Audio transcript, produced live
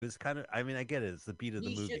is kind of. I mean, I get it. It's the beat of the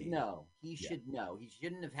He should movie. know. He Yeah, should know. He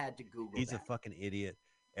shouldn't have had to Google he's a that. fucking idiot.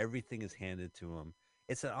 Everything is handed to him.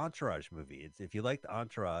 It's an entourage movie. It's if you like the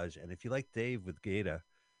entourage, and if you like Dave with Gata,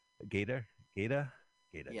 Gata, Gata,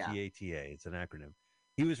 Yeah. Gata. It's an acronym.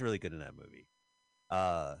 He was really good in that movie.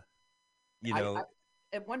 Uh, you I know,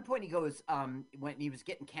 at one point he goes, when he was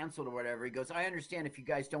getting canceled or whatever, he goes, I understand if you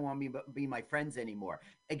guys don't want me to be my friends anymore.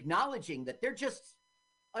 Acknowledging that they're just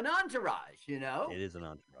an entourage, you know? it is an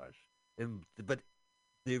entourage, but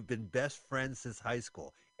they've been best friends since high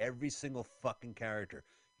school. Every single fucking character.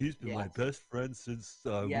 He's been my Yes. best friend since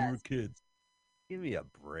we were Yes. kids. Give me a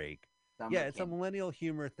break. Yeah, Summer it's a camp. millennial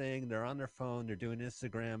humor thing. They're on their phone, they're doing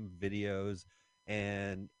Instagram videos,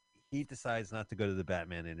 and he decides not to go to the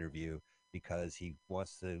Batman interview because he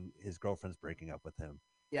wants to. His girlfriend's breaking up with him.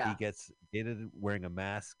 He Yeah. gets dated wearing a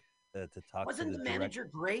mask to talk to Wasn't the the director. manager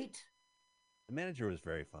great? The manager was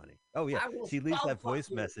very funny. Oh yeah, I was she leaves so that voice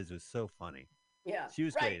fucking message was so funny. yeah. She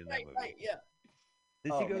was Right, great in that right, movie. right. Yeah.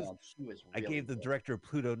 Then she Oh goes, man, she was I really gave the director of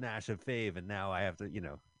Pluto Nash a fave, and now I have to,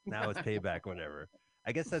 now it's good. payback, whatever.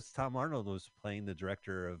 I guess that's Tom Arnold was playing the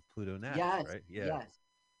director of Pluto Nash, Yes, right? Yeah. yes.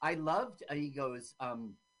 I loved. He goes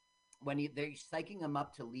when they're psyching him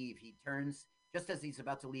up to leave. He turns just as he's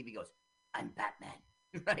about to leave. He goes, "I'm Batman,"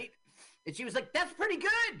 right? And she was like, "That's pretty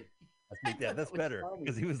good." I Yeah, thought that's that was better funny.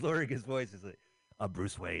 because he was lowering his voice. He's like, I'm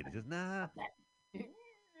Bruce Wayne. He says, nah,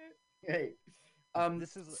 Hey,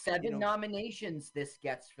 this is, seven nominations this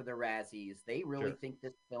gets for the Razzies. They really sure. think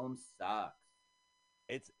this film sucks.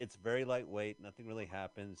 It's very lightweight. Nothing really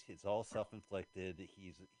happens. It's all self inflicted.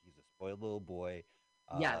 He's a spoiled little boy.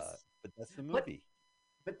 Uh, Yes, but that's the but movie.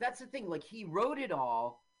 that's the thing. Like he wrote it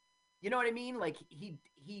all. You know what I mean? Like he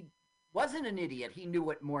wasn't an idiot. He knew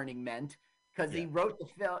what morning meant because he Yeah. wrote the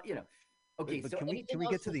film. You know. Okay. But So can anything we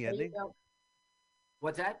else get to to the say ending? about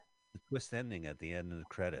what's that? The twist ending at the end of the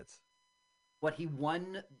credits. What he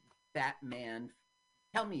won Batman.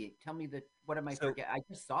 Tell me that. What am I So forget? I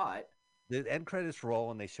just saw it. the end credits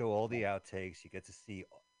roll and they show all the outtakes. You get to see, you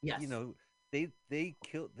Yes. know, they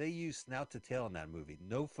used snout to tail in that movie.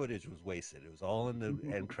 No footage was wasted. It was all in the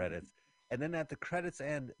end credits. And then at the credits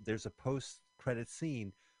end, there's a post credit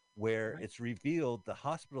scene where Right. it's revealed the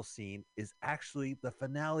hospital scene is actually the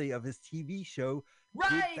finale of his TV show, Right.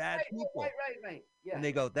 Good Right. Bad Right. Right. People. Right. Right. And Yeah.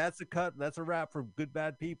 they go, that's a cut, that's a wrap for Good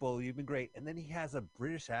Bad People. You've been great. And then he has a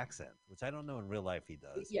British accent, which I don't know in real life he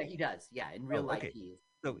does. Yeah. He does. Yeah. In real Oh, life, okay. he is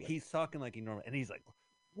So English. he's talking like he normally, and he's like,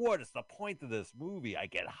 "What is the point of this movie? I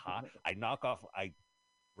get hot. I knock off. I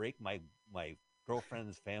break my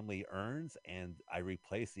girlfriend's family urns, and I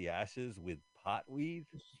replace the ashes with pot weed."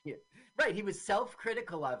 Yeah. Right. He was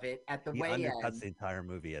self-critical of it at the He way undercuts end. the entire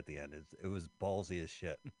movie at the end. It was ballsy as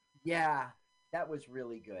shit. Yeah. That was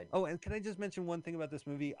really good. Oh, and can I just mention one thing about this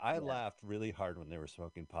movie? I Yeah. laughed really hard when they were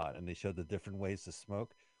smoking pot, and they showed the different ways to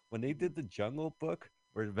smoke. When they did the Jungle Book,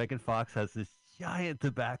 where Megan Fox has this giant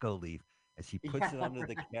tobacco leaf, and she puts Yeah. it under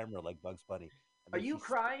the camera like Bugs Bunny, and Are then you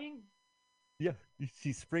crying? yeah,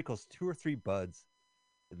 she sprinkles two or three buds,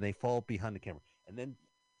 and they fall behind the camera, and then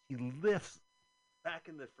she lifts back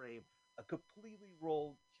in the frame a completely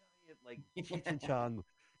rolled giant like Cheech and Chong,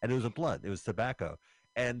 and it was a blunt, it was tobacco,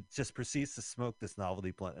 and just proceeds to smoke this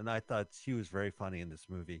novelty blunt. And I thought she was very funny in this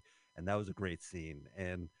movie, and that was a great scene.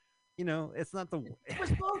 And it's not the It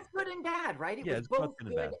was both good and bad, right? It yeah, was it's both both good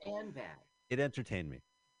and good bad. and bad. It entertained me.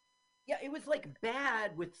 Yeah, it was like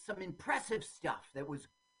bad with some impressive stuff that was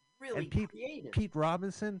And really Pete creative. Pete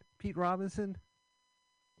Robinson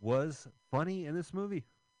was funny in this movie.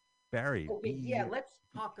 Barry Okay, yeah, B. let's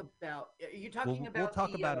talk about. Are you We'll talking we'll about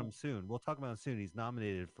talk the? about him soon. We'll talk about him soon. He's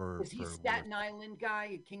nominated for Is he for worst. Staten Island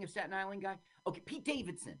guy, King of Staten Island guy? Okay, Pete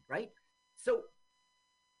Davidson, right? So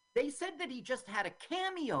they said that he just had a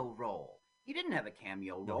cameo role. He didn't have a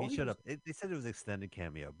cameo No, role. he He showed was. up. They said it was extended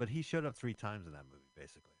cameo, but he showed up three times in that movie,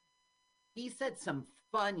 basically. He said some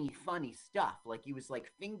funny stuff. Like he was like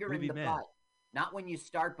finger in Movie the man. butt, not when you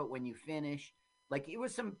start, but when you finish. Like it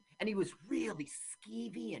was some, and he was really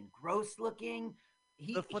skeevy and gross looking. The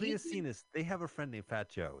He funniest did scene is they have a friend named Fat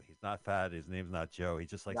Joe. He's not fat. His name's not Joe. He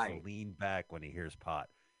just likes to right, lean back when he hears pot,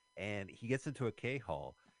 and he gets into a K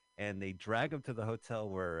hole, and they drag him to the hotel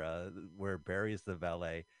where Barry is the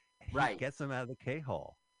valet. And he right. gets him out of the K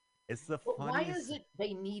hole. It's the But why is funniest. it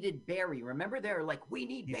they needed Barry? Remember, they're like, we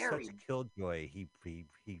need He's such Barry. a killjoy. He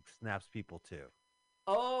snaps people too.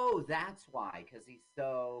 Oh, that's why, because he's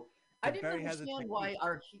so. I Because didn't Barry has a understand why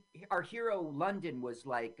technique. our hero London was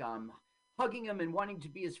like hugging him and wanting to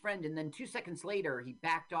be his friend, and then 2 seconds later he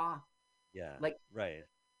backed off. Yeah, Like right.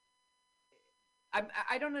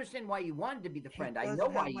 I don't understand why he wanted to be the He friend. I know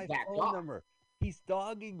doesn't why have he my backed phone off. number. He's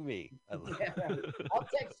dogging me. Yeah, I'll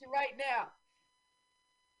text you right now.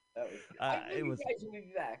 I knew It you was guys would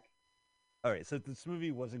be back. all right. So this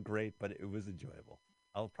movie wasn't great, but it was enjoyable.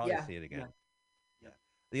 I'll probably Yeah, see it yeah, again. yeah. Yeah.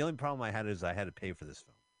 The only problem I had is I had to pay for this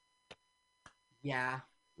film. Yeah,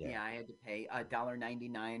 Yeah. yeah, I had to pay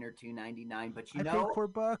 $1.99 or $2.99, but I paid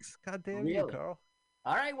 $4. God damn you, really. Carl.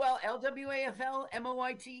 All right, well, LWAFL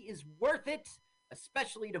MOIT is worth it,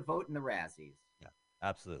 especially to vote in the Razzies. Yeah,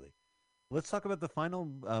 absolutely. Let's talk about the final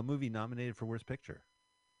movie nominated for Worst Picture.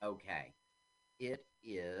 Okay, it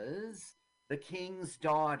is The King's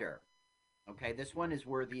Daughter. Okay, this one is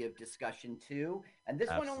worthy of discussion too, and this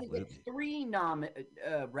one only gets Absolutely. three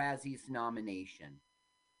Razzies nomination.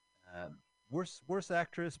 Um, Worst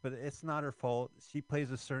actress, but it's not her fault. She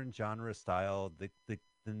plays a certain genre style. The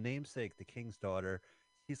namesake, the King's Daughter.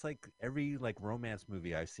 She's like every like romance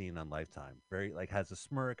movie I've seen on Lifetime. Very like has a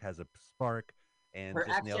smirk, has a spark, and Her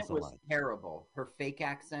just nails accent the was line. terrible. Her fake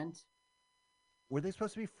accent. Were they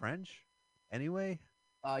supposed to be French? Anyway,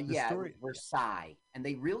 the Yeah, it was story Versailles, and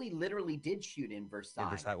they really literally did shoot in in Versailles.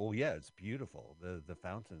 Versailles. Well, yeah, it's beautiful. The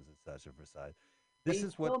fountains and such of Versailles. This They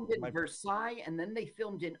is what filmed in my Versailles, and then they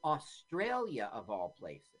filmed in Australia, of all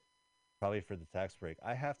places. probably for the tax break.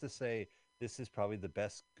 I have to say this is probably the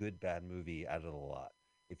best good bad movie out of the lot.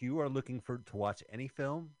 If you are looking for to watch any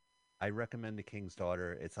film, I recommend The King's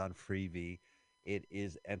Daughter. It's on Freevee. It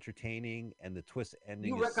is entertaining, and the twist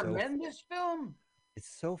ending You is so recommend this film? it's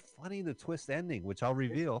so funny. The twist ending, which I'll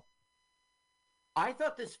reveal. I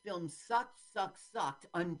thought this film sucked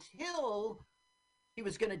until he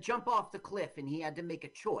was going to jump off the cliff and he had to make a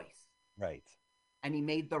choice. Right. And he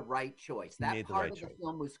made the right choice. He That made the part right of the choice.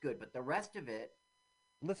 film was good, but the rest of it,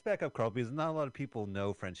 Let's back up, Carl, because not a lot of people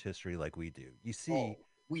know French history like we do. You see,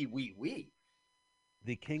 we.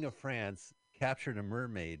 the King of France captured a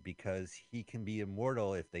mermaid because he can be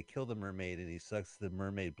immortal if they kill the mermaid and he sucks the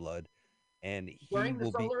mermaid blood, and he During the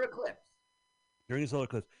will be solar eclipse. during his solar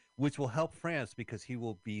eclipse, which will help France because he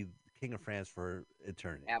will be King of France for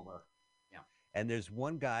eternity. Ever. Yeah. And there's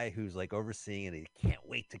one guy who's like overseeing it. He can't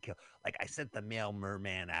wait to kill. Like I sent the male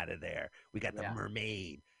merman out of there. We got the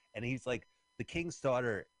mermaid, and he's like the King's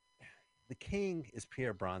Daughter. The king is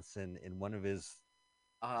Pierre Bronson in one of his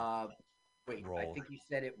Wait, roles. I think you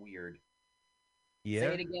said it weird. Pierre,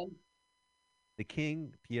 Say it again. the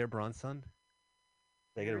king, Pierre Bronson.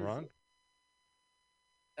 Did I get it wrong?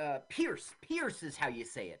 Pierce is how you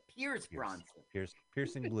say it. Pierce Bronson.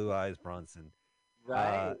 Piercing blue eyes Bronson.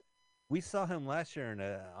 Right. We saw him last year in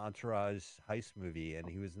an Entourage heist movie, and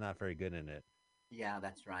he was not very good in it. Yeah,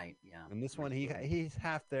 that's right. Yeah. And this one, he's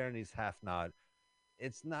half there and he's half not.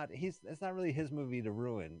 It's not really his movie to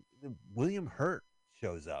ruin. William Hurt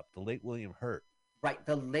shows up, the late William Hurt. Right,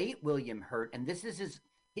 the late William Hurt, and this is his.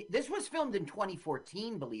 This was filmed in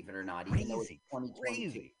 2014, believe it or not, Crazy, even though it's 2022.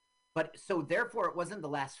 crazy. But so therefore, it wasn't the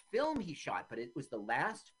last film he shot, but it was the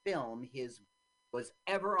last film his was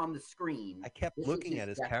ever on the screen. I kept looking at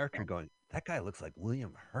his character, going, "That guy looks like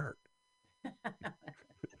William Hurt."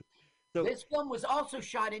 So this film was also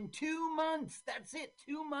shot in 2 months. That's it,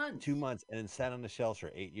 2 months. 2 months, and then sat on the shelves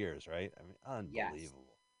for 8 years, right? I mean, unbelievable.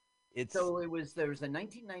 Yes. So there was a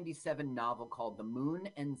 1997 novel called The Moon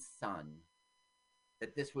and Sun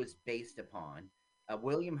that this was based upon.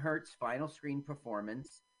 William Hurt's final screen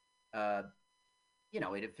performance. It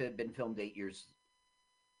had been filmed 8 years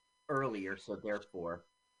earlier, so therefore.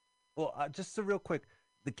 Well, just so real quick,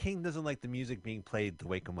 the king doesn't like the music being played to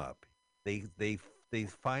wake him up. They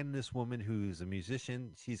find this woman who's a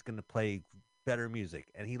musician. She's going to play better music,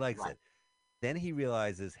 and he likes it. Then he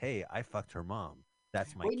realizes, hey, I fucked her mom.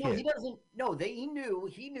 That's my kid. No, he doesn't. No, he knew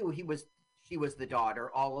she was the daughter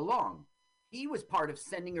all along. He was part of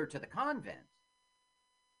sending her to the convent.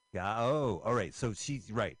 Yeah. Oh, all right. So she's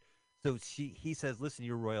right. So he says, listen,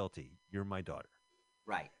 you're royalty. You're my daughter.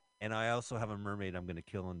 Right. And I also have a mermaid I'm going to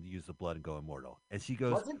kill and use the blood and go immortal. And she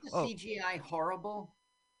goes, wasn't the CGI horrible?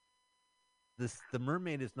 The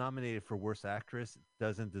mermaid is nominated for worst actress.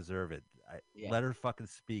 Doesn't deserve it. Let her fucking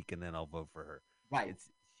speak, and then I'll vote for her. Right.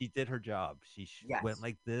 She did her job. She went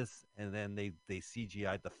like this, and then they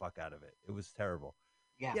CGI'd the fuck out of it. It was terrible.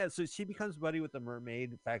 Yeah. Yeah. So she becomes buddy with the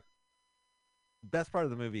mermaid. In fact, the best part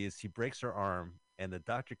of the movie is she breaks her arm, and the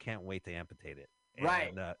doctor can't wait to amputate it. And,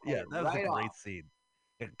 right. Yeah, that was a great scene.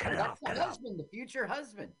 Cut it off. That's the husband, the future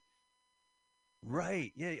husband.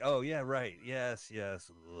 Right. Yeah. Oh, yeah. Right. Yes.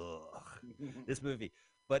 Ugh. This movie,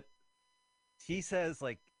 but he says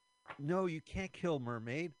like, no, you can't kill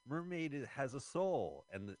mermaid. Mermaid has a soul,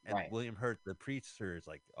 and William Hurt, the preacher, is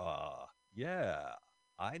like, yeah,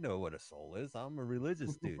 I know what a soul is. I'm a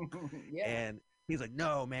religious dude. Yeah. And he's like,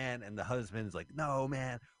 no, man. And the husband's like, no,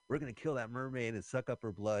 man. we're going to kill that mermaid and suck up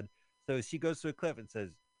her blood. So she goes to a cliff and says,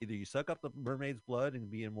 either you suck up the mermaid's blood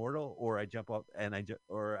and be immortal, or I jump off and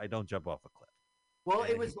or I don't jump off a cliff. Well,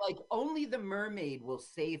 it And was like only the mermaid will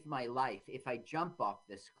save my life if I jump off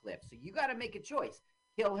this cliff. So you got to make a choice: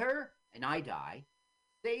 kill her and I die,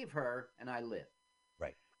 save her and I live.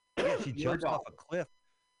 right, yeah, she Your jumps off dog. a cliff,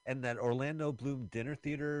 and that Orlando Bloom dinner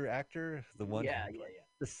theater actor, the one, Yeah, yeah, yeah.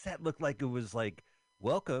 the set looked like it was like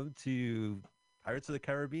welcome to Pirates of the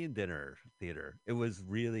Caribbean dinner theater. It was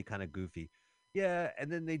really kind of goofy. Yeah,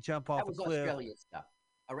 and then they jump That off a was cliff. Australia stuff,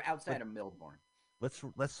 But outside of Melbourne.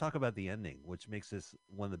 let's talk about the ending, which makes this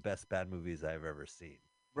one of the best bad movies I've ever seen.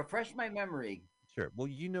 Refresh my memory. Sure. Well,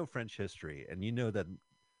 you know French history, and you know that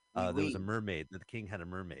Oui, there was a oui. mermaid. That the king had a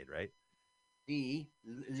mermaid, right? Si,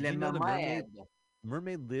 Did le you know the mermaid.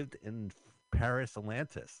 mermaid lived in Paris,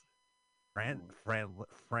 Atlantis, Mm,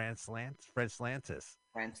 France, Atlantis.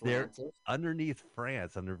 There, Translantis. underneath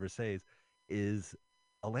France, under Versailles, is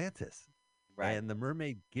Atlantis, Right. and the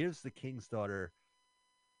mermaid gives the king's daughter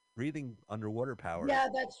breathing underwater powers. Yeah,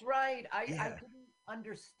 that's right. I Yeah, didn't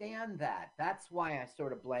understand that. That's why I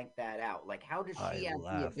sort of blanked that out. Like, how does I she have the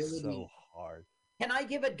laughed ability? so hard. Can I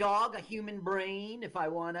give a dog a human brain if I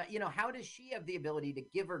want to? How does she have the ability to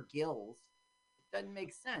give her gills? It doesn't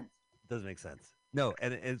make sense. Doesn't make sense. No,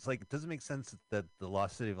 and it's like it doesn't make sense that the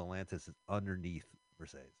lost city of Atlantis is underneath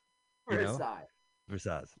Versailles. You know, Versailles.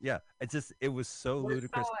 Versailles. Yeah, it was so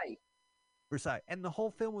ludicrous. Versailles. Versailles, and the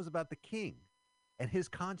whole film was about the king and his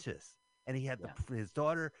conscience, and he had Yeah. his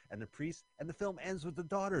daughter and the priest, and the film ends with the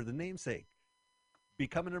daughter, the namesake,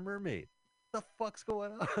 becoming a mermaid. What the fuck's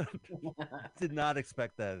going on? Did not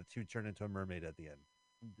expect that to turn into a mermaid at the end.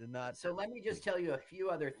 Did not. So let me just tell you a few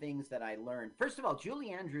other things that I learned. First of all,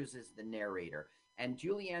 Julie Andrews is the narrator, and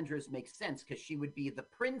Julie Andrews makes sense because she would be the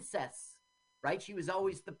princess, right? She was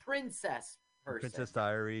always the princess person. Princess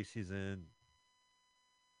Diary, she's in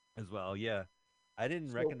as well. Yeah, I didn't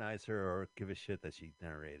So recognize her or give a shit that she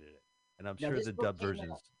narrated it, and I'm now sure this the book dub came out.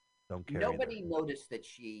 versions don't care either. Nobody noticed that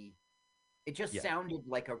she. It just Yeah, sounded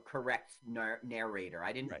like a correct narrator.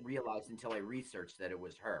 I didn't right. realize until I researched that it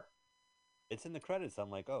was her. It's in the credits. I'm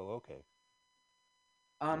like, oh, okay.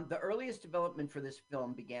 Yeah. The earliest development for this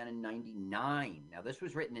film began in '99. Now, this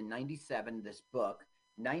was written in '97. This book,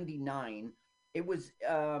 '99. It was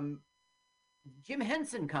Jim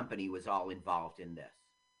Henson Company was all involved in this.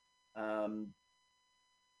 Um,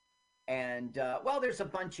 and well, there's a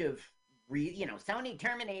bunch of Sony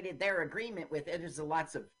terminated their agreement with it. There's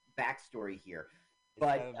lots of backstory here, It's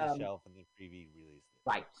kind but of on the shelf, and then Preview released it.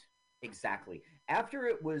 right, exactly. After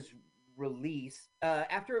it was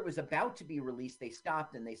about to be released, they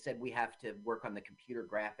stopped and they said we have to work on the computer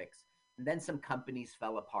graphics. And then some companies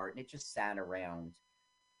fell apart, and it just sat around.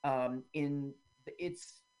 In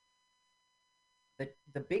it's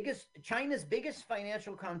the biggest China's biggest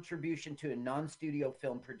financial contribution to a non-studio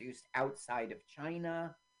film produced outside of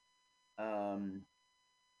China. Um,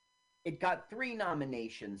 it got 3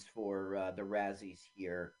 nominations for the Razzies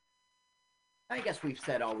here. I guess we've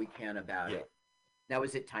said all we can about Yeah. it. Now,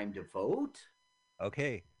 is it time to vote?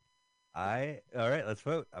 Okay. All right, let's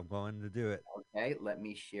vote. I'm going to do it. Okay, let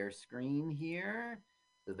me share screen here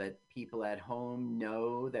so that people at home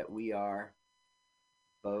know that we are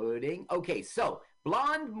voting. Okay, so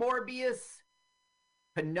Blonde, Morbius,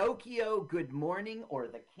 Pinocchio, Good Morning, or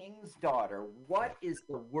The King's Daughter. What is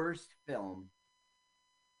the worst film?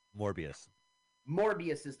 Morbius.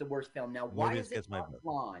 Morbius is the worst film. Now, why Morbius is it gets my not vote.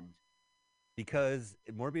 Blonde? Because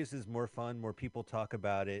Morbius is more fun, more people talk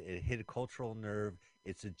about it. It hit a cultural nerve.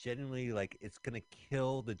 It's a genuinely like it's gonna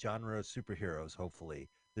kill the genre of superheroes. Hopefully,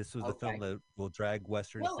 this was the film Okay. that will drag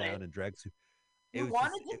westerns Will down it? and drag. It You was want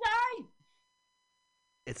just. it to die?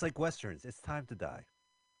 It's like westerns. It's time to die.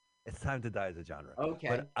 It's time to die as a genre. Okay.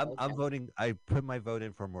 But I'm Okay. voting. I put my vote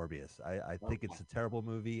in for Morbius. I think Okay. it's a terrible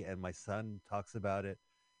movie, and my son talks about it.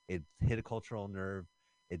 It hit a cultural nerve.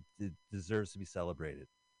 It deserves to be celebrated.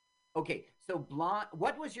 Okay. So Blonde.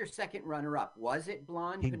 What was your second runner-up? Was it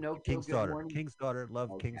Blonde, Pinocchio, King's Good Daughter. Morning? King's Daughter.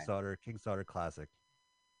 Love Okay. King's Daughter. King's Daughter classic.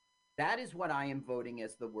 That is what I am voting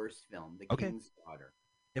as the worst film, The Okay. King's Daughter.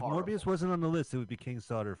 If Morbius Horrible. wasn't on the list, it would be King's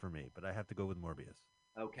Daughter for me. But I have to go with Morbius.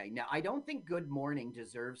 Okay. Now, I don't think Good Morning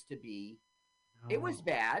deserves to be. It was No.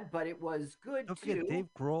 bad, but it was good Don't forget, too. Dave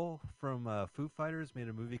Grohl from Foo Fighters made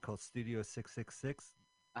a movie called Studio 666.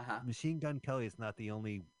 Uh huh. Machine Gun Kelly is not the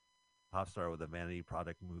only pop star with a vanity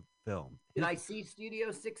product film. Did I see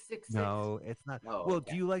Studio 666? No, it's not. Oh, Well,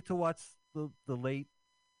 okay. do you like to watch the late?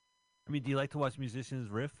 I mean, do you like to watch musicians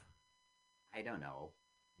riff? I don't know.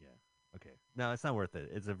 Yeah. Okay. No, it's not worth it.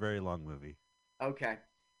 It's a very long movie. Okay.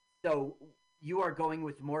 So you are going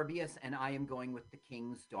with Morbius, and I am going with The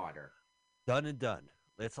King's Daughter. Done and done.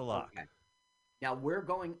 It's a lock. Okay. Now we're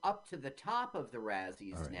going up to the top of the All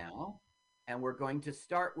Razzies right. now, and we're going to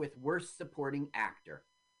start with Worst Supporting Actor.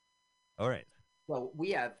 All right. So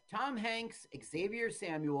we have Tom Hanks, Xavier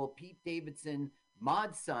Samuel, Pete Davidson,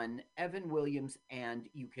 Maud Sun, Evan Williams, and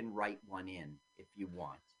you can write one in if you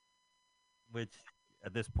want. Which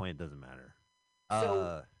at this point doesn't matter.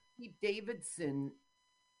 So Pete Davidson,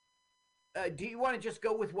 do you want to just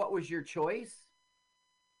go with what was your choice?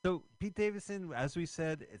 So Pete Davidson, as we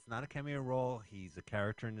said, it's not a cameo role. He's a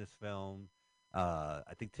character in this film. I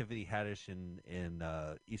think Tiffany Haddish in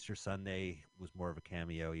Easter Sunday was more of a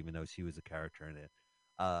cameo, even though she was a character in it.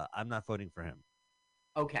 I'm not voting for him.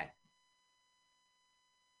 Okay.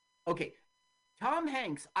 Okay. Tom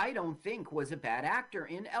Hanks, I don't think, was a bad actor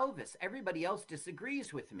in Elvis. Everybody else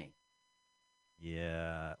disagrees with me.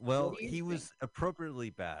 Yeah. Well, he think? was appropriately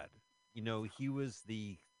bad. You know, he was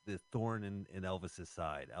the thorn in Elvis's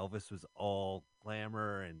side. Elvis was all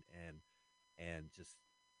glamour and just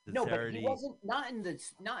No, but he sincerity.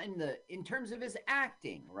 wasn't in terms of his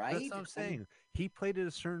acting, That's right? what I'm saying. He played it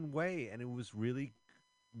a certain way, and it was really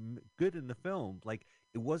good in the film. Like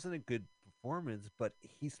it wasn't a good performance, but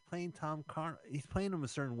he's playing He's playing him a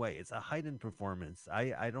certain way. It's a heightened performance.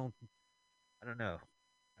 I don't know.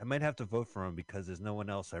 I might have to vote for him because there's no one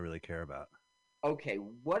else I really care about. Okay,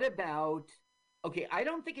 what about? Okay, I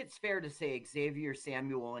don't think it's fair to say Xavier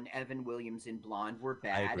Samuel and Evan Williams in Blonde were I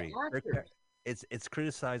bad agree. actors. It's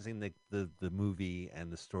criticizing the movie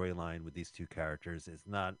and the storyline with these two characters. It's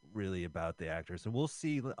not really about the actors, and we'll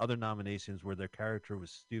see other nominations where their character was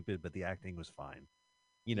stupid, but the acting was fine.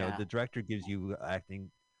 You know, Yeah. the director gives you acting,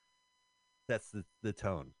 sets the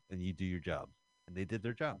tone, and you do your job, and they did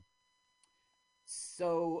their job.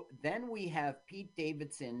 So then we have Pete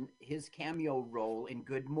Davidson, his cameo role in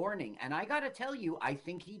Good Morning, and I got to tell you, I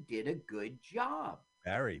think he did a good job.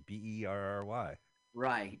 Barry, Berry.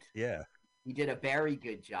 Right. Yeah, He did a very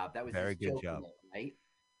good job. That was his very good joke in job. it, right?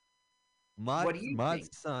 Mod What do you Mod's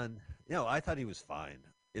think? son, I thought he was fine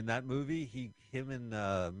in that movie. Him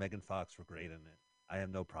and Megan Fox were great in it. I have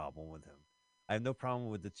no problem with him. I have no problem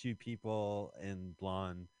with the two people in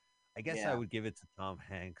Blonde. I guess I Yeah. would give it to Tom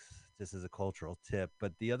Hanks just as a cultural tip,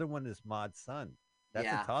 but the other one is Mod's son. That's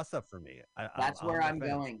a Yeah. toss up for me. That's I'm where on the I'm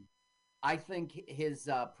fence. going. I think his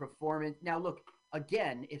performance. Now, look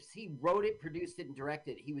again. If he wrote it, produced it, and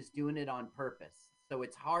directed it, he was doing it on purpose. So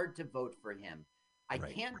it's hard to vote for him. I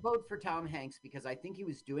Right. can't vote for Tom Hanks because I think he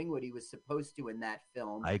was doing what he was supposed to in that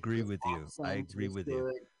film. I agree His with you. I accent agree was with you.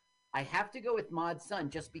 good. I have to go with Maud's son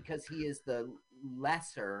just because he is the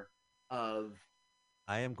lesser of.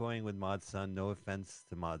 I am going with Mod's son. No offense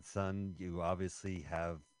to Mod's son. You obviously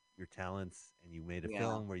have your talents and you made a Yeah.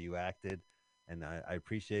 film where you acted, and I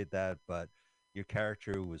appreciate that. But your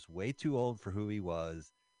character was way too old for who he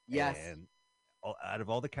was, Yes, and out of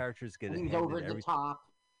all the characters get and he was handed over the everything. top.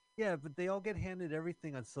 Yeah, but they all get handed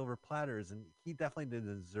everything on silver platters, and he definitely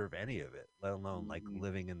didn't deserve any of it, let alone like Mhm.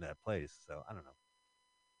 living in that place. So I don't know.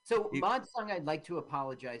 So, It, Mod Sung, I'd like to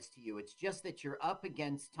apologize to you. It's just that you're up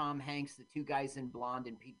against Tom Hanks, the two guys in Blonde,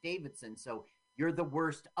 and Pete Davidson. So, you're the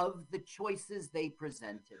worst of the choices they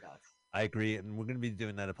presented us. I agree, and we're going to be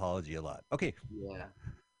doing that apology a lot. Okay. Yeah.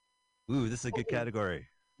 Ooh, this is a good Okay. category.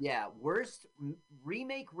 Yeah. Worst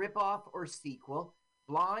remake, ripoff, or sequel: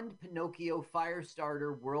 Blonde, Pinocchio,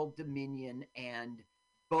 Firestarter, World Dominion, and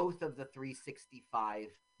both of the 365.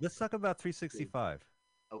 Let's talk about 365.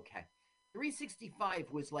 Okay. 365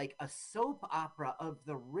 was like a soap opera of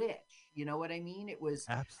the rich. You know what I mean? It was.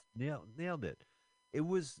 Nailed it. It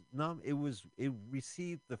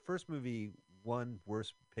received the first movie won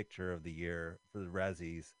worst picture of the year for the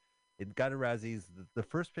Razzies. It got a Razzies. The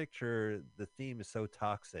first picture, the theme is so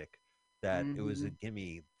toxic that it was a Mhm.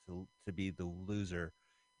 gimme to be the loser.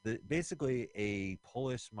 Basically, a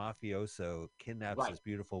Polish mafioso kidnaps Right. this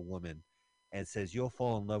beautiful woman and says, "You'll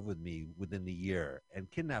fall in love with me within the year," and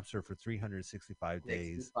kidnaps her for 365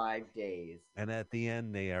 days. 65 days. And at the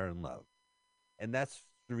end, they are in love, and that's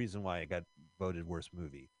the reason why it got voted worst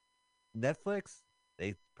movie. Netflix,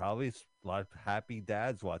 they probably a lot of happy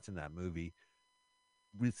dads watching that movie.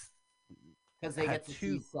 With Because they had get to see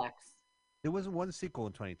two, sex. there wasn't one sequel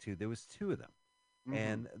in 22. There was two of them, Hmm.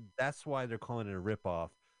 and that's why they're calling it a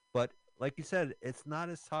ripoff. But like you said, it's not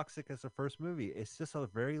as toxic as the first movie. It's just a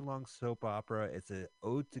very long soap opera. It's an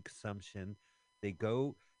ode to consumption. They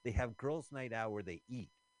go, they have girls' night out where they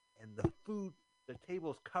eat, and the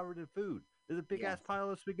table's covered in food. There's a big ass Yes. pile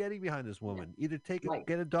of spaghetti behind this Yeah. woman. Either take it, Right.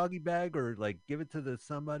 get a doggy bag, or like give it to the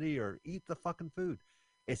somebody, or eat the fucking food.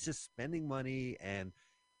 It's just spending money and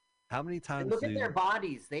How many And times look at do? their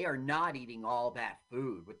bodies. They are not eating all that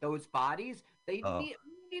food. With those bodies, they Oh,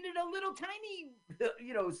 needed a little tiny,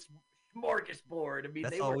 smorgasbord. I mean,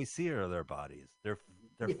 that's they all were, we see are their bodies. They're.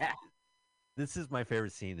 yeah. This is my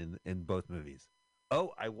favorite scene in both movies.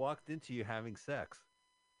 Oh, I walked into you having sex.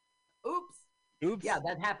 Oops. Yeah, Oops.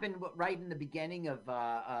 that happened right in the beginning of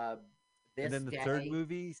And this then the third day.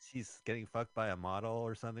 movie, she's getting fucked by a model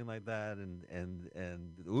or something like that,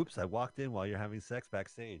 and oops, I walked in while you're having sex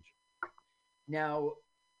backstage. Now,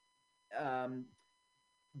 um,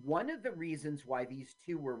 one of the reasons why these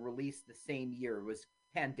two were released the same year was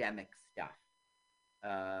pandemic stuff.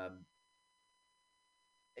 Um,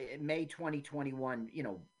 in May 2021,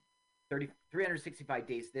 365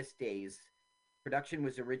 days this days, production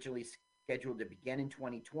was originally scheduled to begin in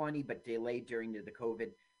 2020, but delayed during the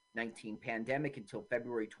COVID-19 pandemic until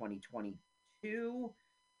February 2022.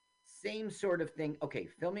 Same sort of thing. Okay,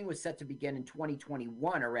 filming was set to begin in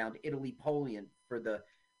 2021 around Italy and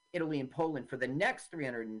Poland for the next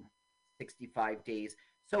 365 days.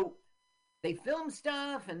 So they filmed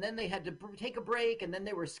stuff and then they had to take a break and then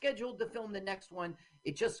they were scheduled to film the next one.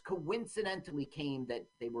 It just coincidentally came that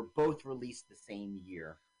they were both released the same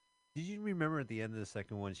year. Did you remember at the end of the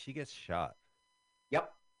second one, she gets shot,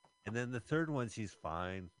 Yep. and then the third one, she's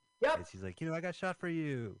fine, and Yep. she's like, I got shot for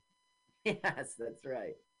you. Yes, that's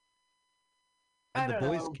right. And I the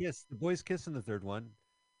don't boys know. kiss. The boys kiss in the third one.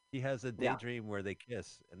 She has a Yeah. daydream where they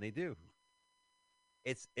kiss, and they do.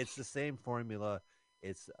 It's the same formula.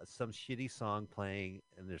 It's some shitty song playing,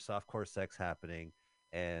 and there's softcore sex happening.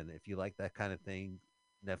 And if you like that kind of thing,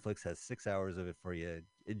 Netflix has 6 hours of it for you.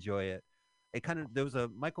 Enjoy it. It kind of there was a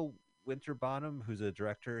Michael Winterbottom who's a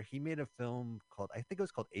director. He made a film called I think it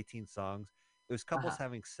was called 18 Songs. It was couples Uh-huh.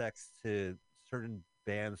 having sex to certain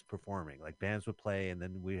bands performing. Like bands would play, and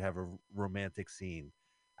then we'd have a romantic scene.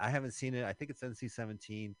 I haven't seen it. I think it's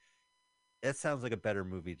NC-17. It sounds like a better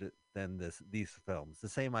movie than these films. The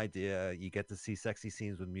same idea. You get to see sexy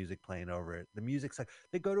scenes with music playing over it. The music's like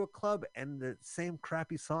they go to a club and the same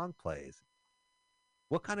crappy song plays.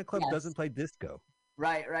 What kind of club Yes. doesn't play disco?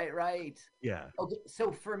 Right, right, right. Yeah. Okay,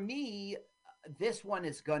 so for me, this one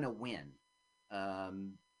is gonna win.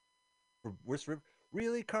 Um, Worst River.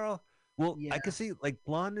 Really, Carl? Well, yeah, I can see like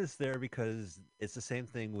Blonde is there because it's the same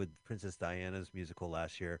thing with Princess Diana's musical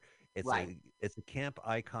last year. right. It's a camp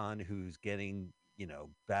icon who's getting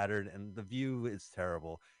battered, and the view is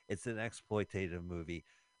terrible. It's an exploitative movie.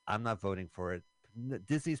 I'm not voting for it.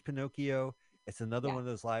 Disney's Pinocchio. It's another Yeah, one of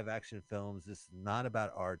those live action films. This is not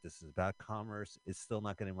about art. This is about commerce. It's still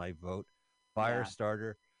not getting my vote. yeah,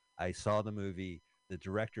 Firestarter. I saw the movie. The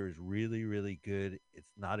director is really, really good.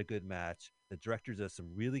 It's not a good match. The director does some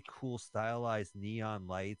really cool stylized neon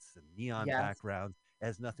lights and neon yes. backgrounds. It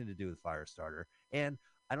has nothing to do with Firestarter. And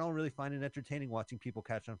I don't really find it entertaining watching people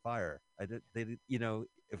catch on fire. If it's Well,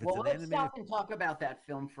 an let's animated, stop and talk about that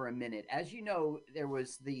film for a minute. As you know, there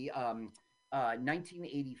was the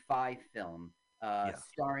 1985 film yeah,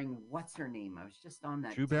 starring what's her name? I was just on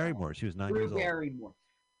that. Drew Barrymore. She was 9 years Drew old. Barrymore.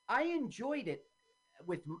 I enjoyed it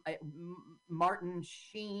with Martin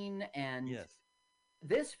Sheen, and Yes,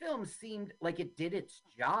 this film seemed like it did its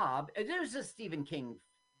job. It was a Stephen King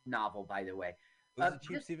novel, by the way. it was a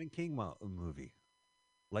cheap This, Stephen King movie.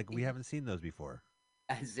 Like we haven't seen those before.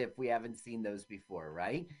 as if we haven't seen those before,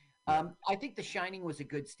 right? Yeah, I think The Shining was a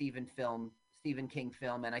good Stephen King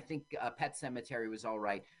film, and I think Pet Cemetery was all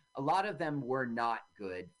right. A lot of them were not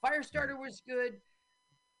good. right. Firestarter was good,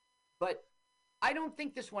 but I don't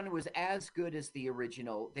think this one was as good as the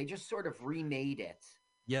original. They just sort of remade it.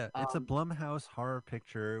 Yeah, it's a Um, Blumhouse horror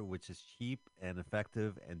picture, which is cheap and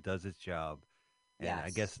effective and does its job. And I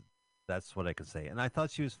yes, guess that's what I can say. And I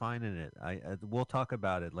thought she was fine in it. We'll talk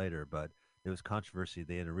about it later, but there was controversy.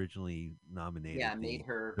 They had originally yeah, nominated made the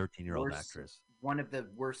her 13-year-old worse, actress. one of the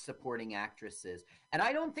worst supporting actresses. And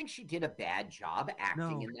I don't think she did a bad job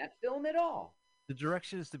acting No, in that film at all. the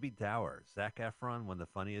direction is to be dour. Zac Efron, one of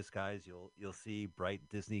the funniest guys you'll see, bright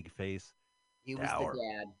Disney face, He was the dour,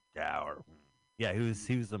 dad. dour. Yeah,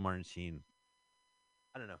 he was the Martin Sheen.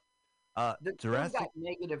 I don't know. The film got Jurassic.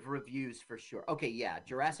 negative reviews for sure. Okay, yeah,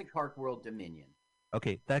 Jurassic Park World Dominion.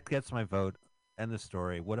 Okay, that gets my vote. End the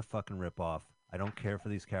story. What a fucking ripoff. I don't care for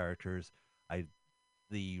these characters. I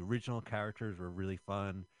The original characters were really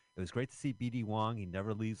fun. It was great to see BD Wong. He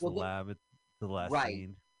never leaves the Well, lab at the last right.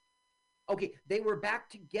 scene. Okay, they were back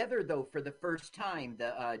together though for the first time.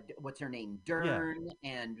 The what's her name? Yeah, Dern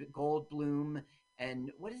and Goldblum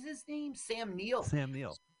and what is his name? Sam Neill. Sam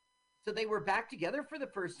Neill. So they were back together for the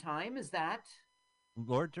first time. Is that?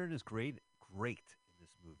 Laura Dern is great, great in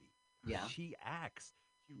this movie. Yeah, She acts.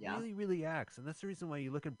 She yeah, really, really acts, and that's the reason why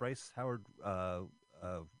you look at Bryce Howard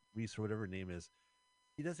Reese or whatever her name is,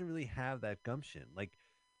 he doesn't really have that gumption. Like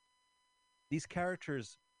these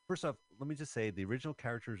characters, first off, let me just say the original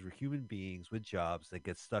characters were human beings with jobs that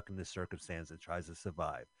get stuck in this circumstance and tries to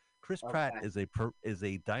survive. Chris Pratt Okay. is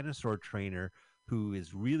a dinosaur trainer who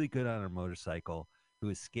is really good on a motorcycle, who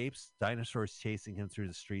escapes dinosaurs chasing him through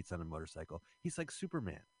the streets on a motorcycle. He's like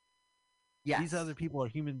Superman. These other Yes. people are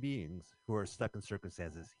human beings who are stuck in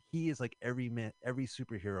circumstances. He is like every man, every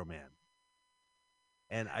superhero man,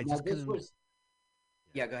 and I Now just this couldn't. was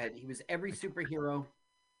yeah. Go ahead. He was every superhero.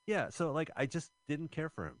 Yeah, so like I just didn't care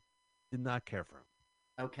for him. Did not care for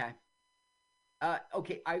him. Okay.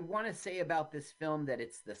 Okay. I want to say about this film that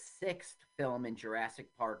it's the sixth film in Jurassic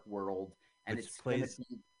Park world, and Which it's going to plays,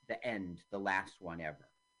 be the end, the last one ever.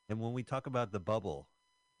 and when we talk about the bubble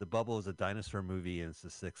is a dinosaur movie and it's the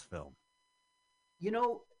sixth film. You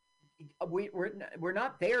know, we're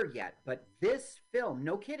not there yet, but this film,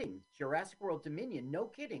 no kidding, Jurassic World Dominion, no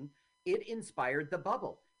kidding, it inspired the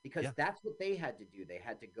bubble because Yeah, that's what they had to do. They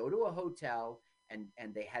had to go to a hotel and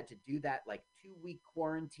they had to do that like 2 week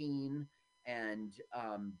quarantine and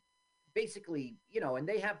basically, and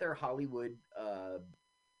they have their Hollywood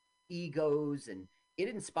egos, and it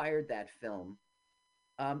inspired that film.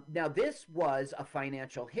 Now, this was a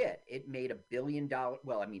financial hit. It made $1 billion.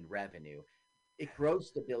 Well, I mean, revenue. It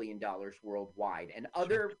grossed $1 billion worldwide, and sure.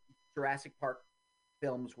 other Jurassic Park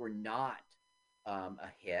films were not a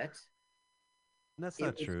hit. And that's It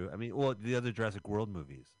not was, true. I mean, well, the other Jurassic World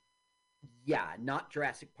movies. yeah, not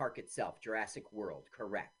Jurassic Park itself. Jurassic World,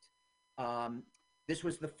 correct. Um, this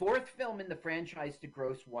was the fourth film in the franchise to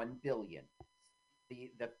gross 1 billion.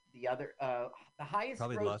 The other the highest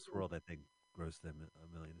Probably gross. Lost World, I think, grossed them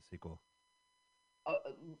a million. The sequel.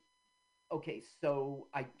 Okay, so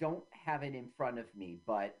I don't have it in front of me,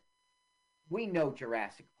 but we know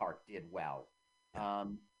Jurassic Park did well. Yeah,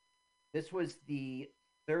 Um, this was the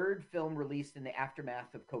third film released in the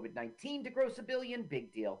aftermath of COVID-19 to gross a billion,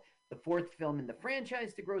 big deal. The fourth film in the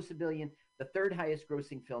franchise to gross a billion, the third highest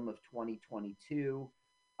grossing film of 2022.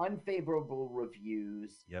 Unfavorable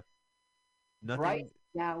reviews. yep. Bryce Nothing.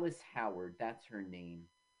 Dallas Howard, that's her name.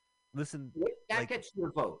 Listen, That like gets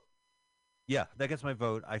your vote. yeah, that gets my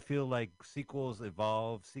vote. I feel like sequels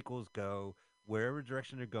evolve, sequels go wherever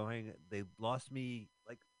direction they're going. They lost me.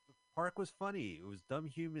 Like the park was funny. It was dumb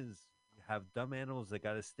humans have dumb animals that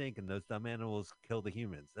got to stink, and those dumb animals kill the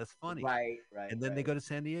humans. That's funny. Right, right, And then they right. go to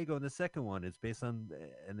San Diego in the second one. It's based on,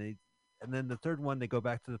 and then the third one they go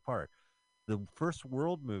back to the park. The first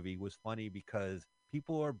World movie was funny because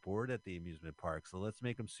people are bored at the amusement park, so let's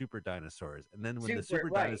make them super dinosaurs. And then when the Super, super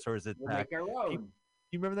right. dinosaurs We'll attack, make our people, own.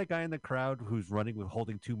 you remember that guy in the crowd who's running with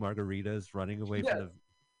holding two margaritas, running away from Yes.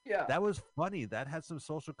 the? Yeah. That was funny. That had some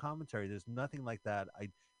social commentary. There's nothing like that.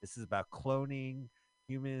 This is about cloning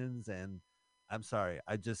humans, and I'm sorry.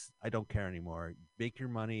 I don't care anymore. Make your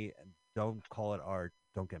money and don't call it art.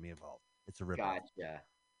 Don't get me involved. It's a ripoff. Gotcha.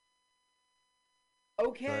 So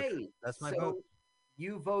Okay. that's my vote, So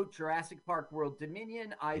you vote Jurassic Park World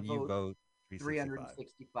Dominion. I and you vote vote 365.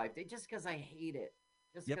 365 Day just because I hate it.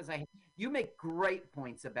 Just Yep. because you make great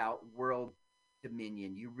points about World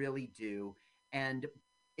Dominion. You really do. And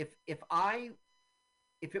if I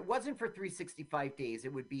if it wasn't for 365 days,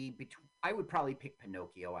 it would be between. I would probably pick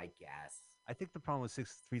Pinocchio, I guess. I think the problem with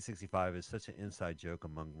 365 is such an inside joke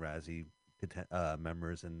among Razzie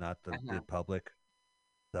members and not the Uh-huh. public.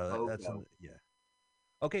 So that's Bogo. yeah.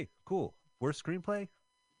 Okay, cool. Worst screenplay?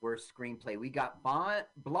 Worst screenplay. We got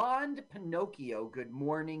Blonde Pinocchio, Good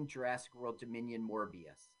Morning, Jurassic World Dominion,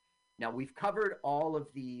 Morbius. Now, we've covered all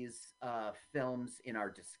of these films in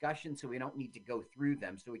our discussion, so we don't need to go through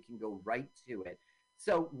them, so we can go right to it.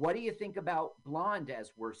 So, what do you think about Blonde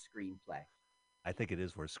as worst screenplay? I think it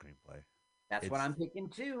is worst screenplay. That's what It's I'm picking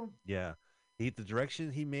too. yeah. The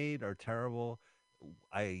directions he made are terrible.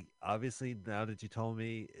 I obviously now that you told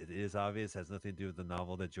me, it is obvious has nothing to do with the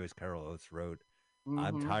novel that Joyce Carol Oates wrote.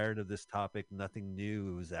 I'm Mm-hmm. tired of this topic. Nothing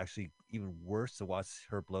new. It was actually even worse to watch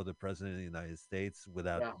her blow the president of the United States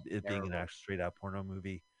without Yeah, it being an terrible. actual straight out porno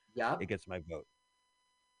movie. Yep. It gets my vote.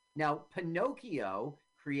 Now, Pinocchio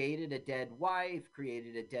created a dead wife,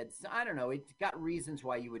 created a dead son. I don't know. It got reasons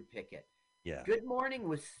why you would pick it. Yeah, Good Morning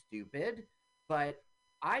was stupid, but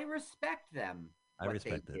I respect them, I what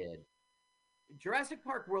they respect it. did. Jurassic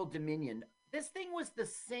Park World Dominion, this thing was the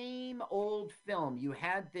same old film. You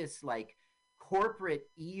had this like corporate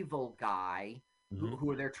evil guy Hmm.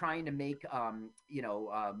 who they're trying to make, Elon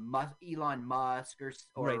Musk Right.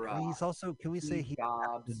 or He's also, can we say Steve he's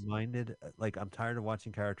Jobs. absent-minded? Like, I'm tired of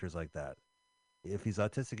watching characters like that. If he's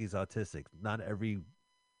autistic, he's autistic. Not every,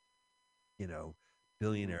 you know, Mm,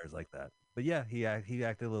 billionaire is like that. But yeah, he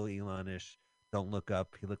acted a little Elon-ish. Don't Look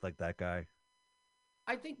Up. He looked like that guy.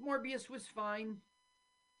 I think Morbius was fine.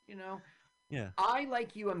 You know, Yeah, I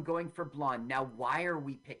like you. I'm going for blonde. Now, why are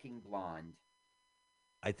we picking blonde?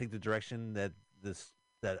 I think the direction that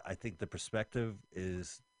I think the perspective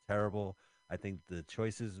is terrible. I think the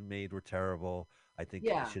choices made were terrible. I think it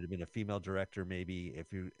Yeah. should have been a female director. Maybe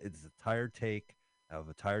if you, it's a tired take of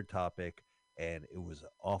a tired topic, and it was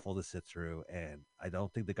awful to sit through. And I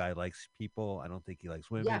don't think the guy likes people. I don't think he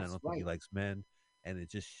likes women. I Yes. don't think he Right. likes men, and it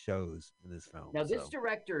just shows in this film. Now, this So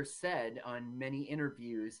director said on many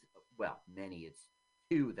interviews, well, many, it's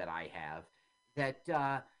two that I have, that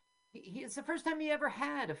it's the first time he ever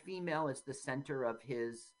had a female as the center of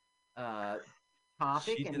his uh, she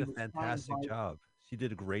topic, and did he a was trying fantastic hard. job. She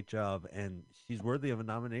did a great job, and she's worthy of a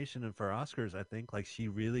nomination for Oscars. I think, like she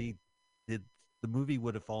really did. The movie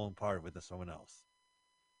would have fallen apart with someone else.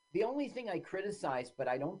 The only thing I criticize, but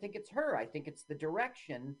I don't think it's her, I think it's the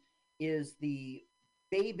direction, is the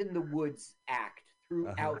Babe in the Woods act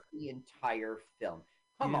Uh huh. throughout the entire film.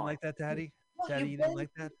 You Come didn't on. like that, Daddy? Well, Daddy, you've you didn't been,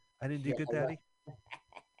 like that? I didn't do yeah, good, well, Daddy.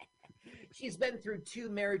 she's been through two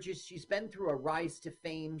marriages. She's been through a rise to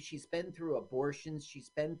fame. She's been through abortions. She's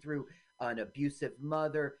been through an abusive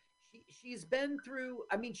mother. She's been through,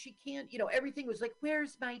 I mean, she can't, everything was like,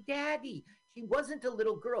 where's my daddy? She wasn't a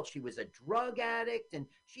little girl. She was a drug addict and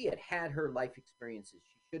she had had her life experiences.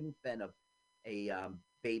 She shouldn't have been a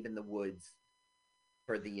babe in the woods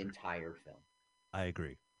for the entire film. I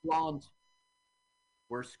agree. Blonde,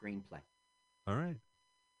 worst screenplay. All right.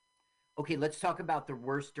 Okay, let's talk about the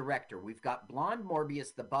worst director. We've got Blonde,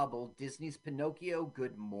 Morbius, The Bubble, Disney's Pinocchio,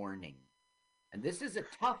 Good Morning. And this is a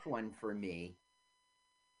tough one for me.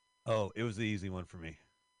 Oh, it was the easy one for me.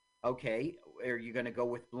 Okay, are you going to go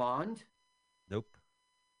with Blonde? Nope.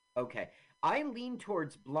 Okay, I lean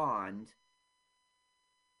towards Blonde,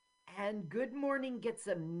 and Good Morning gets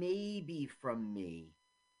a maybe from me.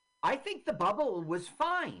 I think The Bubble was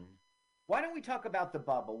fine. Why don't we talk about The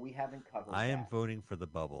Bubble? We haven't covered I am that. voting for the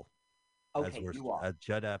bubble as Okay, worst. you are.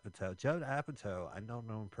 Judd Apatow. Judd Apatow. I don't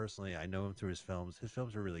know him personally. I know him through his films. His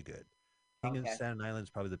films are really good. King of Okay, Staten Island is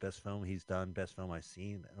probably the best film he's done. Best film I've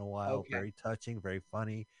seen in a while. okay. Very touching. Very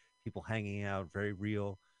funny. People hanging out. Very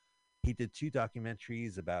real. He did two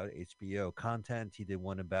documentaries about HBO content. He did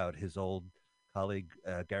one about his old colleague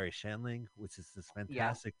Gary Shandling, which is this Yeah,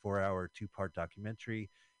 fantastic 4 hour, two-part documentary.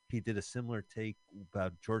 He did a similar take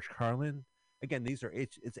about George Carlin. Again, these are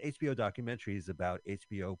it's HBO documentaries about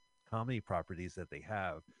HBO comedy properties that they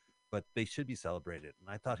have, but they should be celebrated. And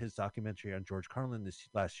I thought his documentary on George Carlin this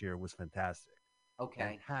last year was fantastic,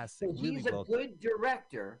 okay. fantastic, So really he's a well done. good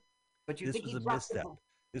director, but you This think was he a dropped the misstep. ball?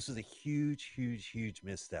 This was a huge, huge, huge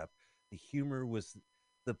misstep. The humor was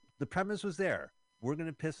the premise was there. We're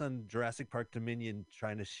gonna piss on Jurassic Park Dominion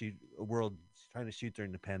trying to shoot a world trying to shoot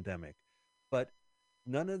during the pandemic, but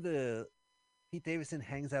none of the Pete Davidson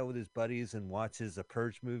hangs out with his buddies and watches a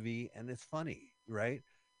Purge movie, and it's funny, right?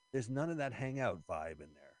 There's none of that hangout vibe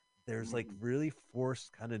in there. There's like Mm, really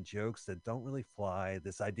forced kind of jokes that don't really fly.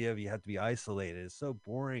 This idea of you have to be isolated is so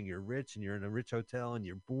boring. You're rich and you're in a rich hotel and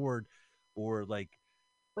you're bored, or like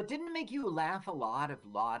but didn't it make you laugh a lot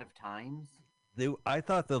of times? I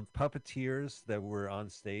thought the puppeteers that were on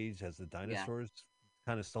stage as the Yeah, dinosaurs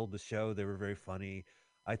kind of stole the show. They were very funny.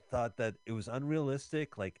 I thought that it was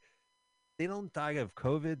unrealistic. Like they don't die of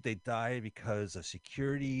COVID; they die because of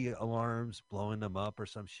security alarms blowing them up or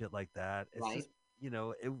some shit like that. It's right. just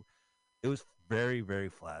it was very very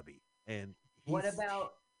flabby, and What he's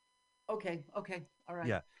about? Okay, okay, all right.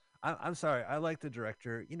 yeah. I'm sorry. I like the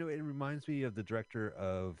director. It reminds me of the director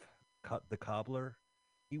of The Cobbler.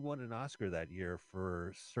 He won an Oscar that year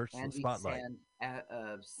for Search Andy Spotlight.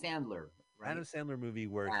 Sandler, Adam right? Sandler movie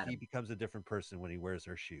where he Adam. becomes a different person when he wears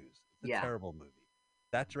her shoes. It's a Yeah, terrible movie.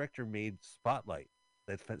 That director made Spotlight,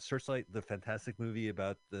 Searchlight, the fantastic movie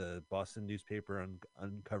about the Boston newspaper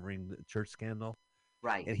uncovering the church scandal,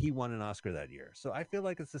 right. and he won an Oscar that year. So I feel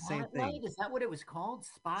like it's the same thing. Spotlight, is that what it was called?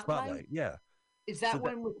 Spotlight? Spotlight, yeah. Is So that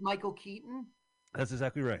one with Michael Keaton? that's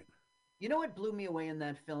exactly right. You know what blew me away in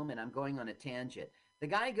that film, and I'm going on a tangent. The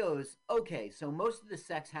guy goes, "Okay, so most of the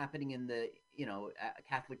sex happening in the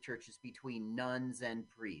Catholic Church is between nuns and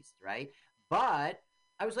priests, right?" But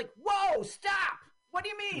I was like, "Whoa, stop! What do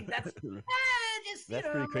you mean? That's just That's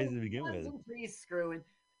pretty crazy to begin nuns with. and priests screwing.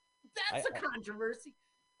 I, That's a controversy."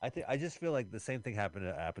 I just feel like the same thing happened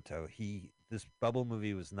to Apatow. This Bubble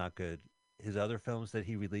movie was not good. His other films that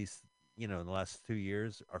he released, in the last 2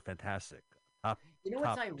 years are fantastic. Top You know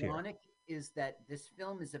what's top tier. ironic is that this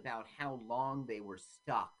film is about how long they were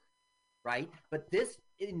stuck, right? But this,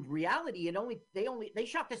 in reality, they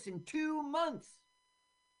shot this in 2 months.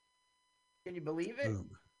 Can you believe it? Boom.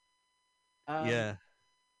 Yeah.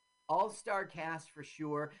 All-star cast for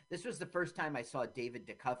sure. This was the first time I saw David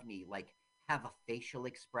Duchovny like have a facial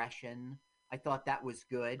expression. I thought that was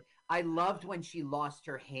good. I loved when she lost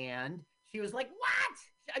her hand. She was like,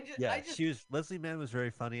 "What?" Yeah, I just she was Leslie Mann was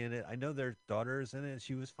very funny in it. I know their daughters in it.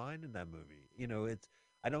 She was fine in that movie. It's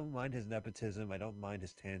I don't mind his nepotism. I don't mind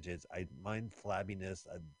his tangents. I mind flabbiness,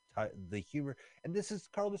 the humor. And this is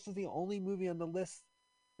Carl. This is the only movie on the list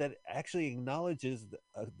that actually acknowledges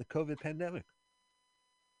the COVID pandemic.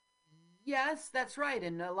 Yes, that's right,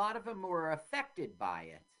 and a lot of them were affected by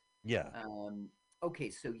it. Yeah, Um,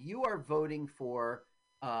 okay, so you are voting for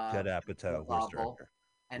uh, Judd the Apatow, worst bubble, director.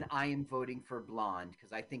 and I am voting for Blonde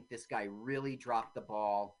because I think this guy really dropped the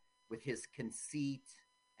ball with his conceit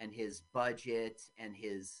and his budget and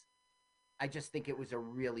his. I just think it was a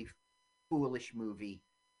really foolish movie.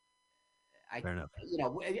 I, Fair enough.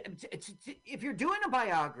 if you're doing a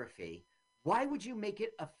biography, why would you make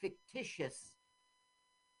it a fictitious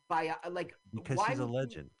bio? Like, Because why he's a would you?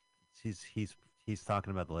 legend. He's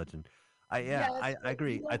talking about the legend. I yeah, Yes, I but you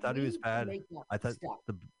agree. I don't thought he was need to bad. make that I thought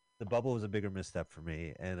step. the bubble was a bigger misstep for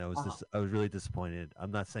me, and Uh-huh. I was really disappointed.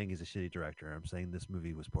 I'm not saying he's a shitty director. I'm saying this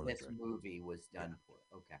movie was poorly This directed. movie was Yeah. done for.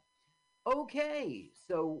 Okay. Okay,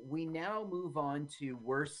 so we now move on to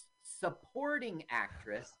worst supporting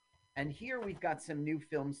actress. And here we've got some new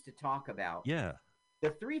films to talk about. Yeah.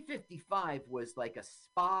 The 355 was like a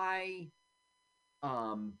spy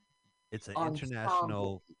um It's an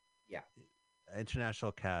ensemble. Yeah.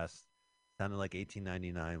 international cast, sounded like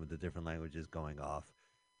 1899 with the different languages going off.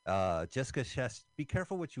 Jessica Chastain, be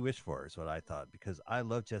careful what you wish for, is what I thought, because I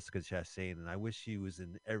love Jessica Chastain and I wish she was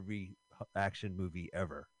in every action movie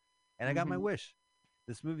ever. And I got my Hmm. wish.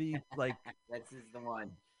 This movie, like, This is the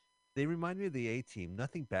one. they remind me of the A Team.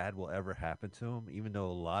 Nothing bad will ever happen to them, even though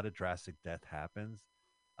a lot of drastic death happens.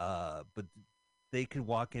 But they could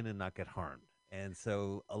walk in and not get harmed. And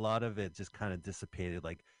so a lot of it just kind of dissipated.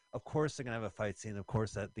 Like, of course they're gonna have a fight scene. Of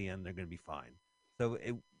course at the end they're gonna be fine. So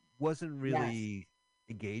it wasn't Yes. really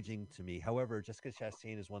engaging to me. However, Jessica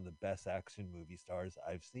Chastain is one of the best action movie stars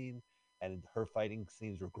I've seen, and her fighting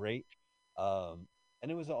scenes were great. Um, and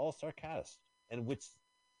it was an all-star cast. And which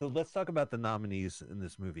so let's talk about the nominees in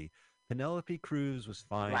this movie. Penelope Cruz was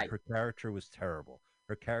fine. Right. Her character was terrible.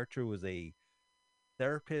 Her character was a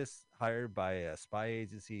therapist hired by a spy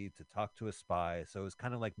agency to talk to a spy. So it's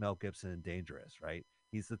kind of like Mel Gibson in Dangerous, right?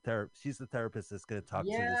 She's the therapist that's going to talk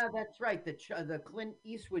to this. Yeah, that's right. The Clint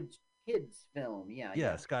Eastwood kids film. Yeah,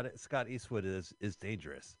 Yeah, yeah. Scott Eastwood is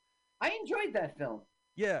Dangerous. I enjoyed that film.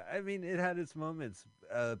 Yeah, I mean it had its moments,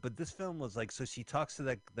 but this film was like so she talks to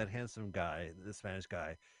that handsome guy, the Spanish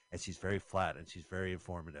guy, and she's very flat and she's very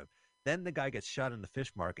informative. Then the guy gets shot in the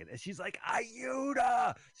fish market, and she's like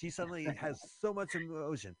Ayuda. She suddenly has so much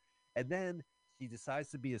emotion, and then she decides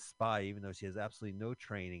to be a spy, even though she has absolutely no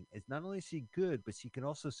training. It's not only is she good, but she can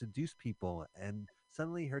also seduce people, and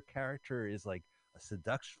suddenly her character is like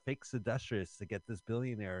a fake seductress to get this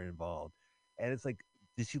billionaire involved, and it's like,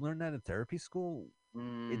 did she learn that in therapy school?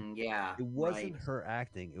 it Yeah, it right. wasn't her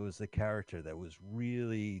acting, it was the character that was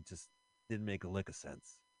really just didn't make a lick of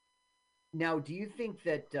sense. Now, do you think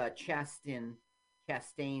that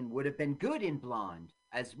Chastain would have been good in Blonde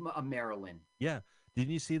as a Marilyn? Yeah,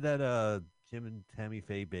 didn't you see that Jim and Tammy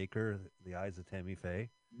Faye Baker, The Eyes of Tammy Faye?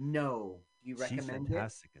 No. Do you She's recommend it?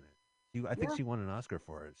 fantastic in it. I think Yeah. she won an Oscar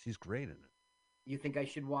for it. She's great in it. You think I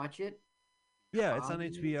should watch it? Yeah, it's on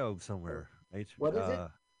Eyes. HBO somewhere. What is it?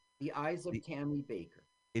 The Eyes of The, Tammy Baker.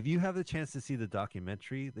 if you have the chance to see the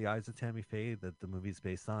documentary The Eyes of Tammy Faye that the movie's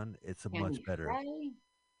based on, it's a much Tammy better. Faye?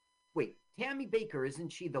 Wait, Tammy Baker, isn't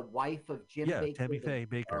she the wife of Jim Yeah, Baker? Tammy Faye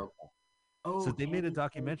Baker. Okay. So Oh, they made a Tammy Faye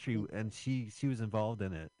documentary Baker. and she was involved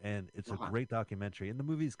in it, and it's a Uh-huh. great documentary, and the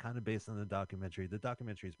movie's kind of based on the documentary. The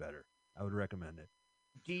documentary is better. I would recommend it.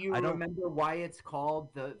 Do you I don't. remember why it's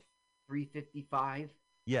called the 355?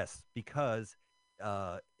 Yes, because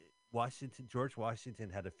uh George Washington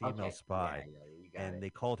had a female Okay. Yeah, spy, yeah, you got and it. they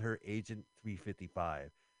called her Agent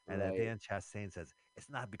 355. And at the Right. end Chastain says it's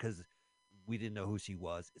not because we didn't know who she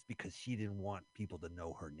was, it's because she didn't want people to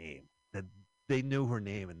know her name, that they knew her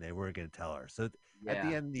name and they weren't going to tell her. So at the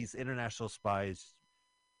Yeah. end these international spies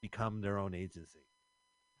become their own agency.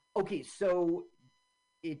 Okay, so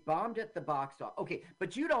it bombed at the box office. Okay,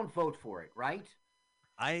 but you don't vote for it, right?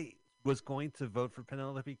 I was going to vote for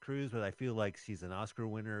Penelope Cruz, but I feel like she's an Oscar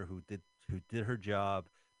winner who did her job.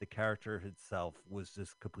 The character itself was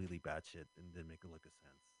just completely batshit and didn't make a lick of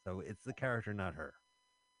sense. So it's the character, not her.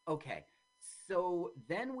 Okay. So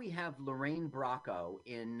then we have Lorraine Bracco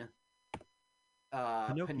in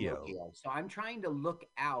Pinocchio. Pinocchio. So I'm trying to look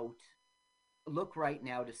right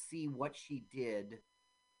now to see what she did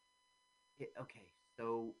Okay,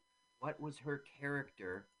 so what was her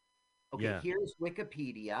character? Okay, Yeah. here's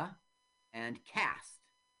Wikipedia and cast.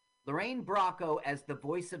 Lorraine Bracco as the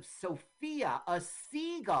voice of Sophia, a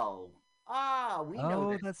seagull. Ah, we know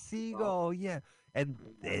Oh, that that seagull. seagull. Yeah. And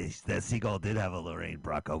Yeah. that seagull did have a Lorraine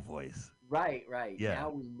Bracco voice. Right, right. Yeah. Now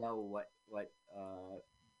we know what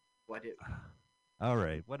it. All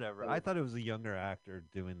right. Whatever. I So, thought it was a younger actor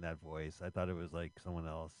doing that voice. I thought it was like someone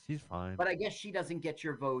else. She's fine. but I guess she doesn't get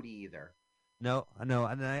your vote either. No, no,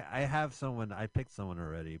 and I have someone. I picked someone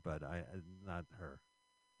already, but I not her.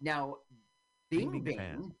 Now, Bing Bing Bing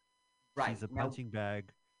Fan. Bing. She's Right a now, punching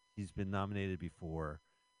bag. She's been nominated before.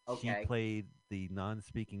 She okay. played the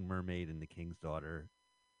non-speaking mermaid in The King's Daughter.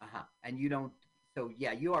 Uh-huh. And you don't. So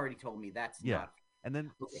yeah, you already told me that's Yeah, not and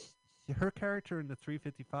then okay. her character in the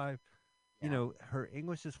 355. Yeah. Her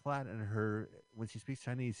English is flat, and her when she speaks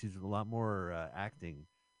Chinese, she's a lot more acting.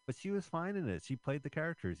 But she was fine in it. She played the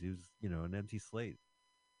characters. She was, an empty slate.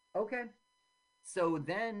 Okay. So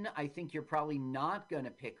then I think you're probably not going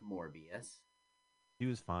to pick Morbius. She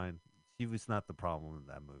was fine. She was not the problem in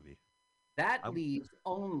that movie. That I'm leaves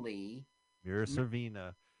only. Mira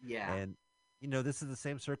Sorvina, Yeah. and this is the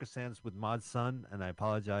same circumstance with Maud's son. And I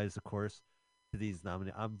apologize, of course, to these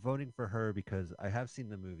nominees. I'm voting for her because I have seen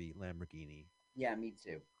the movie Lamborghini. Yeah, me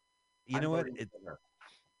too. You I'm know what? voting for her.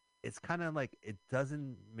 It's kind of like it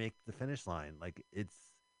doesn't make the finish line. Like it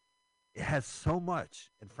has so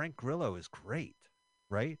much, and Frank Grillo is great,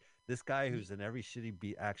 right? This guy who's in every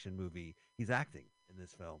shitty action movie, he's acting in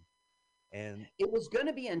this film. And It was going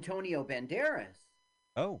to be Antonio Banderas.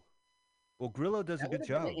 oh, well, Grillo does a That would good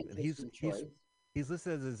have been an job, and he's interesting he's choice. he's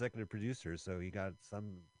listed as executive producer, so he got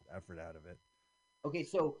some effort out of it. Okay,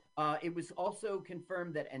 so it was also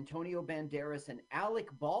confirmed that Antonio Banderas and Alec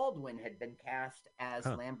Baldwin had been cast as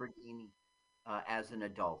Huh. Lamborghini as an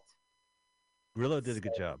adult. Grillo did a So,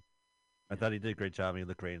 good job. I thought he did a great job, and he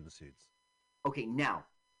looked great in the suits. okay, now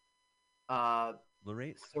uh,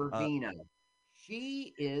 Lorraine, uh, Servina,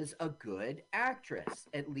 she is a good actress,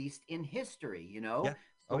 at least in history, yeah,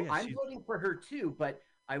 oh So yeah, I'm she's voting for her too, but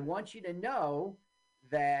I want you to know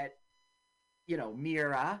that,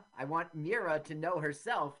 Mira, I want Mira to know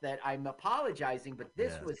herself that I'm apologizing, but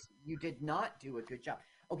yes, you did not do a good job.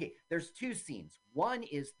 Okay, there's two scenes. One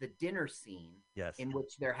is the dinner scene yes. in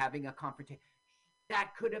which they're having a confrontation.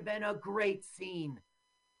 That could have been a great scene.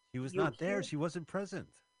 She was You not there. hear She wasn't present.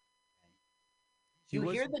 She you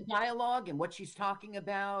hear was the dialogue and what she's talking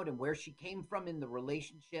about and where she came from in the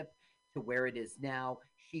relationship to where it is now.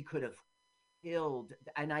 She could have killed,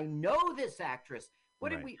 and I know this actress. What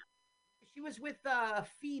did right. we? She was with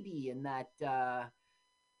Phoebe in that.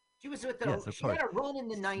 She was with Yes, of She had course. a run in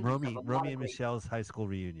the '90s of a lot Romy of and great. Michelle's high school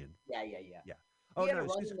reunion. Yeah, yeah, yeah. Yeah. She Oh had a no,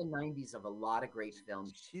 run in the '90s of a lot of great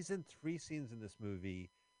films. she's in 3 scenes in this movie,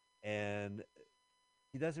 and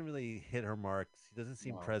he doesn't really hit her marks. He doesn't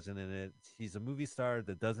seem No. present in it. She's a movie star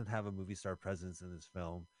that doesn't have a movie star presence in this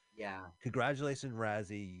film. Yeah. Congratulations,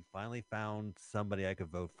 Razzie. You finally found somebody I could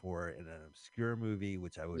vote for in an obscure movie,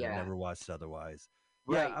 which I would have Yeah. never watched otherwise.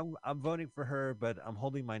 Yeah, Right. I'm voting for her, but I'm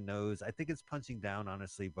holding my nose. I think it's punching down,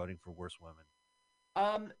 honestly, voting for worse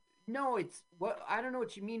women. No, it's what I don't know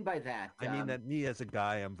what you mean by that. I mean that me as a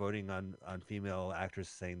guy, I'm voting on female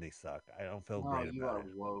actresses saying they suck. I don't feel No, great you about are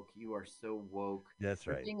it. woke. You are so woke. That's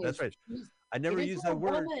The right. thing That's is, right. I it never use isn't a that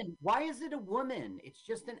word. woman. Why is it a woman? It's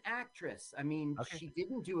just an actress. I mean, Okay. she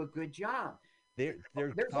didn't do a good job. They're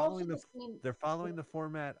There's also following the the scene. they're following the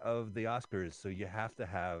format of the Oscars, so you have to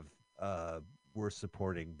have worse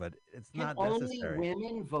supporting, but it's Can not only necessary.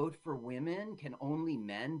 women vote for women? Can only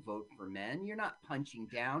men vote for men? You're not punching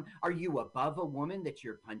down. Are you above a woman that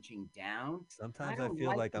you're punching down? I Sometimes I don't feel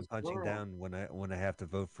like like I'm this punching world. down when I have to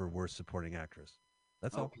vote for worst supporting actress.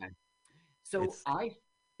 That's all. Okay. So It's I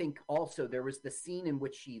think also there was the scene in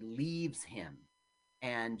which she leaves him,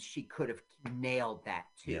 and she could have nailed that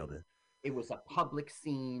nailed too. it. It was a public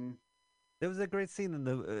scene. There was a great scene in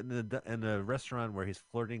the restaurant where he's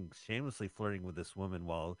shamelessly flirting with this woman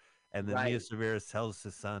and then Mia Right. Severa tells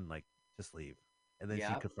his son like, just leave, and then she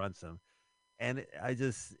Yep. confronts him, and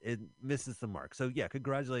it misses the mark. So yeah,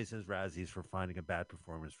 congratulations, Razzies, for finding a bad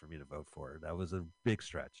performance for me to vote for. That was a big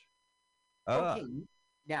stretch. Okay.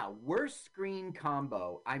 Now, worst screen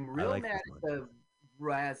combo. I'm I real like mad this at one. the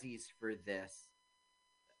Razzies for this.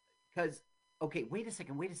 Because, okay, wait a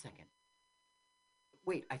second. Wait a second.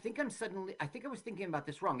 Wait, I think I was thinking about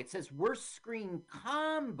this wrong. It says worst screen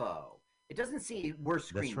combo. It doesn't say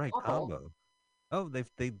worst That's screen right, couple. combo. Oh,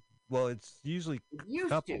 they well, it's usually It used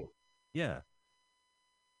to. couple. Yeah.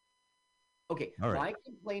 Okay, All right. my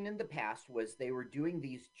complaint in the past was they were doing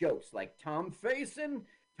these jokes like Tom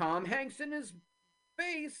Hanks in his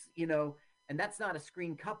face, and that's not a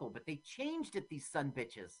screen couple, but they changed it. These son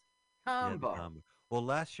bitches Yeah, the combo. combo. Well,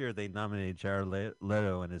 last year they nominated Jared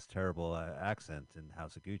Leto and his terrible accent in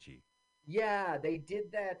House of Gucci. Yeah, they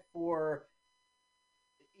did that for.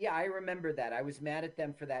 Yeah, I remember that. I was mad at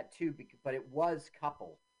them for that too, but it was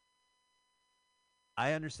couple.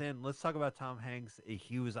 I understand. Let's talk about Tom Hanks.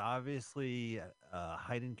 He was obviously a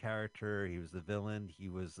heightened character. He was the villain. He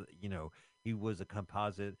was, he was a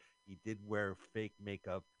composite. He did wear fake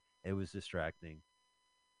makeup. It was distracting.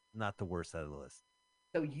 Not the worst out of the list.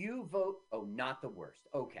 So you vote. Oh, not the worst.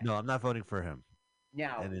 Okay. No, I'm not voting for him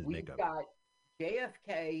Now and his we've makeup. got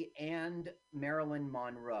JFK and Marilyn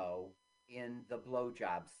Monroe in the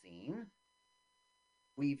blowjob scene.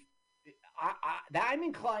 We've. I'm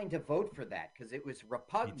inclined to vote for that because it was Me too.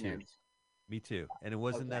 repugnant. Me too. And it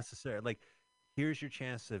wasn't Okay. necessary. Like, here's your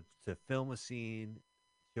chance to film a scene,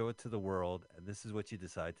 show it to the world, and this is what you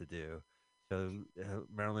decide to do. So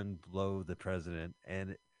Marilyn blow the president,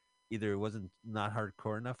 and either it wasn't not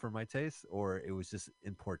hardcore enough for my taste, or it was just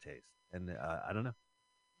in poor taste. And I don't know.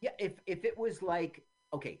 Yeah, if it was like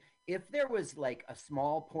okay, if there was like a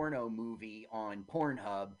small porno movie on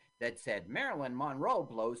Pornhub that said Marilyn Monroe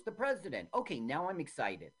blows the president, okay, now I'm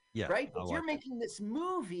excited, Yeah, right? I'll But you're watch it. making this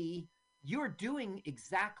movie, you're doing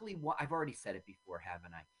exactly what I've already said it before,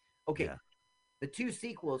 haven't I? Okay, Yeah. the two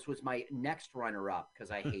sequels was my next runner up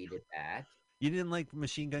because I hated that. You didn't like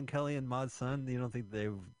Machine Gun Kelly and Mod Sun? You don't think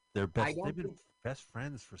they're I best? They've don't been think best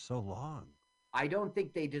friends for so long. I don't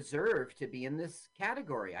think they deserve to be in this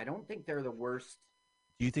category. I don't think they're the worst.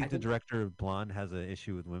 Do you I think the think director of Blonde has an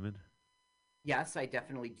issue with women? yes, I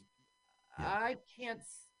definitely Yeah. I can't.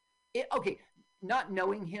 Okay, not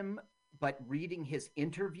knowing him, but reading his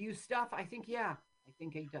interview stuff, I think yeah, I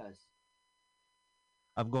think he does.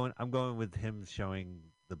 I'm going with him showing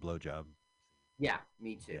the blowjob. Yeah,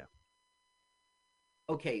 me too. Yeah.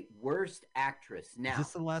 Okay, worst actress. Is this Now,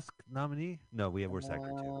 the last nominee? No, we have worst actor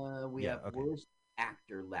too. we Yeah. have Okay. worst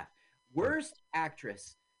actor left. Good. Worst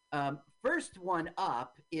actress. First one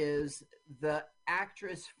up is the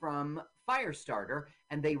actress from Firestarter,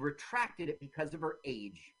 and they retracted it because of her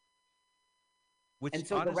age. Which And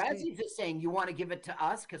so the honestly, Razzies is saying, you want to give it to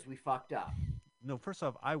us because we fucked up. no. First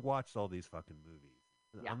off, I watched all these fucking movies.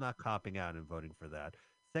 Yeah. I'm not copping out and voting for that.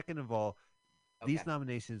 Second of all, Okay. these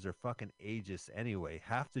nominations are fucking ageist anyway.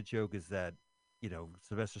 Half the joke is that,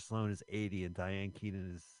 Sylvester Stallone is 80 and Diane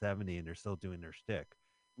Keaton is 70 and they're still doing their shtick.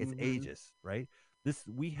 It's Mm-hmm. ageist, right? This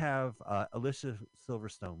we have Alicia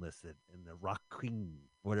Silverstone listed in the Rockin,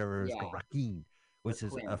 whatever it's called, Yeah. Rockin, The which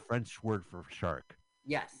is a Queen. French word for shark,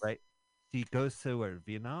 Yes. right? She goes to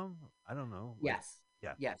Vietnam. I don't know, like Yes.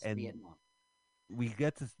 yeah, Yes. and Vietnam. we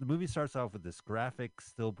get this. The movie starts off with this graphic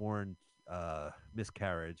stillborn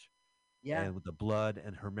miscarriage Yeah. and with the blood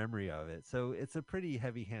and her memory of it. So it's a pretty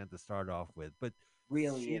heavy hand to start off with. But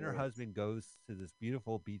Really, she and it her is. husband goes to this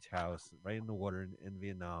beautiful beach house right in the water in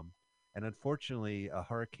Vietnam, and unfortunately, a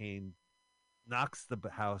hurricane knocks the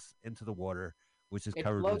house into the water, which is It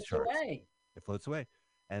covered with floats sharks. away. It floats away,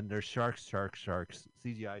 and there's sharks, sharks, sharks,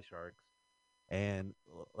 CGI sharks, and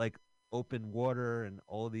like open water and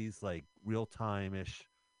all these like real time ish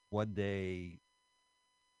one day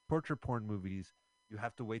torture porn movies. You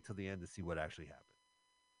have to wait till the end to see what actually happened.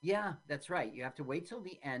 Yeah, that's right. You have to wait till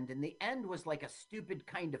the end, and the end was like a stupid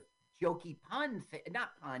kind of jokey pun.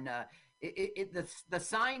 Not pun. The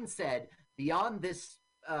sign said beyond this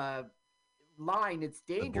uh, line, it's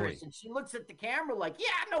The boy. dangerous, and she looks at the camera like, yeah,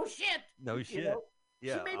 no shit. No You shit. know, she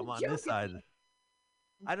Yeah, made I'm a on this joke at side. the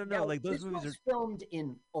I don't know. Now, Like those this movies are was filmed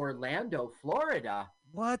in Orlando, Florida.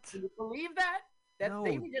 what? Can you believe that? That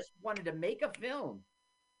they No, just wanted to make a film.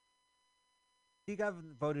 he got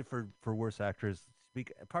voted for worst actress.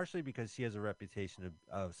 Partially because she has a reputation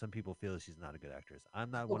of some people feel she's not a good actress. I'm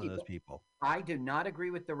not one of Okay, those but people. I do not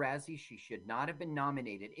agree with the Razzie. She should not have been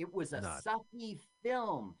nominated. It was a Not. sucky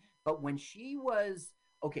film. But when she was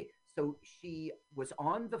okay, so she was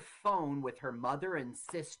on the phone with her mother and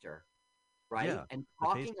sister, right? Yeah, And the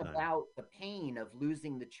talking FaceTime. about the pain of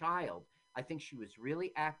losing the child. I think she was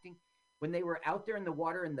really acting. When they were out there in the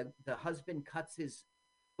water and the husband cuts his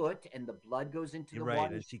foot and the blood goes into You're the right,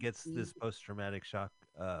 water, and she gets this post traumatic shock.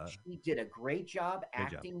 she did a great job Great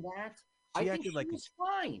job. acting that. I She think acted she like was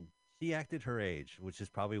fine. she acted her age, which is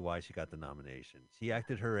probably why she got the nomination. She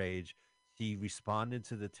acted her age. She responded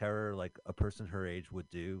to the terror like a person her age would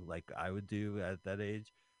do, like I would do at that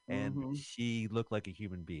age, and Hmm. she looked like a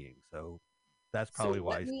human being. So that's So probably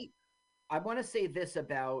let why. me, I want to say this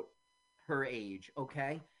about her age,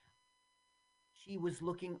 okay? She was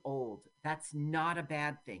looking old. That's not a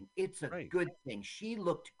bad thing. It's a Right. good thing. She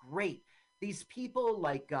looked great. These people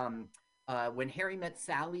like When Harry Met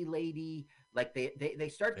Sally lady, like they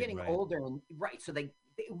start getting Right. older, and right, so they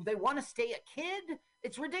want to stay a kid.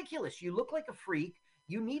 It's ridiculous. You look like a freak.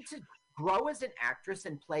 You need to grow as an actress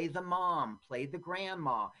and play the mom, play the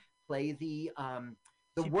grandma, play the She played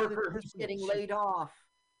the worker who's person. getting laid off.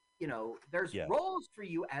 You know, there's Yeah, roles for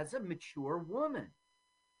you as a mature woman.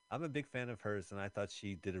 I'm a big fan of hers, and I thought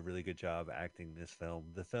she did a really good job acting this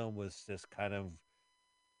film. The film was just kind of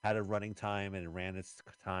had a running time, and it ran its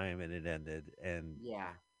time, and it ended. And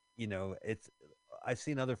Yeah, it's. I've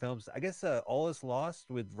seen other films. I guess All Is Lost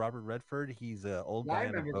with Robert Redford. He's an old yeah, I guy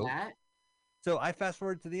on a remember boat. that. So I fast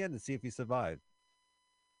forward to the end to see if he survived.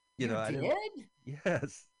 You I did? didn't.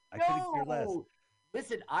 Yes, I couldn't care less. No.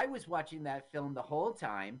 Listen, I was watching that film the whole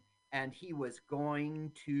time, and he was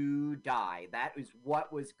going to die. That is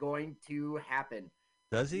what was going to happen.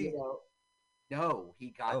 Does You he? know, no,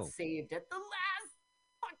 he got Oh, saved at the last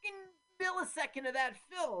fucking millisecond of that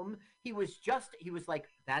film. He was like,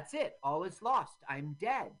 that's it. All is lost. I'm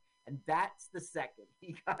dead. And that's the second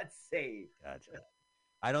he got saved. gotcha.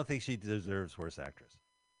 I don't think she deserves worse actress.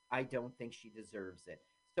 I don't think she deserves it.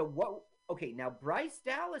 So what? Okay, now Bryce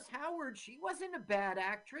Dallas Howard, she wasn't a bad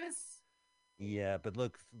actress. Yeah, but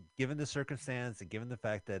look, given the circumstance and given the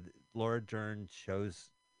fact that Laura Dern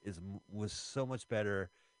shows was so much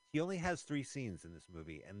better, she only has 3 scenes in this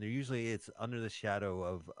movie, and they're usually it's under the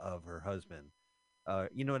shadow of her husband.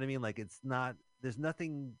 You know what I mean? Like it's not there's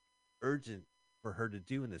nothing urgent for her to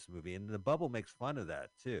do in this movie, and the bubble makes fun of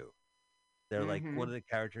that too. They're like one Mm-hmm. of the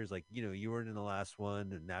characters, like you weren't in the last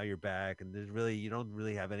one, and now you're back, and there's really you don't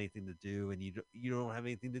really have anything to do, and you don't have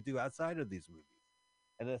anything to do outside of these movies,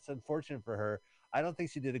 and it's unfortunate for her. I don't think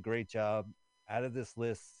she did a great job. Out of this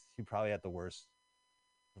list, she probably had the worst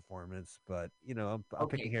performance, but I'm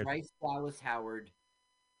picking Okay, here. Bryce Dallas Howard.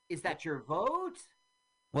 Is that your vote?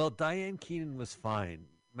 Well, Diane Keaton was fine.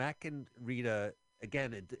 Mac and Rita,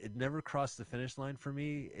 again, it never crossed the finish line for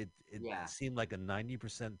me. It Yeah. seemed like a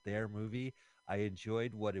 90% there movie. I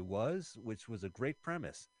enjoyed what it was, which was a great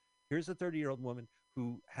premise. Here's a 30-year-old woman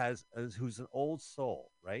who's an old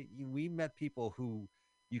soul, right? We met people who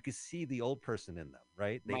you could see the old person in them,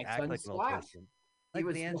 right? They My act son like an old Scott. person. He Like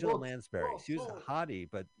was the Angela whole Lansbury. soul, She was soul. a hottie,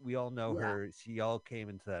 but we all know Yeah. her. She all came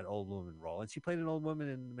into that old woman role. And she played an old woman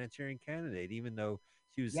in The Manchurian Candidate, even though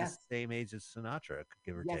she was the Yes. same age as Sinatra,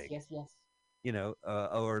 give or Yes. take. Yes. Yes.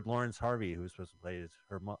 Or Lawrence Harvey, who was supposed to play his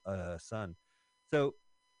her son. So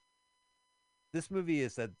this movie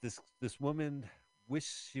is that this woman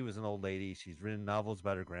wishes she was an old lady. She's written novels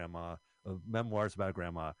about her grandma, memoirs about her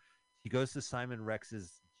grandma. She goes to Simon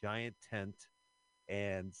Rex's giant tent,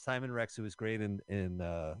 and Simon Rex, who was great in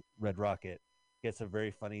Red Rocket, gets a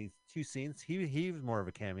very funny 2 scenes. He was more of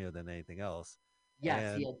a cameo than anything else,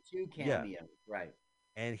 Yes. He and had two yeah, cameos. Right.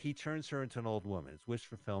 and he turns her into an old woman. It's wish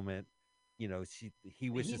fulfillment. He He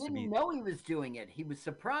wishes to didn't be. know he was doing it. He was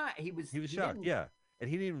surprised. He was He shocked, didn't. yeah, and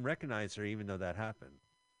he didn't even recognize her, even though that happened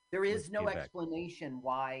There when is she no came back. explanation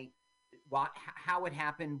why, how it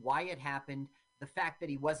happened, why it happened. The fact that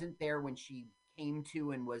he wasn't there when she came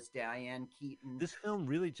to and was Diane Keaton. This film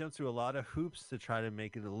really jumped through a lot of hoops to try to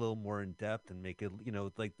make it a little more in depth and make it,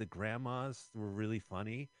 like the grandmas were really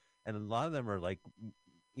funny, and a lot of them are like,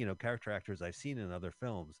 character actors I've seen in other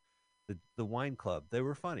films. The Wine Club, they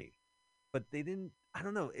were funny, but they didn't. I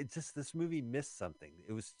don't know. It just this movie missed something.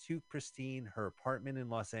 It was too pristine. Her apartment in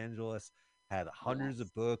Los Angeles had hundreds Yes.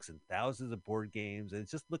 of books and thousands of board games, and it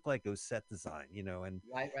just looked like it was set design, and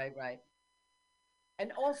Right. Right. Right.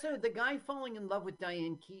 And also, the guy falling in love with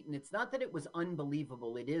Diane Keaton, it's not that it was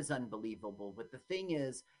unbelievable. It is unbelievable. But the thing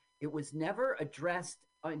is, it was never addressed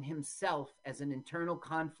on himself as an internal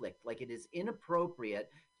conflict. Like, it is inappropriate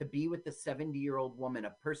to be with the 70-year-old woman, a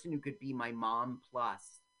person who could be my mom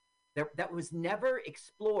plus. That was never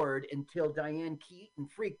explored until Diane Keaton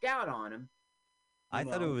freaked out on him, you I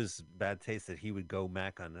thought it know? was bad taste that he would go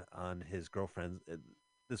Mac on his girlfriend,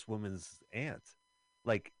 this woman's aunt.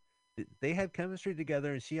 Like they had chemistry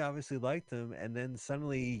together, and she obviously liked him. And then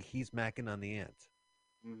suddenly he's macking on the aunt.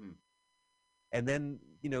 Mm-hmm. And then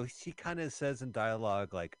she kind of says in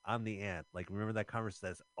dialogue like, "I'm the aunt." Like remember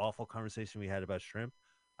that awful conversation we had about shrimp?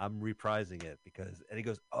 I'm reprising it because, and he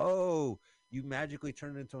goes, "Oh, you magically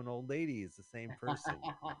turned into an old lady. It's the same person."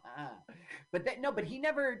 But that no, but he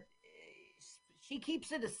never. She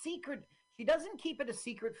keeps it a secret. She doesn't keep it a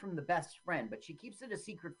secret from the best friend, but she keeps it a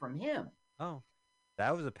secret from him. Oh,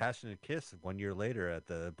 that was a passionate kiss 1 year later at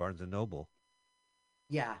the Barnes and Noble.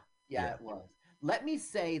 Yeah, yeah, Yeah. it was. Let me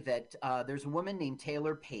say that there's a woman named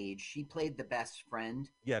Taylor Page. She played the best friend.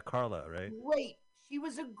 Yeah, Carla, right? Great. She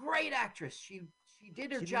was a great actress. She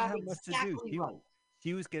did her She didn't job have much to do. exactly She right.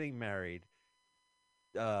 she was getting married.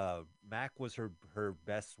 Mac was her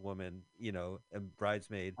best woman, and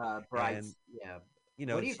bridesmaid, and Brides, yeah. What you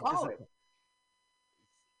know, do you she just call it?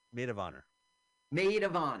 maid of honor. Maid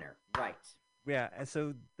of honor, right? Yeah, and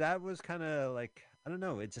so that was kind of like, I don't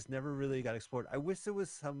know, it just never really got explored. I wish there was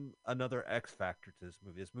some another X factor to this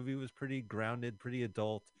movie. This movie was pretty grounded, pretty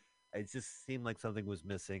adult. It just seemed like something was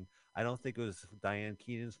missing. I don't think it was Diane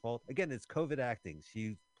Keaton's fault. Again, it's COVID acting.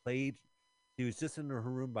 Played she was just in her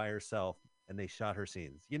room by herself and they shot her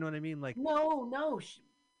scenes. You know what I mean? Like, No, no,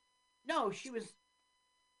 no. She was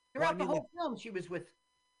well, I throughout the mean, like, whole film. She was with.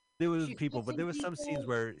 there was She's people, but kissing there was some scenes people.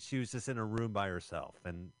 where she was just in a room by herself,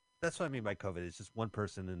 and that's what I mean by COVID. It's just one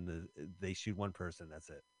person, and they shoot one person. That's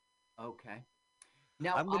it. Okay.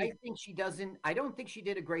 Now, I'm gonna I think she doesn't. I don't think she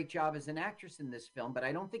did a great job as an actress in this film, but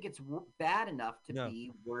I don't think it's bad enough to no,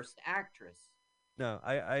 be worst actress. no,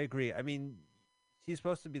 I agree. I mean, she's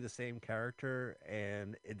supposed to be the same character,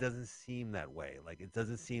 and it doesn't seem that way. Like, it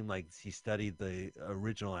doesn't seem like she studied the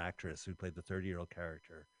original actress who played the 30-year-old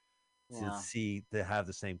character Yeah. to have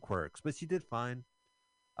the same quirks, but she did fine.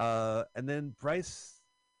 And then Bryce,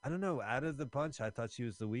 I don't know. Out of the bunch, I thought she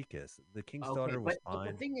was the weakest. The King's Okay, Daughter was but the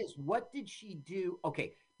fine. thing is, what did she do?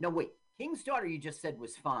 Okay, no, wait. King's Daughter, you just said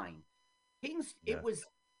was fine. King's, it Yeah, was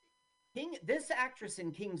King. This actress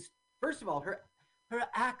in King's, first of all, her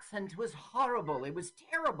accent was horrible. It was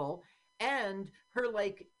terrible, and her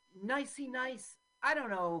like nicey nice. I don't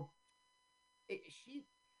know. She,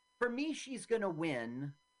 for me, she's gonna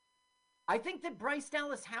win. I think that Bryce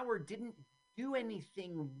Dallas Howard didn't do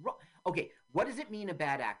anything wrong. Okay, what does it mean a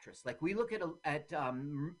bad actress? Like we look at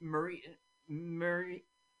Murray,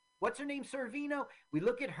 what's her name, Sorvino? We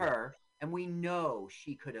look at yeah. her and we know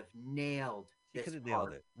she could have nailed She could this have nailed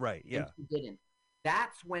part, it. Right. and Yeah. she didn't.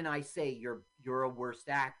 That's when I say you're a worst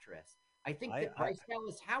actress. I think that I Bryce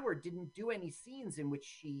Dallas Howard didn't do any scenes in which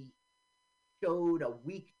she showed a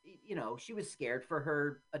weak. You know, she was scared for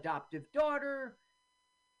her adoptive daughter.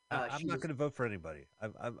 I'm She not was, going to vote for anybody.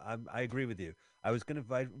 I agree with you. I was going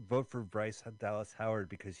to vote for Bryce Dallas Howard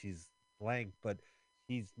because she's blank, but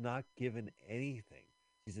she's not given anything.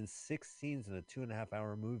 She's in 6 scenes in a 2.5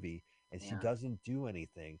 hour movie, and she yeah. doesn't do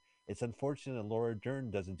anything. It's unfortunate that Laura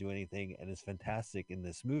Dern doesn't do anything and is fantastic in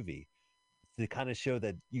this movie to kind of show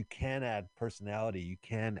that you can add personality, you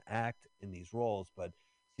can act in these roles, but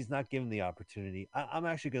she's not given the opportunity. I'm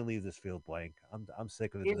actually going to leave this field blank. I'm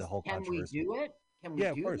sick of the Is whole can we controversy. do it? Can we Yeah,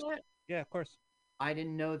 of do course. that? Yeah, of course. I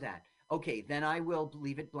didn't know that. Okay, then I will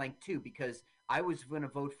leave it blank too because I was going to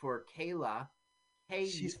vote for Kayla.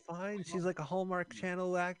 She's Kay, fine. She's like a Hallmark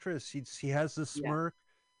Channel actress. She has the yeah. smirk.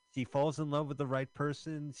 She falls in love with the right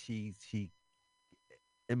person. She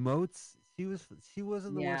emotes. She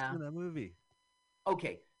wasn't the worst thing Yeah. in that movie.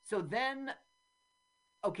 Okay, so then,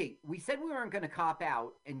 okay, we said we weren't going to cop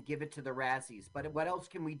out and give it to the Razzies, but what else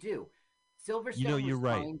can we do? Silverstone You're was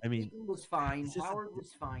right. fine. I mean, Keaton was fine. it's just Howard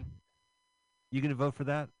was fine. you gonna vote for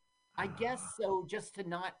that? I guess so, just to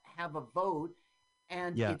not have a vote.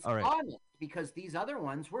 And Yeah. it's All right. honest because these other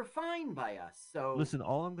ones were fine by us. So, Listen,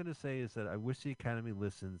 all I'm gonna say is that I wish the Academy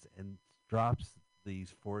listens and drops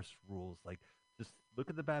these forced rules. Like, just look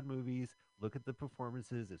at the bad movies, look at the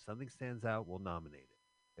performances. If something stands out, we'll nominate it.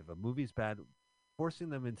 If a movie's bad, forcing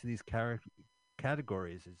them into these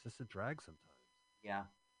categories is just a drag sometimes. yeah,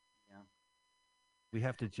 yeah. We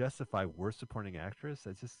have to justify worst supporting actress.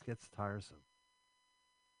 That just gets tiresome.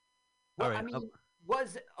 All Well, I right. mean,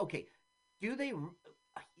 was okay. Do they?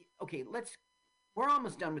 Okay, let's. We're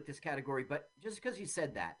almost done with this category, but just because you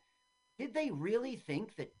said that, did they really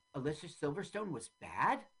think that Alyssa Silverstone was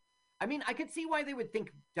bad? I mean, I could see why they would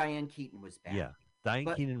think Diane Keaton was bad, Yeah,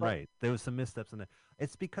 Diane Keaton, but right. There was some missteps in there.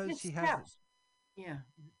 It's because she has. missteps. Yeah,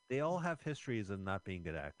 They all have histories of not being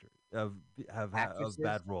good actors, of bad actresses.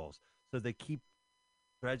 roles. So they keep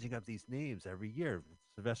dredging up these names every year.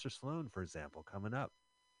 Sylvester Stallone, for example, coming up.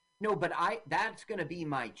 No, but I. That's going to be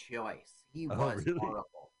my choice. He Oh, was really?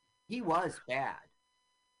 horrible. He was bad.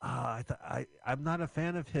 I'm not a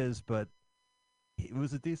fan of his, but it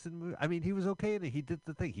was a decent movie. I mean, he was okay in it. He did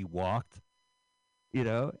the thing. He walked,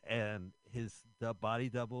 and his body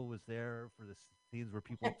double was there for the scenes where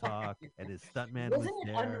people talk, and his stuntman was Wasn't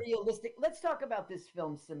it there. unrealistic? Let's talk about this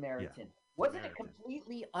film, Yeah, Samaritan. Wasn't it Samaritan.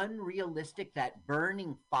 completely unrealistic that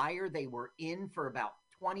burning fire they were in for about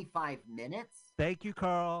 25 minutes? Thank you,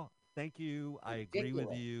 Carl. Thank you. I agree with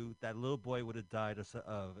Ridiculous. you. That little boy would have died of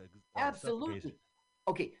suffocation. Absolutely.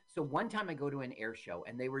 Okay, so one time I go to an air show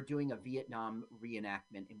and they were doing a Vietnam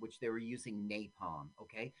reenactment in which they were using napalm.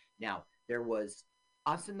 Okay, now there was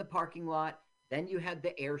us in the parking lot, then you had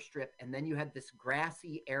the airstrip, and then you had this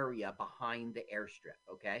grassy area behind the airstrip.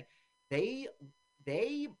 Okay, they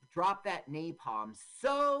they dropped that napalm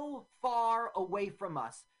so far away from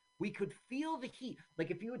us. We could feel the heat.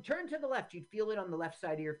 Like if you would turn to the left, you'd feel it on the left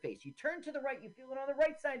side of your face. You turn to the right, you feel it on the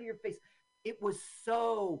right side of your face. It was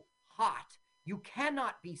so hot. You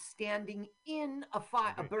cannot be standing in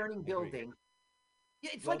a burning building.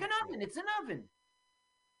 Yeah, it's like an oven. It's an oven.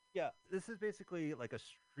 Yeah, this is basically like a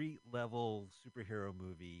street level superhero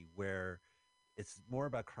movie where it's more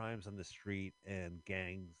about crimes on the street and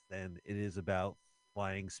gangs than it is about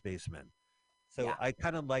flying spacemen. So Yeah. I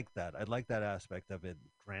kind of like that. I like that aspect of it.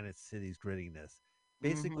 Granite City's grittiness.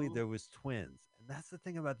 Basically, Mm-hmm. there was twins, and that's the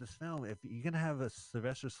thing about this film. If you're gonna have a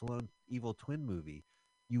Sylvester Stallone evil twin movie,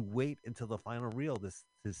 you wait until the final reel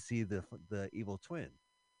to see the evil twin.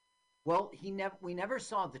 Well, we never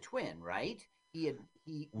saw the twin, right? He had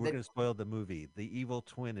he We're the gonna spoil the movie. The evil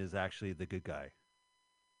twin is actually the good guy.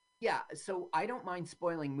 Yeah, so I don't mind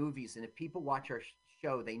spoiling movies, and if people watch our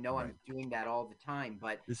show, they know Right. I'm doing that all the time.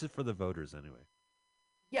 But This is for the voters anyway.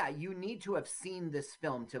 yeah, you need to have seen this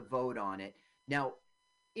film to vote on it. Now,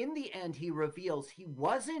 in the end, he reveals he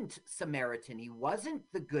wasn't Samaritan. He wasn't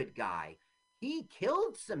the good guy. He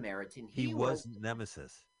killed Samaritan. He He was was,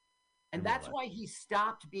 Nemesis and in real that's life. why he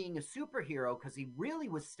stopped being a superhero because he really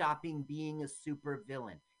was stopping being a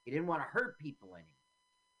supervillain. He didn't want to hurt people anymore.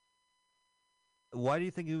 Why do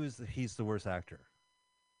you think he's the worst actor?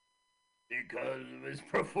 Because of his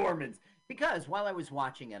performance. Because while I was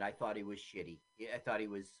watching it, I thought he was shitty. I thought he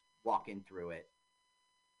was walking through it.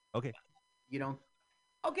 Okay. You know?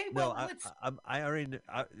 Okay, No, well, let's. I already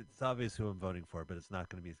it's obvious who I'm voting for, but it's not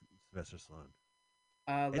going to be Sylvester Stallone.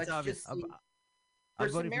 It's Let's obvious. just see. For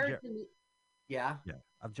I'm voting for Jared. Samaritan, yeah, Yeah,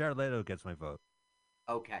 Jared Leto gets my vote.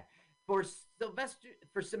 okay. For Sylvester,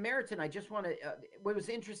 for Samaritan, I just want to. What was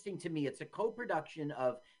interesting to me, it's a co-production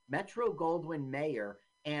of Metro Goldwyn Mayer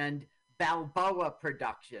and Balboa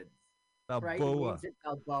Productions, right? He Balboa. names it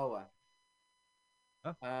Balboa.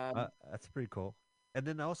 Oh, Um, that's pretty cool. And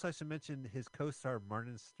then also I should mention his co-star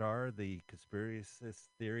Martin Starr, the conspiracist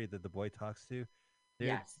theory that the boy talks to.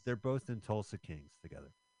 yes. They're both in Tulsa Kings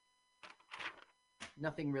together.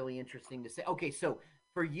 Nothing really interesting to say. Okay, so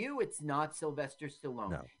for you, it's not Sylvester Stallone.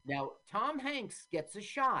 No, Now, Tom Hanks gets a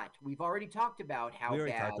shot. We've already talked about we how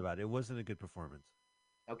already bad. talked about it. It wasn't a good performance.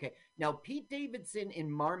 Okay, now Pete Davidson in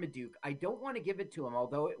Marmaduke, I don't want to give it to him,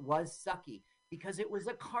 although it was sucky because it was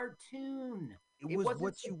a cartoon. It It was wasn't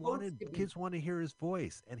what you supposed wanted. to be Kids want to hear his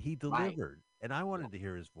voice, and he right. delivered. And I Yeah, wanted to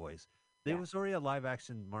hear his voice. There yeah, was already a live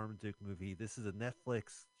action Marmaduke movie. This is a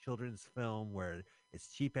Netflix children's film where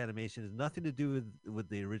it's cheap animation. It has nothing to do with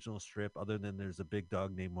the original strip, other than there's a big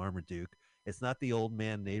dog named Marmaduke. It's not the old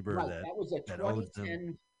man neighbor right. That was a that owes them.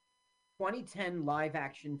 2010 live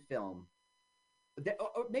action film.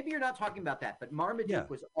 Or maybe you're not talking about that, but Yeah, Marmaduke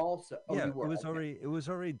was also. Oh, yeah. you were. Okay. It was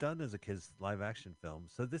already done as a kids live action film.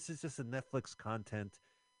 So this is just a Netflix content.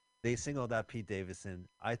 They singled out Pete Davidson.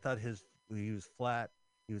 I thought he was flat,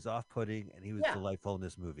 he was off-putting, and he was Yeah, delightful in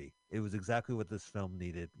this movie. It was exactly what this film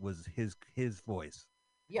needed was his voice,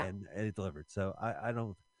 yeah. and it delivered. So I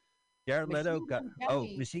don't. Jared Leto Machine got Gun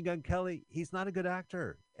Kelly. Machine Gun Kelly. He's not a good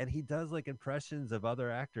actor, and he does like impressions of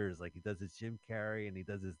other actors, like he does his Jim Carrey and he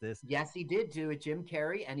does his this. Yes, he did do it, Jim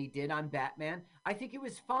Carrey, and he did on Batman. I think it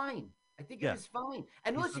was fine. I think it Yeah, was fine.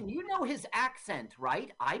 And he's. listen, you know his accent,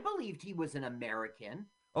 right? I believed he was an American,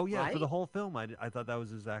 Oh yeah, for the right? whole film, I thought that was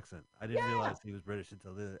his accent. I didn't Yeah. realize he was British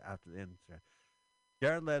until after the end.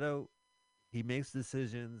 Jared Leto, he makes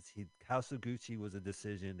decisions. House of Gucci was a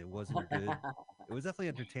decision. It wasn't good. It was definitely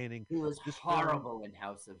entertaining. He was This film, horrible in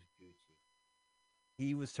House of Gucci.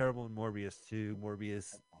 he was terrible in Morbius too.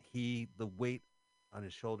 Morbius, Okay. the weight on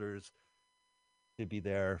his shoulders to be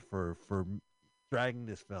there for dragging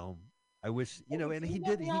this film. I wish Okay, and so he you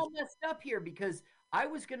got did. me all messed up here because I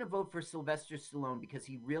was going to vote for Sylvester Stallone because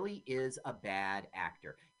he really is a bad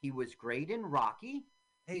actor. He was great in Rocky.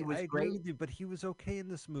 He Hey, I was agree great. with you, but he was okay in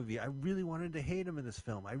this movie. I really wanted to hate him in this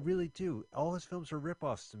film. I really do. All his films are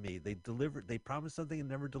ripoffs to me. They delivered. They promised something and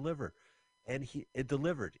never deliver. And it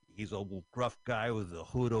delivered. He's a gruff guy with a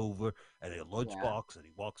hood over and a Yeah, lunchbox, and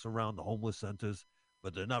he walks around the homeless centers,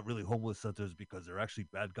 but they're not really homeless centers because they're actually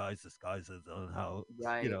bad guys disguised as on how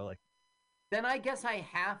right. like Then I guess I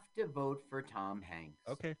have to vote for Tom Hanks.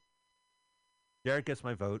 okay. Jared gets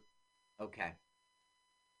my vote, Okay.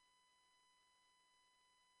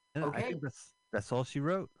 and I Okay. think that's all she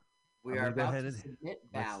wrote. We I'm are gonna go about ahead to and submit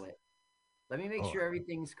let's. ballot. Let me make Oh, sure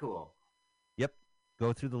everything's cool. yep.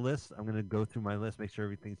 Go through the list. I'm gonna go through my list, make sure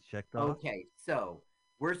everything's checked off. Okay. So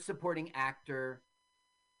we're supporting actor.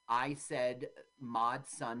 I said Maud's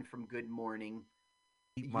son from Good Morning.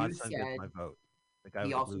 You Mod Sun gets said my vote. The guy he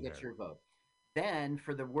with the also blue gets hair. your vote. Then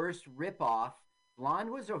for the worst ripoff,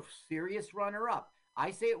 Blonde was a serious runner-up.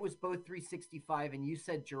 I say it was both 365, and you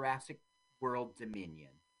said Jurassic World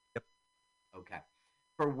Dominion. Yep. Okay.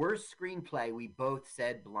 For worst screenplay, we both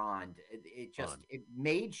said Blonde. It just Blonde. it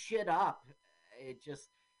made shit up. It just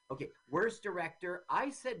okay. Worst director,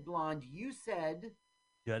 I said Blonde. You said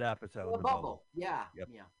Judd Apatow in The the bubble. Yeah, Yep.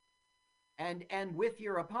 yeah. And with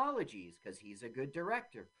your apologies, because he's a good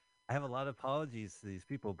director. I have a lot of apologies to these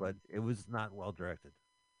people, but it was not well directed.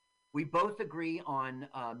 We both agree on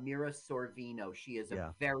Mira Sorvino. She is a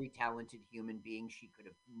Yeah. very talented human being. She could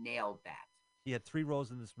have nailed that. He had 3 roles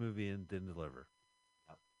in this movie and didn't deliver.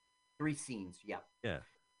 Yep. 3 scenes. Yep.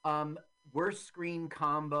 Yeah. Worst screen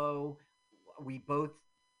combo. We both.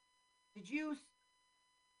 Did you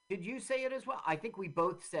say it as well? I think we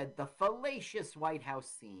both said the fallacious White House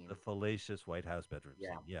scene. The fallacious White House bedroom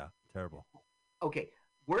Yeah. scene. Yeah. Terrible. Okay.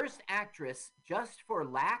 Worst actress, just for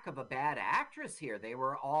lack of a bad actress here. They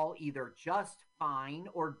were all either just fine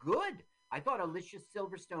or good. I thought Alicia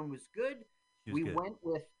Silverstone was good. We good. went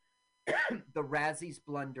with the Razzies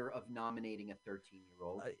blunder of nominating a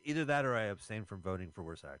 13-year-old. Either that or I abstain from voting for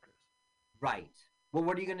worst actress. Right. Well,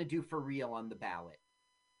 what are you going to do for real on the ballot?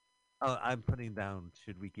 I'm putting down,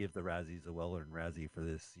 should we give the Razzies a well-earned Razzie for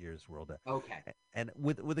this year's World? Okay. And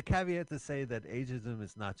with a caveat to say that ageism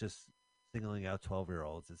is not just singling out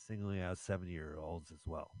 12-year-olds, it's singling out 70-year-olds as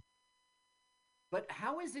well. But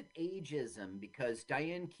how is it ageism? Because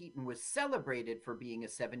Diane Keaton was celebrated for being a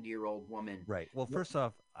 70-year-old woman. Right. Well, first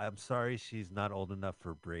off, I'm sorry she's not old enough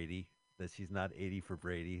for Brady, that she's not 80 for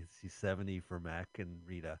Brady. She's 70 for Mac and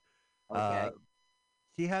Rita. Okay.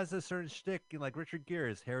 She has a certain shtick, like Richard Gere.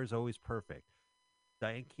 His hair is always perfect.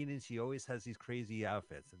 Diane Keaton, she always has these crazy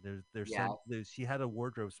outfits, and she had a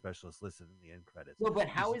wardrobe specialist listed in the end credits. Well, but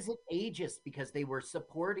how is it ageist? Because they were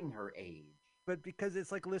supporting her age. But because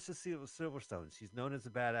it's like Alicia Silverstone, she's known as a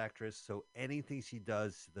bad actress, so anything she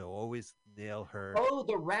does, they'll always nail her. Oh,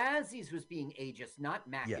 the Razzies was being ageist, not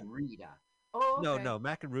Mac and Rita. Oh, okay. No,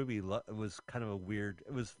 Mac and Ruby was kind of a weird.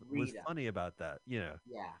 It was funny about that, Yeah.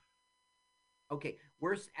 Okay,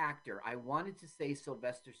 worst actor. I wanted to say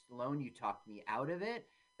Sylvester Stallone. You talked me out of it.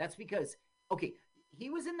 That's because, okay, he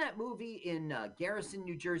was in that movie in Garrison,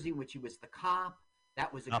 New Jersey, in which he was the cop.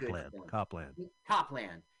 That was a good film.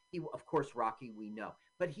 Copland. He, of course, Rocky, we know.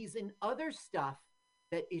 But he's in other stuff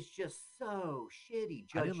that is just so shitty.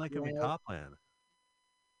 I didn't like him in Copland.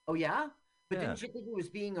 Oh, yeah? But didn't you think he was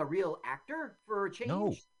being a real actor for a change?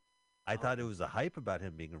 No. I thought it was a hype about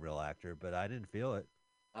him being a real actor, but I didn't feel it.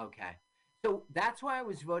 Okay. So that's why I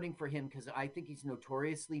was voting for him, because I think he's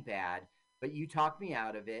notoriously bad, but you talked me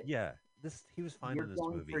out of it. Yeah. He was fine in this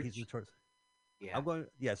movie. He's notorious.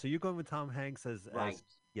 Yeah. So you're going with Tom Hanks as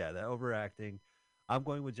that overacting. I'm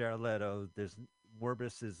going with Jared Leto. There's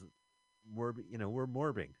Morbius is we're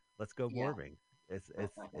morbing. Let's go morbing. It's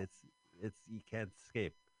you can't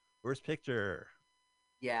escape. Worst picture.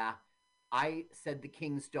 Yeah. I said The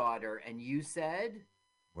King's Daughter, and you said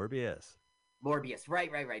Morbius.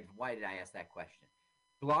 Right. Why did I ask that question?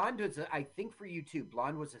 Blonde was, I think for you too,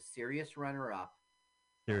 Blonde was a serious runner-up.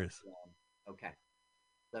 Serious. Okay.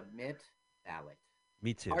 Submit ballot.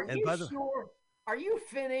 Me too. Are you sure? Are you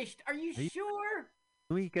finished? Are you sure?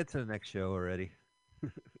 Can we get to the next show already?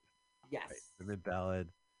 Yes. Right. Submit ballot.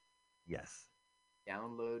 Yes.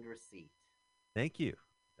 Download receipt. Thank you.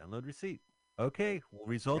 Download receipt. Okay. Well,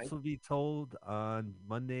 results will be told on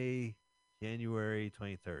Monday, January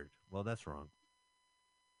 23rd. Well, that's wrong.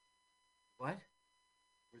 What?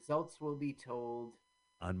 Results will be told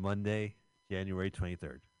on Monday, January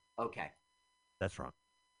 23rd. Okay. That's wrong.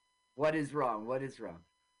 What is wrong?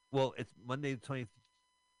 Well, it's Monday the 23rd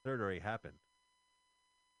already happened.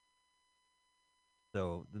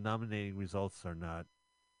 So the nominating results are not.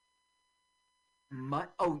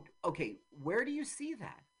 Okay. Where do you see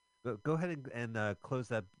that? Go ahead and close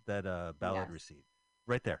that ballot receipt.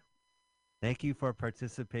 Right there. Thank you for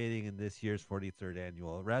participating in this year's 43rd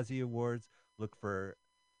Annual Razzie Awards. Look for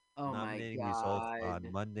nominating results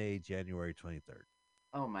on Monday, January 23rd.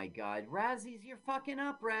 Oh, my God. Razzies, you're fucking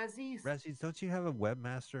up, Razzies. Razzies, don't you have a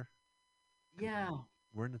webmaster? Yeah.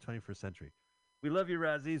 We're in the 21st century. We love you,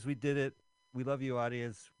 Razzies. We did it. We love you,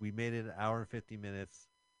 audience. We made it an hour and 50 minutes.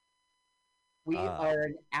 We are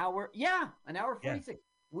an hour. Yeah, an hour 46. Yeah.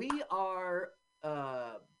 We are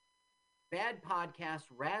Bad Podcast,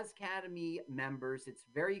 Razcademy members. It's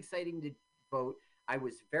very exciting to vote. I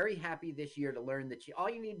was very happy this year to learn that all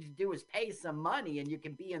you need to do is pay some money and you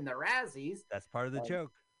can be in the Razzies. That's part of the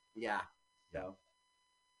joke. Yeah. So,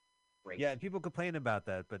 great. Yeah, and people complain about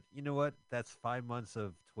that, but you know what? That's 5 months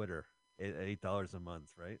of Twitter at $8 a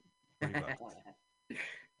month, right? $40.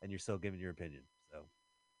 And you're still giving your opinion. So,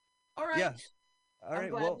 all right. Yeah. All I'm right.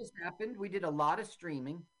 glad Well, this happened. We did a lot of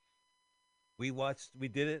streaming. we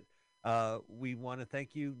did it. We want to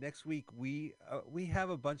thank you. Next week we have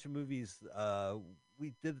a bunch of movies.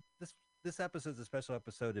 We did this episode's a special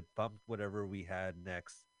episode. It bumped whatever we had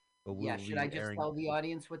next, but Yeah, we'll should I be just airing. tell the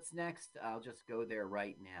audience what's next? I'll just go there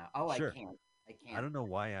right now. Oh, I Sure. can't. I I can't. don't know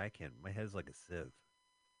why I can't. My head's like a sieve.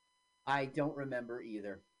 I don't remember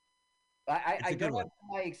either. I, I, It's I a good don't have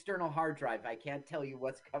one, my external hard drive. I can't tell you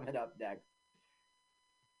what's coming up next.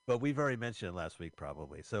 but we've already mentioned it last week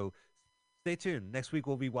probably. So stay tuned. Next week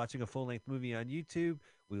we'll be watching a full length movie on YouTube.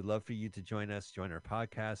 We'd love for you to join us. Join our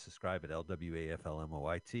podcast. Subscribe at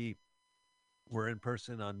LWAFLMOYT. We're in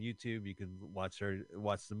person on YouTube. You can watch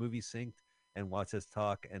the movie synced and watch us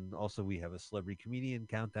talk. And also, we have a celebrity comedian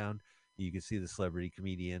countdown. You can see the celebrity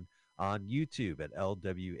comedian on YouTube at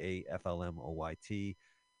LWAFLMOYT.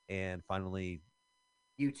 And finally,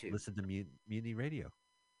 YouTube. listen to Mutiny Radio,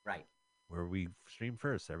 Right. where we stream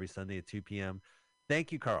first every Sunday at 2 p.m.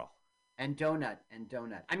 Thank you, Carl. And donut. And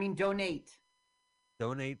donut. I mean, donate.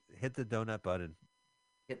 Donate, hit the donut button,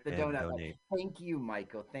 Hit the and donut button. donate. Thank you,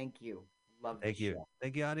 Michael. Thank you. Love the Thank you. show.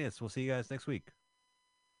 Thank you, audience. We'll see you guys next week.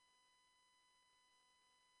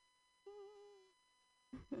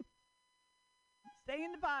 Stay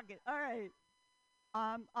in the pocket. All right.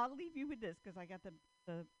 I'll leave you with this because I got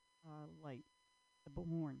the light, the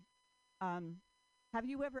bullhorn. Have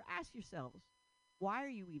you ever asked yourselves, why are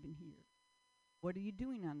you even here? What are you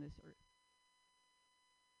doing on this earth?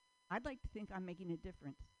 I'd like to think I'm making a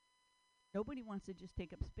difference. Nobody wants to just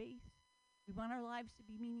take up space. We want our lives to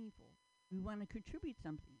be meaningful. We want to contribute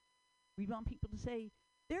something. We want people to say,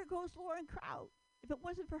 there goes Lauren Kraut. If it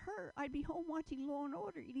wasn't for her, I'd be home watching Law and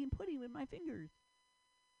Order, eating pudding with my fingers.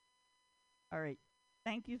 All right.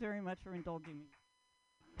 Thank you very much for indulging me.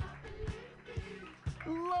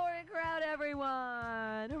 Lauren Kraut,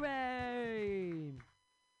 everyone. Hooray.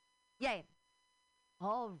 Yay.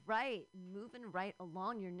 All right. Moving right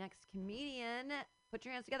along, your next comedian. Put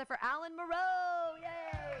your hands together for Alan Moreau.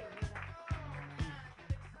 Yay.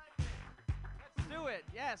 Let's do it.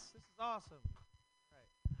 Yes, this is awesome.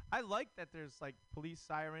 Right. I like that there's like police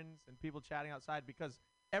sirens and people chatting outside because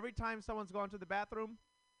every time someone's gone to the bathroom,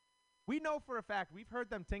 we know for a fact we've heard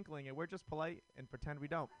them tinkling and we're just polite and pretend we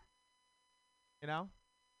don't. You know?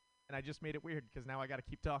 And I just made it weird because now I got to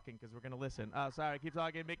keep talking because we're going to listen. Sorry, keep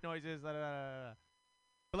talking, make noises. Da, da, da, da.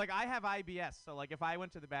 But like I have IBS, so like if I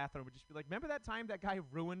went to the bathroom, it would just be like, remember that time that guy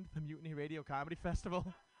ruined the Mutiny Radio Comedy Festival?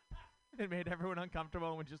 It made everyone uncomfortable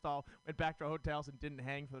and we just all went back to our hotels and didn't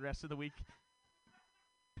hang for the rest of the week.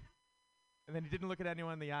 And then he didn't look at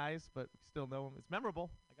anyone in the eyes, but we still know him. It's memorable.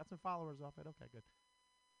 I got some followers off it. Okay, good.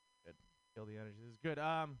 Good. Kill the energy. This is good.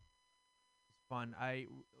 It's fun.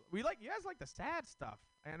 You guys like the sad stuff.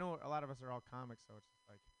 I know a lot of us are all comics, so it's just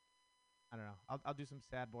like, I don't know. I'll do some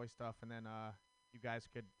sad boy stuff, and then you guys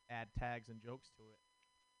could add tags and jokes to it.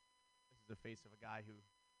 This is the face of a guy who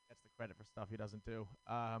gets the credit for stuff he doesn't do.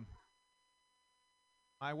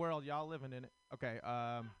 My world, y'all living in it. Okay.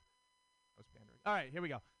 That was pandering. All right, here we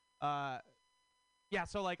go. Yeah.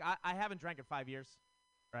 So like, I haven't drank in 5 years,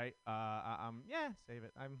 right? Yeah, save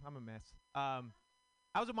it. I'm a mess.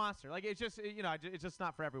 I was a monster. Like it's just it's just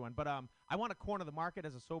not for everyone. But I want to corner the market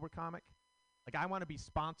as a sober comic. Like I want to be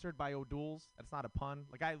sponsored by O'Doul's. That's not a pun.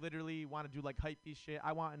 Like I literally want to do like hypebeast shit.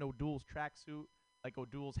 I want an O'Doul's tracksuit, like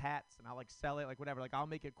O'Doul's hats, and I'll like sell it, like whatever. Like I'll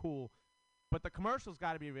make it cool. But the commercials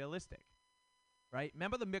got to be realistic, right?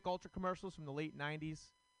 Remember the Mick Ultra commercials from the late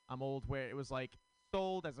 '90s? I'm old, where it was like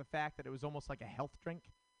sold as a fact that it was almost like a health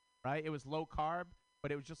drink, right? It was low carb,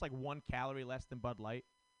 but it was just like 1 calorie less than Bud Light.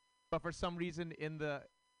 But for some reason in the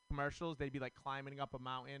commercials, they'd be like climbing up a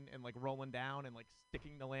mountain and like rolling down and like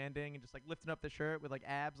sticking the landing and just like lifting up the shirt with like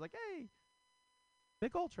abs, like, hey,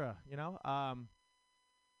 Mick Ultra, you know?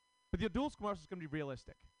 But the O'Doul's commercial is going to be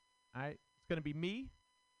realistic, all right? It's going to be me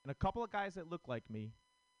and a couple of guys that look like me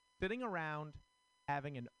sitting around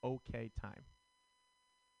having an okay time.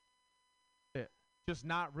 Just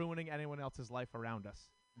not ruining anyone else's life around us.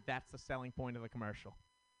 That's the selling point of the commercial.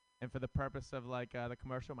 And for the purpose of like the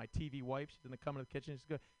commercial, my TV wife, she's going to come into the kitchen. She's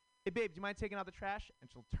going to go, hey, babe, do you mind taking out the trash? And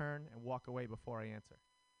she'll turn and walk away before I answer.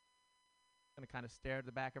 Going to kind of stare at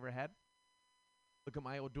the back of her head, look at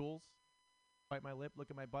my O'Doul's, bite my lip,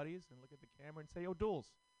 look at my buddies, and look at the camera and say, O'Doul's,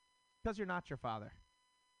 because you're not your father.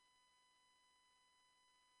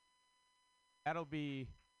 That'll be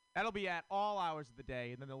at all hours of the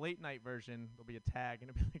day. And then the late night version, there'll be a tag, and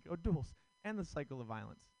it'll be like, O'Doul's and the cycle of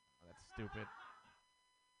violence. Oh, that's stupid.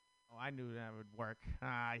 Oh, I knew that would work.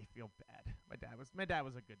 I feel bad. My dad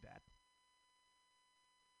was a good dad.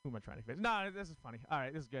 Who am I trying to fix? No, this is funny. All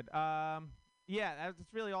right, this is good. Yeah,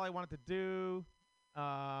 that's really all I wanted to do.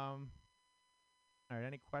 All right,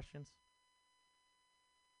 any questions?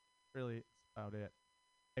 Really, that's about it.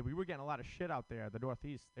 Hey, we were getting a lot of shit out there. The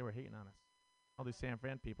Northeast, they were hating on us. All these San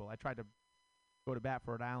Fran people. I tried to go to bat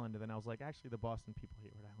for Rhode Island, and then I was like, actually, the Boston people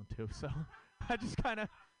hate Rhode Island too. So I just kind of,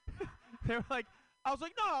 they were like, I was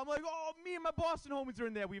like, no. I'm like, oh, me and my Boston homies are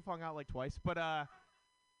in there. We've hung out like twice. But I'm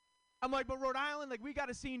like, but Rhode Island, like, we got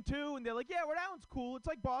a scene too. And they're like, yeah, Rhode Island's cool. It's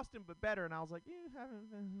like Boston, but better. And I was like, you haven't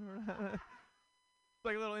been to Rhode Island.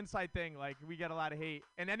 Like a little inside thing. Like, we get a lot of hate.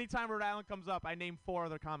 And anytime Rhode Island comes up, I name 4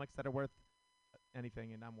 other comics that are worth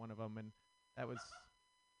anything, and I'm one of them. And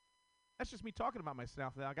that's just me talking about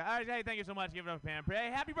myself. All right, hey, thank you so much. Give it up for Pam. Hey,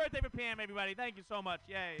 happy birthday for Pam, everybody. Thank you so much.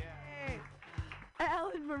 Yay, yeah. Hey,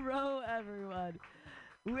 Alan Moreau, everyone.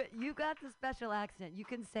 You got the special accent. You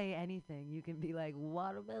can say anything. You can be like,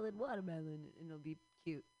 watermelon, watermelon, and it'll be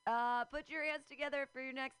cute. Put your hands together for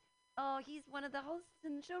your next. Oh, he's one of the hosts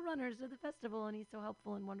and showrunners of the festival, and he's so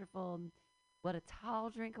helpful and wonderful. And what a tall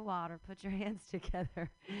drink of water. Put your hands together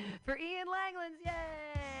for Ian Langlands. Yay!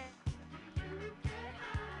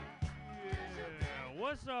 Yeah.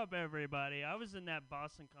 What's up, everybody? I was in that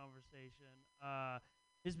Boston conversation.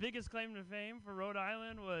 His biggest claim to fame for Rhode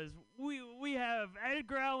Island was, we have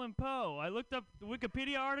Edgar Allan Poe. I looked up the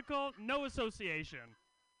Wikipedia article, no association.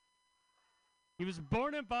 He was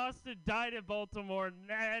born in Boston, died in Baltimore, and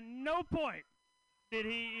at no point did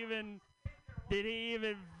he even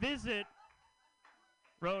visit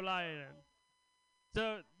Rhode Island.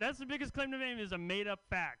 So that's the biggest claim to fame, is a made-up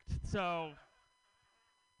fact. So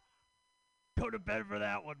go to bed for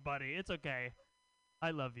that one, buddy. It's okay. I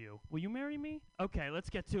love you. Will you marry me? Okay, let's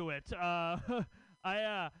get to it. I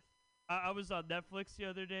was on Netflix the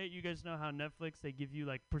other day. You guys know how Netflix, they give you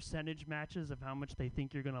like percentage matches of how much they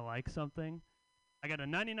think you're gonna like something. I got a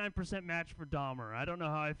 99% match for Dahmer. I don't know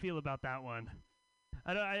how I feel about that one.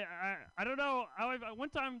 I don't know.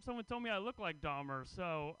 One time someone told me I look like Dahmer,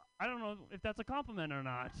 so I don't know if that's a compliment or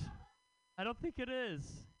not. I don't think it is.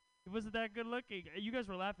 He wasn't that good looking. You guys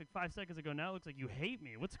were laughing 5 seconds ago. Now it looks like you hate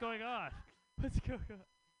me. What's going on? What's going on?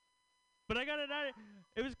 But I got it out.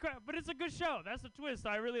 It was crap, but it's a good show. That's the twist.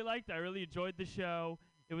 I really liked it. I really enjoyed the show.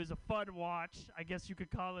 It was a fun watch. I guess you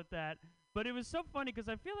could call it that. But it was so funny because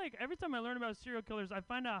I feel like every time I learn about serial killers, I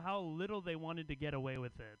find out how little they wanted to get away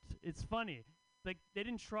with it. It's funny. Like, they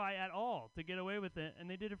didn't try at all to get away with it, and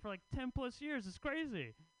they did it for like 10 plus years. It's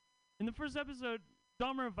crazy. In the first episode,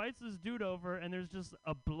 Dahmer invites this dude over, and there's just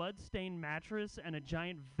a blood-stained mattress and a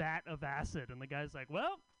giant vat of acid. And the guy's like,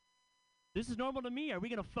 well, this is normal to me. Are we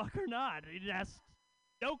going to fuck or not? He asked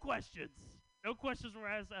no questions. No questions were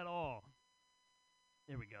asked at all.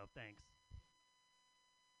 There we go. Thanks.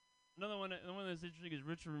 Another one that's interesting is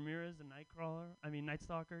Richard Ramirez, the Night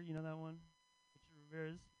Stalker. You know that one? Richard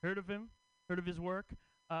Ramirez. Heard of him? Heard of his work?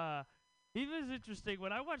 He was interesting.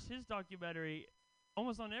 When I watched his documentary,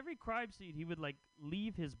 almost on every crime scene, he would like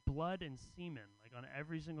leave his blood and semen, like on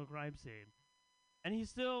every single crime scene. And he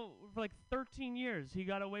still, for like 13 years, he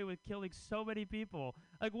got away with killing so many people.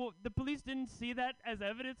 Like, well, the police didn't see that as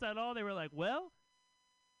evidence at all. They were like, well,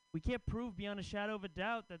 we can't prove beyond a shadow of a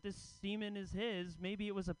doubt that this semen is his. Maybe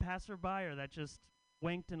it was a passerby that just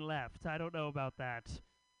winked and left. I don't know about that.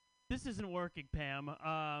 This isn't working, Pam.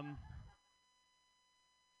 I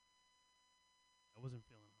wasn't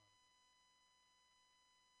feeling hot.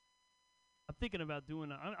 I'm thinking about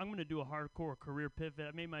doing I'm going to do a hardcore career pivot.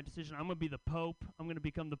 I made my decision. I'm going to be the Pope. I'm going to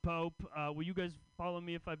become the Pope. Will you guys follow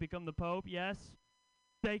me if I become the Pope? Yes?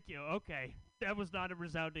 Thank you. Okay. That was not a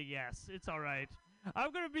resounding yes. It's all right.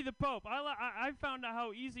 I'm going to be the Pope. I found out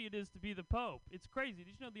how easy it is to be the Pope. It's crazy.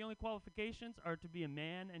 Did you know the only qualifications are to be a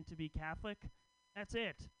man and to be Catholic? That's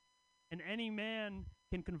it. And any man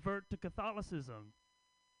can convert to Catholicism.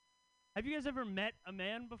 Have you guys ever met a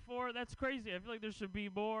man before? That's crazy. I feel like there should be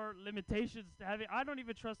more limitations to having. I don't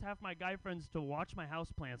even trust half my guy friends to watch my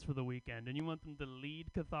houseplants for the weekend, and you want them to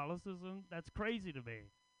lead Catholicism? That's crazy to me.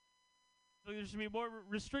 So there should be more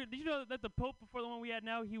restrict. Did you know that the Pope before the one we had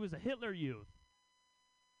now, he was a Hitler Youth?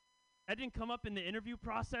 That didn't come up in the interview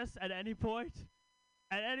process at any point.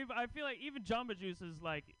 I feel like even Jamba Juice is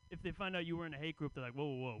like, if they find out you were in a hate group, they're like,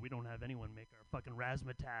 whoa, we don't have anyone make our fucking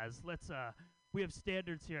razzmatazz. We have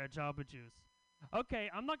standards here at Jamba Juice. Okay,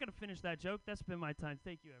 I'm not going to finish that joke. That's been my time.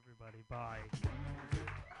 Thank you, everybody. Bye.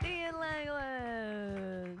 Ian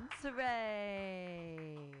Langland.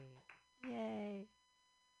 Hooray. Yay.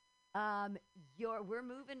 We're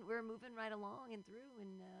moving right along and through,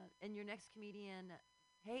 and your next comedian,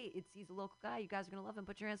 hey, he's a local guy. You guys are going to love him.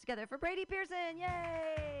 Put your hands together for Brady Pearson.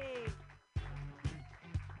 Yay.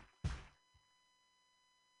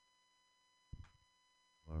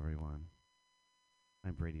 Hello, everyone.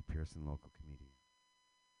 I'm Brady Pearson, local comedian.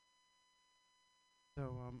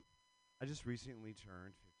 So, I just recently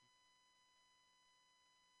turned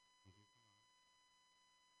 50.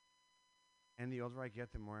 And the older I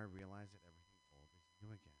get, the more I realize that everything old is new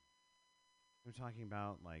again. I'm talking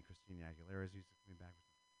about like Christina Aguilera's music coming back with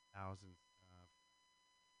some thousand stuff.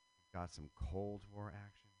 We've got some Cold War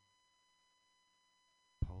action.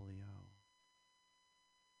 Polio.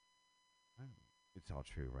 It's all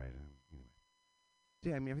true, right? Anyway.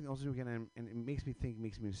 Yeah, I mean, everything else is new again, and it makes me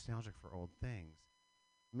nostalgic for old things.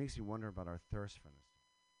 It makes me wonder about our thirst for nostalgia.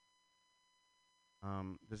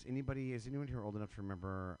 Is anyone here old enough to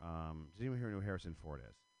remember, does anyone here know who Harrison Ford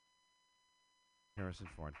is? Harrison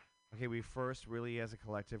Ford. Okay, we first really, as a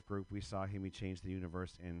collective group, we saw him, he changed the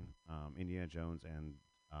universe in Indiana Jones and,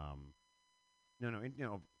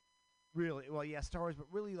 really, well, yeah, Star Wars, but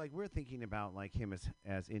really, like, we're thinking about, like, him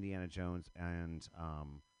as Indiana Jones and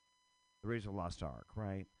The Raiders of the Lost Ark,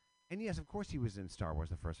 right? And yes, of course he was in Star Wars,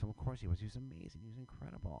 the first film. Of course he was. He was amazing. He was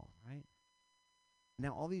incredible, right?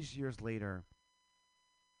 Now, all these years later,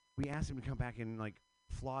 we asked him to come back and, like,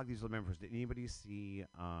 flog these little members. Did anybody see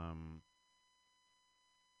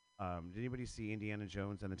Indiana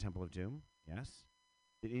Jones and the Temple of Doom? Yes.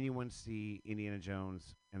 Did anyone see Indiana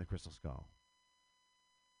Jones and the Crystal Skull?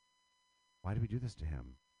 Why did we do this to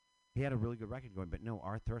him? He had a really good record going, but no,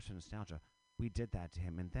 our thirst for nostalgia, we did that to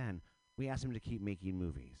him. And then we asked him to keep making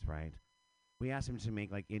movies, right? We asked him to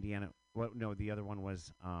make, like, the other one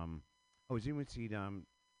was, has anyone seen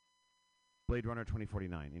Blade Runner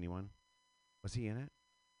 2049? Anyone? Was he in it?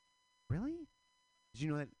 Really? Did you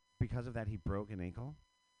know that because of that he broke an ankle?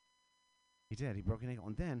 He did. He broke an ankle.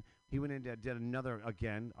 And then he went and did another,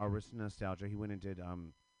 again, our risk nostalgia. He went and did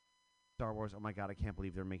Star Wars. Oh, my God, I can't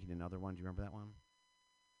believe they're making another one. Do you remember that one?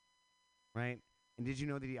 Right? And did you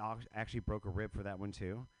know that he actually broke a rib for that one,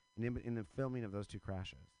 too? And in the filming of those two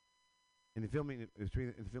crashes, in the filming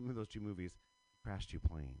of those two movies, he crashed two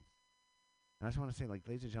planes. And I just want to say, like,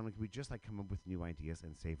 ladies and gentlemen, can we just, like, come up with new ideas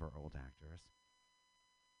and save our old actors?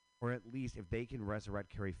 Or at least, if they can resurrect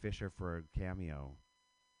Carrie Fisher for a cameo,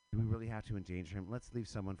 do we really have to endanger him? Let's leave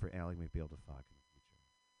someone for Ally McBeal to fuck in the future.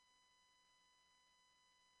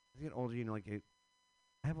 As I get older,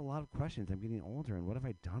 I have a lot of questions. I'm getting older, and what have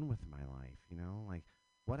I done with my life? Like,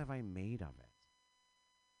 what have I made of it?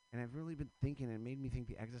 And I've really been thinking, and it made me think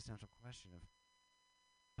the existential question of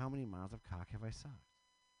how many miles of cock have I sucked?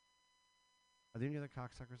 Are there any other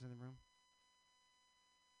cocksuckers in the room?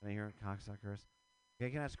 Can I hear cocksuckers? Okay, I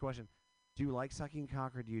can ask a question. Do you like sucking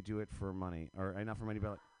cock, or do you do it for money? Or not for money,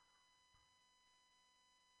 but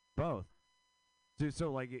both. So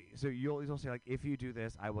you'll say, like, if you do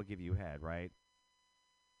this, I will give you head, right?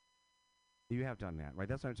 You have done that, right?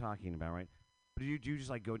 That's what I'm talking about, right? But do you just,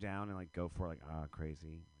 like, go down and, like, go for, like,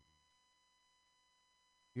 crazy?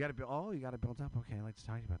 You got to build up. Okay, I'd like to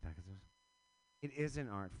talk to you about that, because it is an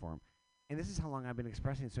art form. And this is how long I've been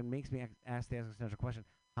expressing it, so it makes me ask the existential question,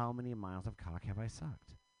 how many miles of cock have I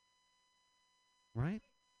sucked? Right?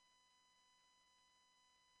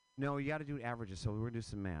 No, you got to do averages, so we're going to do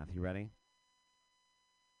some math. You ready?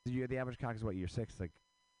 So the average cock is what, year 6? Like,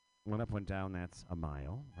 one up, one down, that's a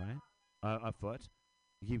mile, right? A foot.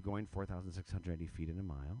 You keep going, 4,680 feet in a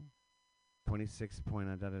mile. 26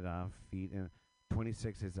 feet. And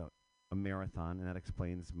 26 is a marathon, and that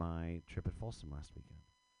explains my trip at Folsom last weekend.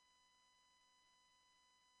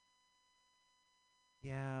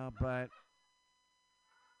 Yeah, but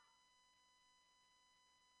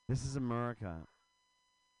this is America.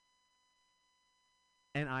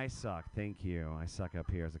 And I suck. Thank you. I suck up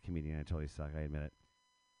here as a comedian. I totally suck. I admit it.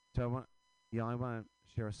 So I want to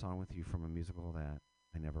share a song with you from a musical that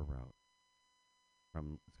I never wrote.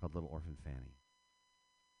 It's called Little Orphan Fanny.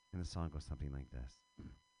 And the song goes something like this.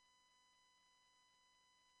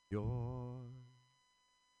 Your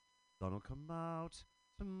sun'll come out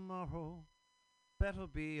tomorrow. Better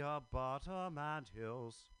be a bottom and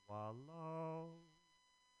he'll swallow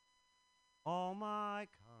all my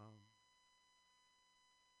cum.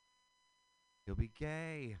 He'll be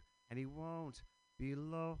gay and he won't be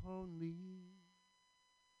lonely.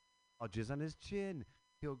 I'll jizz on his chin,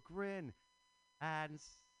 he'll grin and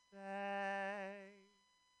say,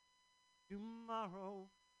 tomorrow,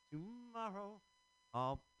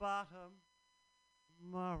 I'll bottom.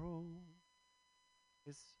 Tomorrow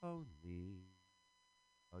is only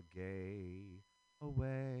a gay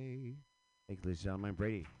away. Thank you, ladies and gentlemen.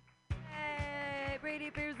 Brady. Hey, Brady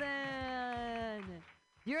Pearson.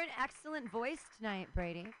 You're an excellent voice tonight,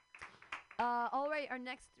 Brady. All right, our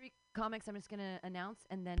next 3 comics I'm just going to announce,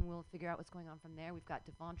 and then we'll figure out what's going on from there. We've got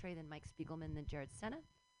Devontre, then Mike Spiegelman, then Jared Senna.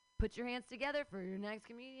 Put your hands together for your next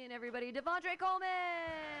comedian, everybody. Devontre Coleman!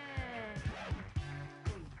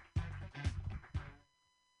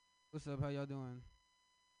 What's up? How y'all doing?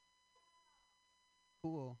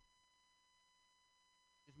 Cool.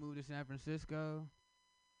 Just moved to San Francisco.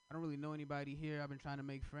 I don't really know anybody here. I've been trying to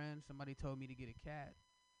make friends. Somebody told me to get a cat.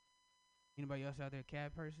 Anybody else out there a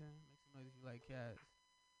cat person? Make some noise if you like cats.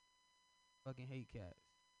 Fucking hate cats.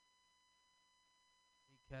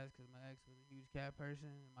 Hate cats because my ex was a huge cat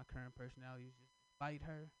person, and my current personality is just to fight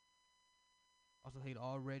her. Also hate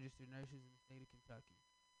all registered nurses in the state of Kentucky.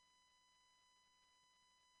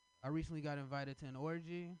 I recently got invited to an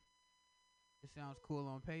orgy. It sounds cool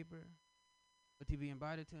on paper, but to be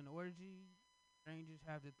invited to an orgy, strangers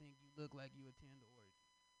have to think you look like you attend the orgy.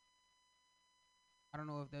 I don't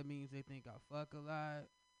know if that means they think I fuck a lot.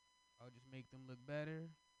 I'll just make them look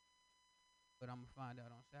better, but I'm gonna find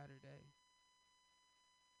out on Saturday.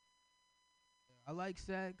 I like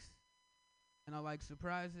sex, and I like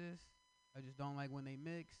surprises. I just don't like when they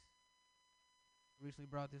mix. I recently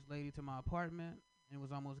brought this lady to my apartment, and it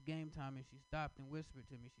was almost game time, and she stopped and whispered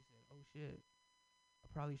to me. She said, "Oh shit, I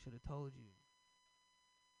probably should have told you."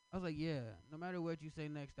 I was like, "Yeah, no matter what you say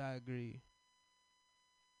next, I agree.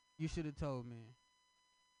 You should have told me."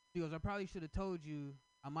 She goes, "I probably should have told you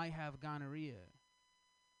I might have gonorrhea."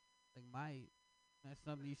 Like, might. That's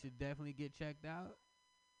something you should definitely get checked out.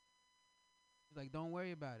 She's like, "Don't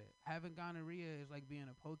worry about it. Having gonorrhea is like being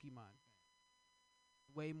a Pokemon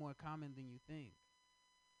fan. Way more common than you think."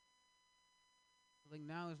 Like,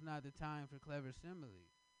 now is not the time for clever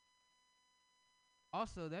similes.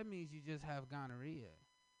 Also, that means you just have gonorrhea.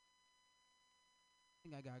 I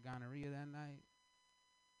think I got gonorrhea that night.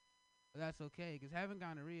 But that's okay, because having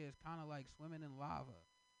gonorrhea is kind of like swimming in lava.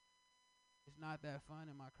 It's not that fun,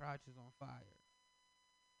 and my crotch is on fire.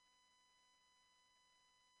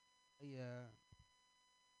 Yeah.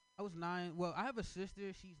 I was 9. Well, I have a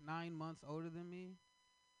sister. She's 9 months older than me.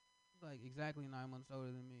 She's like exactly 9 months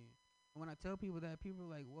older than me. And when I tell people that, people are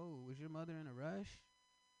like, "Whoa, was your mother in a rush?"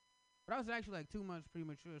 But I was actually like 2 months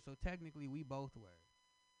premature, so technically we both were.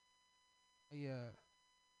 Yeah.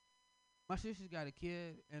 My sister's got a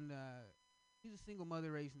kid, and she's a single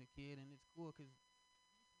mother raising a kid, and it's cool because he's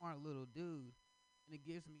a smart little dude. And it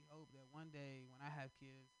gives me hope that one day when I have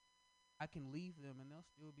kids, I can leave them and they'll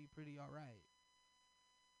still be pretty all right.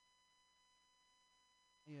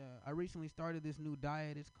 Yeah, I recently started this new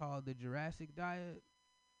diet. It's called the Jurassic diet.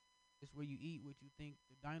 It's where you eat what you think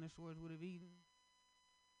the dinosaurs would have eaten.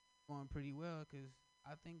 It's going pretty well because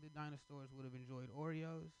I think the dinosaurs would have enjoyed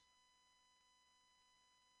Oreos.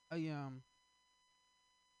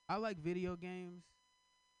 I like video games.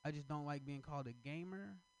 I just don't like being called a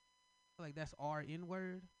gamer. I feel like that's our N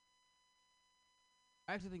word.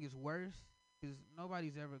 I actually think it's worse because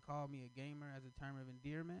nobody's ever called me a gamer as a term of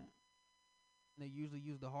endearment. And they usually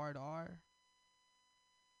use the hard R.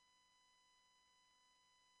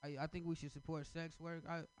 I think we should support sex work.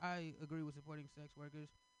 I agree with supporting sex workers,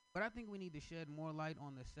 but I think we need to shed more light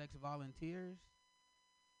on the sex volunteers.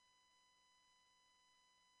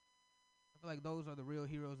 I feel like those are the real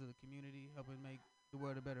heroes of the community, helping make the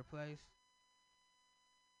world a better place.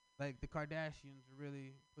 Like the Kardashians are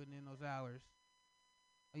really putting in those hours.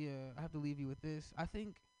 Yeah, I have to leave you with this. I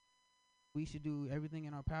think we should do everything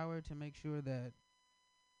in our power to make sure that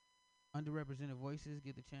underrepresented voices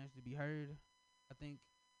get the chance to be heard. I think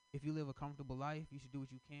if you live a comfortable life, you should do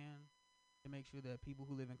what you can to make sure that people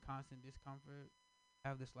who live in constant discomfort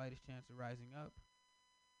have the slightest chance of rising up.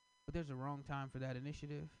 But there's a wrong time for that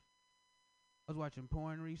initiative. I was watching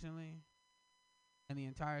porn recently, and the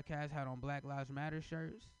entire cast had on Black Lives Matter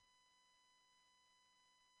shirts.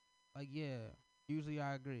 Like, yeah, usually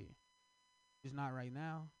I agree. Just not right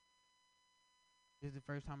now. This is the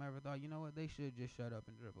first time I ever thought, you know what, they should just shut up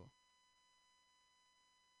and dribble.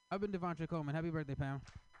 I've been Devontre Coleman. Happy birthday, Pam.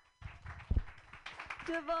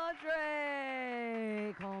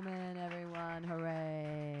 Devontre Coleman, everyone.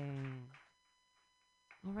 Hooray.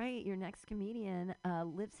 All right, your next comedian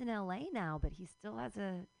lives in LA now, but he still has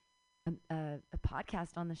a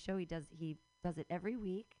podcast on the show. He does it every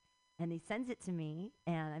week, and he sends it to me,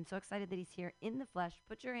 and I'm so excited that he's here in the flesh.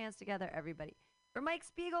 Put your hands together, everybody, for Mike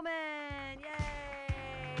Spiegelman.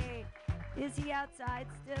 Yay! Is he outside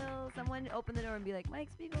still? Someone open the door and be like, Mike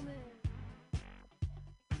Spiegelman.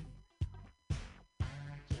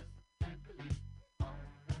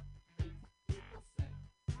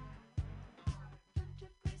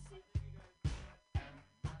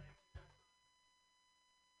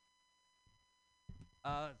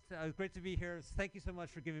 Great to be here. Thank you so much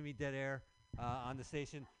for giving me dead air on the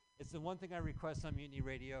station. It's the one thing I request on Mutiny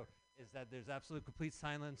Radio is that there's absolute complete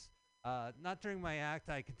silence. Not during my act,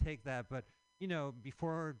 I can take that, but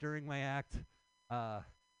before or during my act.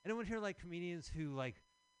 Anyone here like comedians who like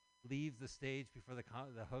leave the stage before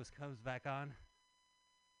the host comes back on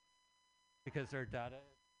because their data.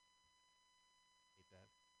 Hate that.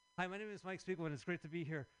 Hi, my name is Mike Spiegelman. It's great to be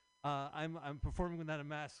here. I'm performing without a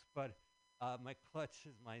mask, but my clutch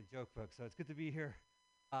is my joke book, so it's good to be here.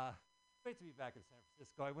 Great to be back in San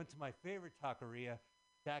Francisco. I went to my favorite taqueria,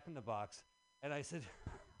 Jack in the Box, and I said,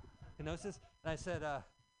 Kenosis, and I said,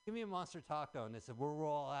 give me a monster taco, and they said, we're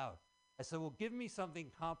all out. I said, well, give me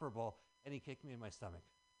something comparable, and he kicked me in my stomach.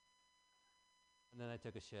 And then I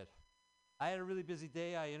took a shit. I had a really busy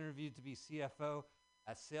day. I interviewed to be CFO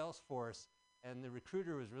at Salesforce, and the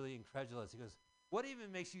recruiter was really incredulous. He goes, what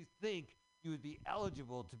even makes you think you would be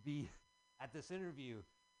eligible to be at this interview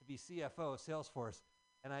to be CFO of Salesforce?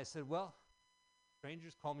 And I said, well,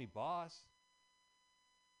 strangers call me boss.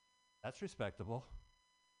 That's respectable.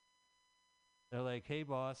 They're like, hey,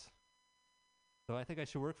 boss. So I think I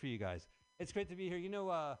should work for you guys. It's great to be here. You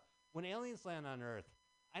know, when aliens land on Earth,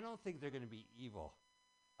 I don't think they're going to be evil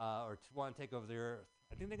or want to take over the Earth.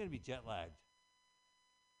 I think they're going to be jet lagged.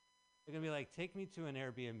 They're going to be like, take me to an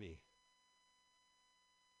Airbnb.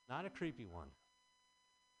 Not a creepy one.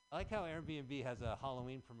 I like how Airbnb has a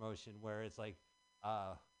Halloween promotion where it's like,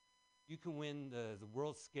 you can win the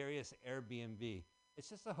world's scariest Airbnb. It's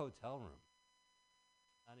just a hotel room.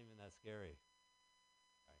 Not even that scary.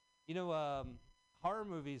 Right. You know, horror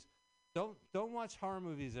movies, don't watch horror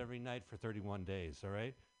movies every night for 31 days, all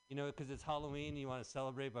right? You know, because it's Halloween, you want to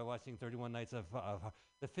celebrate by watching 31 nights of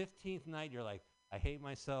the 15th night, you're like, I hate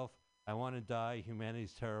myself, I want to die,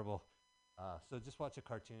 humanity's terrible. So just watch a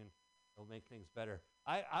cartoon. It'll make things better.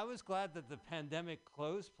 I was glad that the pandemic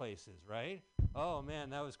closed places, right? Oh, man,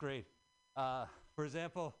 that was great. For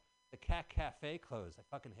example, the Cat Cafe closed. I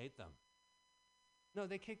fucking hate them. No,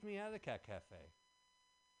 they kicked me out of the Cat Cafe.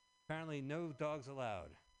 Apparently, no dogs allowed.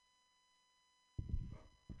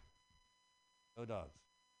 No dogs.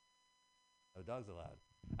 No dogs allowed.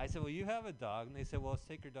 I said, well, you have a dog. And they said, well, let's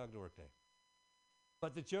take your dog to work day.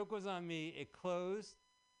 But the joke was on me. It closed,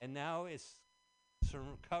 and now it's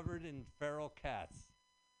covered in feral cats.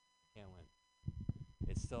 Can't win.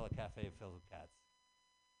 It's still a cafe filled with cats.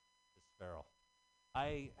 It's feral.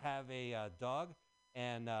 I have a dog,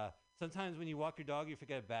 and sometimes when you walk your dog, you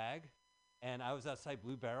forget a bag. And I was outside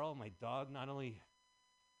Blue Barrel. My dog not only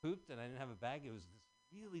pooped, and I didn't have a bag, it was this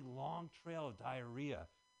really long trail of diarrhea.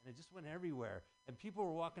 And it just went everywhere. And people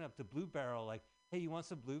were walking up to Blue Barrel like, hey, you want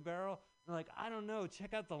some Blue Barrel? And they're like, I don't know.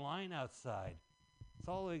 Check out the line outside.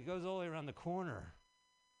 It goes all the way around the corner.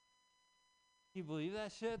 You believe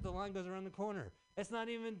that shit? The line goes around the corner. It's not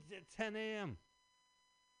even 10 a.m.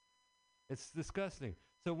 It's disgusting.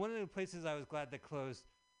 So one of the places I was glad that closed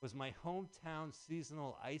was my hometown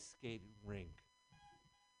seasonal ice skating rink.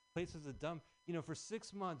 Place was a dump. You know, for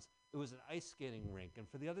 6 months, it was an ice skating rink. And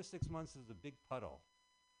for the other 6 months, it was a big puddle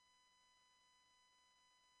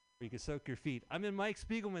where you could soak your feet. I'm in Mike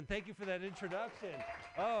Spiegelman. Thank you for that introduction.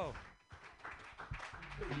 Oh.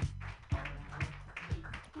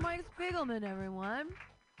 Mike Spiegelman, everyone.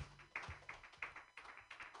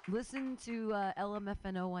 Listen to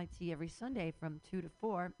LMFNOYT every Sunday from 2 to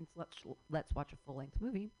 4. It's Let's Watch a Full-Length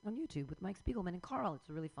Movie on YouTube with Mike Spiegelman and Carl. It's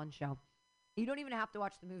a really fun show. You don't even have to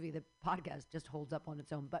watch the movie. The podcast just holds up on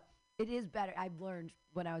its own. But it is better. I've learned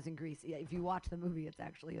when I was in Greece, if you watch the movie, it's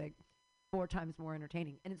actually like 4 times more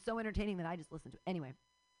entertaining. And it's so entertaining that I just listen to it. Anyway,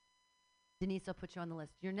 Denise, I'll put you on the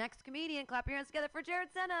list. Your next comedian, clap your hands together for Jared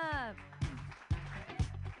Senna.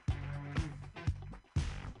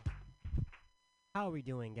 How are we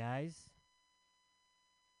doing, guys?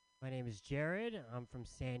 My name is Jared. I'm from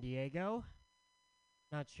San Diego.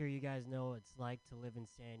 Not sure you guys know what it's like to live in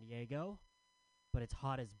San Diego, but it's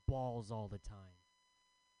hot as balls all the time.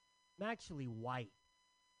 I'm actually white.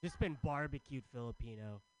 Just been barbecued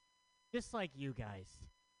Filipino. Just like you guys.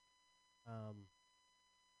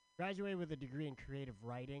 Graduated with a degree in creative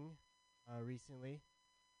writing recently.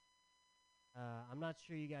 I'm not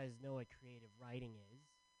sure you guys know what creative writing is.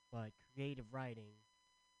 But creative writing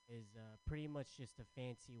is pretty much just a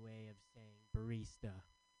fancy way of saying barista.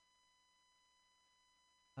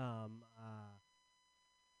 What am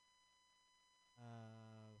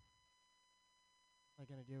I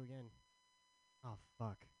gonna do again? Oh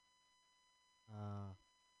fuck.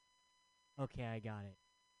 Okay, I got it.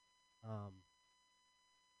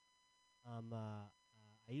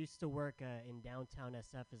 I used to work in downtown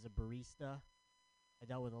SF as a barista. I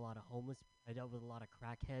dealt with a lot of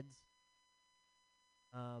crackheads.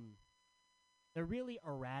 They're really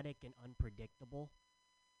erratic and unpredictable,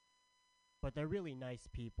 but they're really nice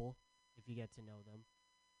people if you get to know them.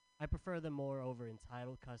 I prefer them more over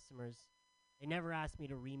entitled customers. They never ask me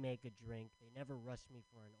to remake a drink. They never rush me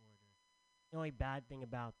for an order. The only bad thing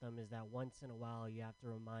about them is that once in a while you have to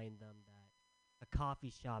remind them that a coffee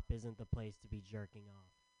shop isn't the place to be jerking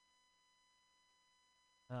off.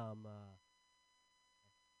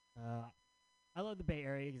 I love the Bay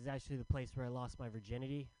Area. It's actually the place where I lost my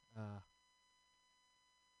virginity.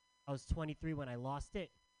 I was 23 when I lost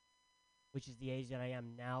it, which is the age that I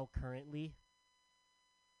am now currently.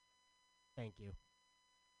 Thank you.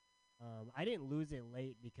 I didn't lose it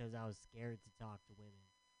late because I was scared to talk to women.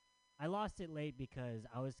 I lost it late because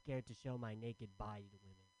I was scared to show my naked body to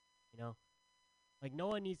women, you know? Like, no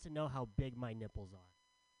one needs to know how big my nipples are.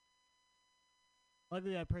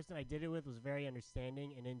 Luckily, that person I did it with was very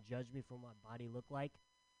understanding and didn't judge me for what my body looked like.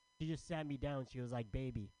 She just sat me down. She was like,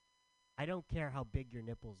 baby, I don't care how big your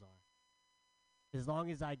nipples are. As long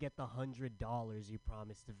as I get the $100 you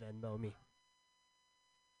promised to Venmo me.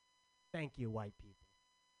 Thank you, white people.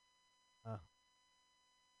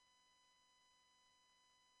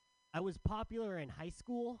 I was popular in high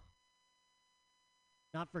school.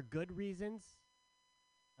 Not for good reasons.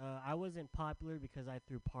 I wasn't popular because I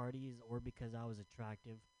threw parties or because I was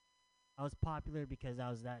attractive. I was popular because I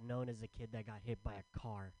was that known as a kid that got hit by a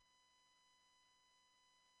car.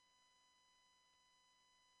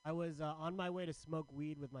 I was on my way to smoke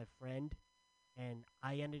weed with my friend, and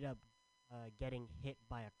I ended up getting hit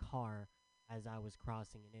by a car as I was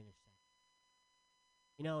crossing an intersection.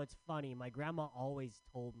 You know, it's funny. My grandma always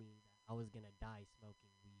told me that I was going to die smoking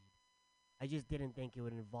weed. I just didn't think it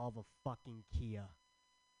would involve a fucking Kia.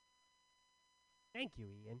 Thank you,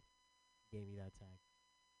 Ian. He gave me that tag.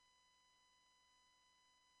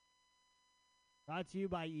 Brought to you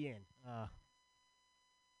by Ian.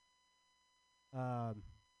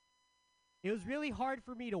 It was really hard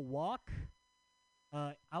for me to walk.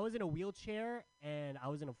 I was in a wheelchair, and I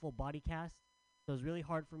was in a full body cast. So it was really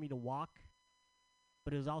hard for me to walk.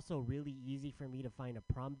 But it was also really easy for me to find a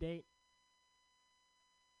prom date.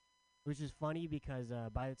 Which is funny because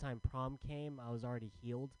by the time prom came, I was already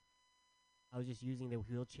healed. I was just using the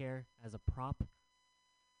wheelchair as a prop.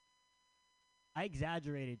 I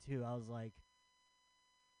exaggerated too. I was like,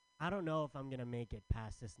 I don't know if I'm going to make it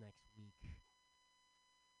past this next week.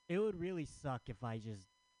 It would really suck if I just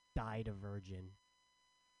died a virgin.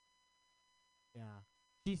 Yeah.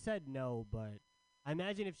 She said no, but I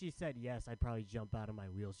imagine if she said yes, I'd probably jump out of my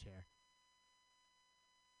wheelchair.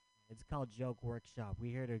 It's called Joke Workshop.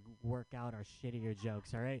 We're here to work out our shittier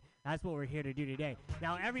jokes, all right? That's what we're here to do today.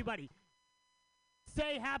 Now, everybody,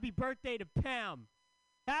 say happy birthday to Pam.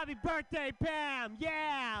 Happy birthday, Pam.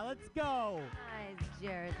 Yeah, let's go. Nice,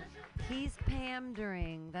 Jared. He's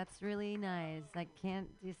pandering. That's really nice. Do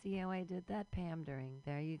you see how I did that? Pandering.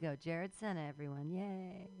 There you go. Jared Senna, everyone.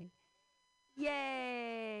 Yay.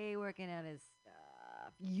 Yay. Working out his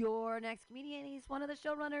stuff. Your next comedian. He's one of the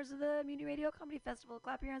showrunners of the Mutiny Radio Comedy Festival.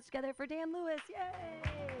 Clap your hands together for Dan Lewis. Yay.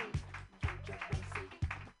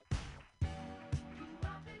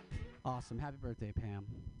 Awesome. Happy birthday, Pam.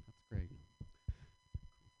 That's great.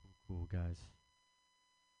 Cool, guys.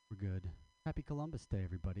 We're good. Happy Columbus Day,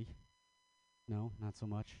 everybody. No, not so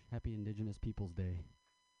much. Happy Indigenous Peoples Day.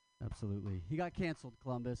 Absolutely. He got canceled,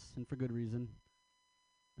 Columbus, and for good reason.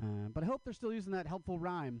 But I hope they're still using that helpful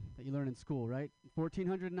rhyme that you learn in school, right?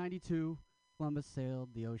 1492, Columbus sailed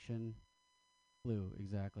the ocean blue.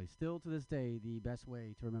 Exactly. Still to this day, the best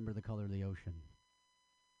way to remember the color of the ocean.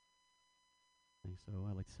 So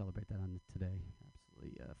I'd like to celebrate that on today.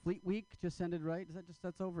 Absolutely. Fleet Week just ended, right?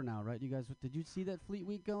 That's over now, right? You guys, did you see that Fleet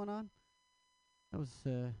Week going on? I was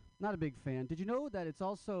not a big fan. Did you know that it's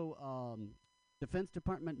also Defense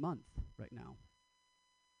Department Month right now?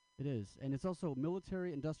 It is. And it's also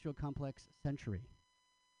Military Industrial Complex Century.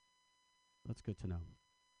 That's good to know.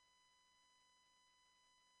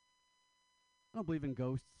 I don't believe in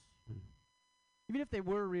ghosts. Even if they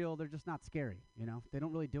were real, they're just not scary, you know? They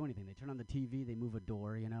don't really do anything. They turn on the TV, they move a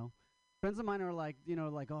door, you know? Friends of mine are like,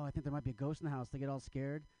 oh, I think there might be a ghost in the house. They get all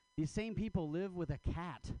scared. These same people live with a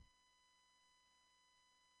cat.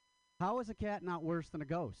 How is a cat not worse than a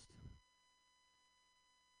ghost?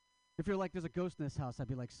 If you're like, there's a ghost in this house, I'd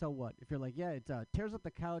be like, so what? If you're like, yeah, it tears up the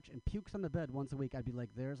couch and pukes on the bed once a week, I'd be like,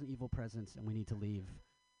 there's an evil presence and we need to leave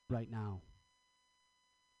right now.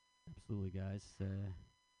 Absolutely, guys.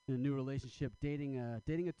 In a new relationship, dating a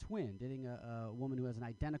twin, dating a woman who has an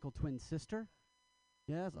identical twin sister.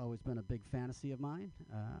 Yeah, it's always been a big fantasy of mine.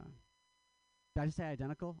 Did I just say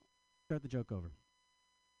identical? Start the joke over.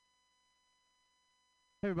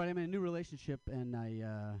 Hey, everybody, I'm in a new relationship, and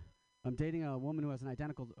I'm dating a woman who has an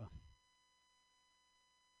identical...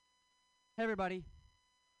 Hey, everybody.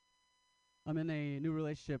 I'm in a new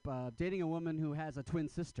relationship, dating a woman who has a twin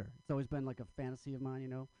sister. It's always been like a fantasy of mine, you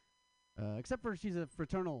know. Except for she's a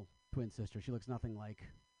fraternal twin sister. She looks nothing like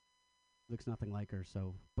her.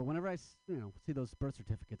 So, but whenever I see those birth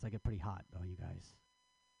certificates, I get pretty hot. Oh, you guys,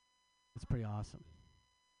 it's pretty awesome.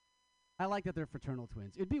 I like that they're fraternal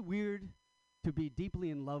twins. It'd be weird to be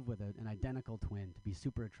deeply in love with an identical twin, to be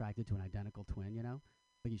super attracted to an identical twin, you know?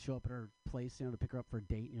 Like you show up at her place, to pick her up for a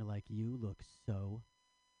date, and you're like, you look so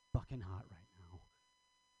fucking hot right now.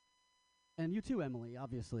 And you too, Emily,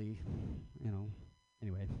 obviously,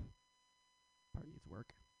 anyway, part needs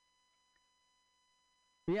work.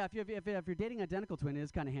 But yeah, if you're dating identical twin, it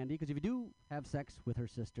is kind of handy, because if you do have sex with her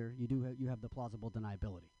sister, you have the plausible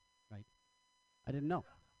deniability, right? I didn't know.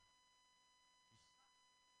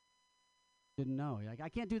 Like, I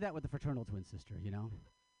can't do that with the fraternal twin sister,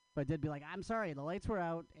 But I did be like, I'm sorry, the lights were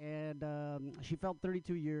out, and she felt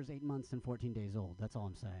 32 years, 8 months, and 14 days old. That's all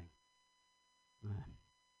I'm saying.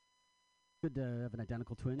 Good to have an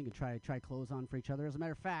identical twin. You can try clothes on for each other. As a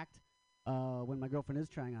matter of fact, when my girlfriend is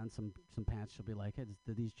trying on some pants, she'll be like, hey,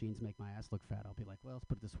 do these jeans make my ass look fat? I'll be like, well, let's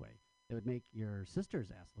put it this way. It would make your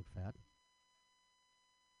sister's ass look fat.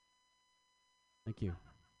 Thank you.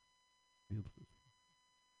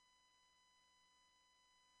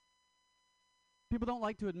 People don't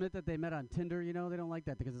like to admit that they met on Tinder, They don't like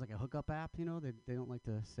that because it's like a hookup app, They don't like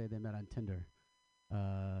to say they met on Tinder.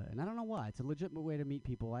 And I don't know why. It's a legitimate way to meet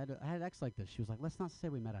people. I had an ex like this. She was like, let's not say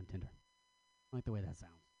we met on Tinder. I like the way that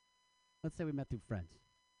sounds. Let's say we met through friends.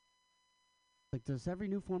 Like, does every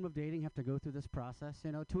new form of dating have to go through this process?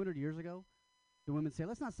 200 years ago, the women say,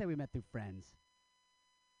 let's not say we met through friends.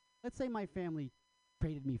 Let's say my family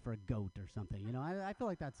traded me for a goat or something. I feel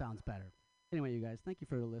like that sounds better. Anyway, you guys, thank you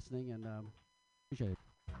for listening, and appreciate it.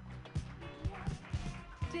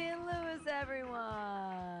 St. Louis,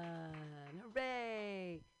 everyone.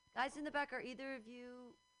 Hooray. Guys in the back, are either of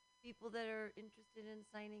you people that are interested in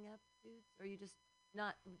signing up, dudes? Or are you just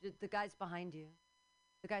not, the guys behind you?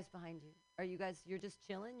 The guys behind you. Are you guys, you're just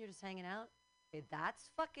chilling? You're just hanging out? Okay, that's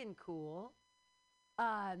fucking cool.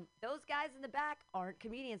 Those guys in the back aren't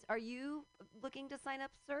comedians. Are you looking to sign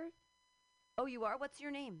up, sir? Oh, you are? What's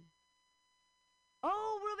your name?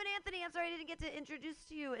 Oh, Ruben Anthony. I'm sorry I didn't get to introduce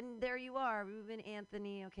to you. And there you are, Ruben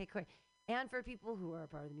Anthony. Okay, cool. And for people who are a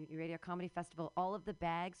part of the Mutiny Radio Comedy Festival, all of the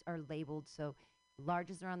bags are labeled. So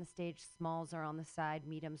larges are on the stage, smalls are on the side,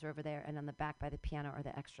 mediums are over there, and on the back by the piano are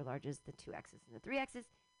the extra larges, the 2Xs and the 3Xs.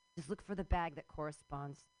 Just look for the bag that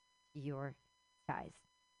corresponds to your size.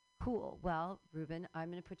 Cool. Well, Ruben,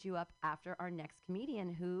 I'm going to put you up after our next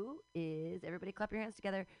comedian, who is, everybody clap your hands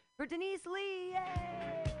together for Denise Lee.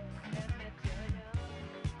 Yay!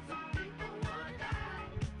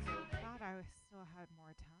 I still had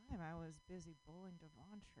more time. I was busy bullying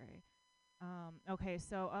Devontre. Okay,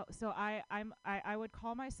 so I would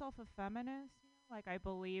call myself a feminist. Like, I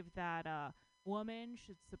believe that women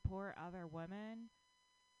should support other women,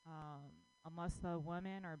 unless the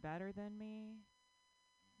women are better than me.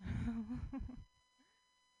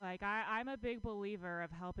 Like, I'm a big believer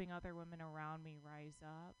of helping other women around me rise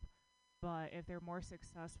up. But if they're more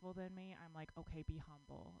successful than me, I'm like, okay, be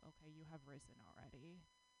humble. Okay, you have risen already.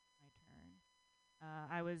 My turn.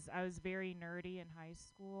 I was very nerdy in high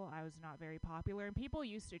school. I was not very popular, and people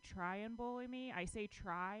used to try and bully me. I say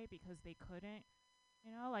try because they couldn't.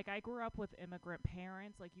 Like, I grew up with immigrant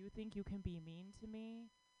parents. Like, you think you can be mean to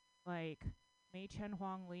me? Like, Mei Chen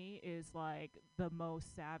Huang Li is like the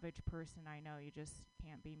most savage person I know. You just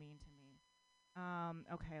can't be mean to me.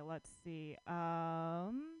 Okay, let's see.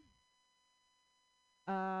 Oh,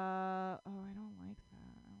 I don't like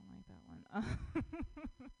that. I don't like that one.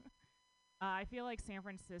 I feel like San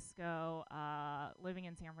Francisco, living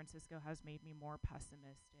in San Francisco has made me more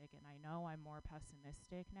pessimistic, and I know I'm more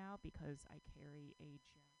pessimistic now because I carry a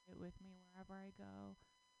jacket with me wherever I go.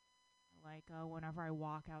 Like, whenever I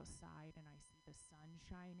walk outside and I see the sun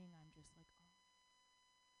shining, I'm just like, oh,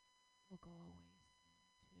 it'll go away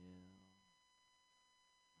soon,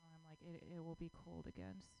 too. I'm like, it will be cold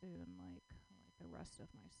again soon, like the rest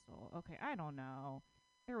of my soul. Okay, I don't know.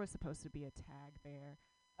 There was supposed to be a tag there.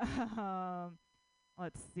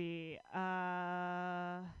 Let's see.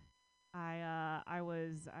 I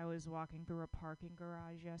was walking through a parking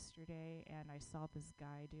garage yesterday, and I saw this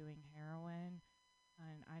guy doing heroin,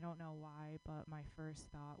 and I don't know why, but my first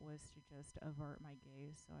thought was to just avert my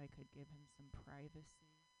gaze so I could give him some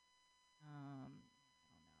privacy. I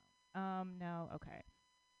don't know. No, okay.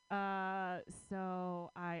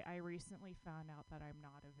 So I recently found out that I'm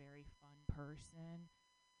not a very fun person,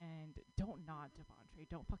 and don't nod, Devontre,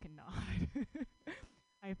 don't fucking nod.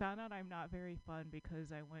 I found out I'm not very fun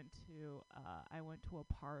because I went to a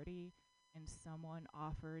party and someone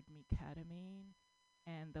offered me ketamine,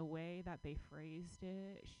 and the way that they phrased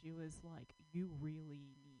it, she was like, "You really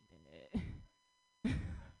need it." it.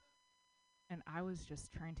 And I was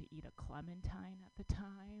just trying to eat a clementine at the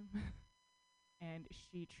time. And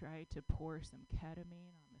she tried to pour some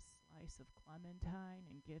ketamine on the slice of clementine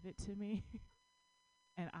and give it to me.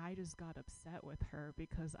 And I just got upset with her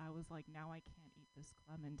because I was like, now I can't eat this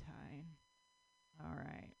clementine. All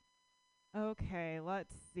right. Okay,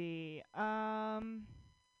 let's see. I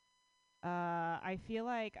feel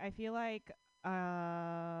like,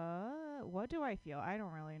 what do I feel? I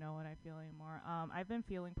don't really know what I feel anymore. I've been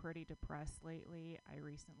feeling pretty depressed lately. I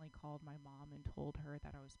recently called my mom and told her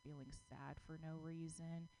that I was feeling sad for no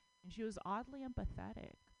reason. And she was oddly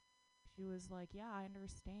empathetic. She was like, yeah, I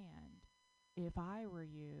understand. If I were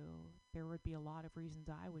you, there would be a lot of reasons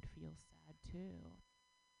I would feel sad too.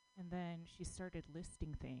 And then she started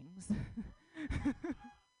listing things.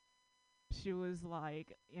 She was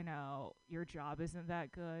like, you know, your job isn't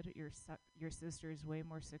that good. Your sister's way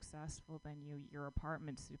more successful than you. Your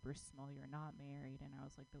apartment's super small. You're not married. And I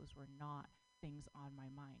was like, those were not things on my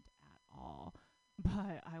mind at all.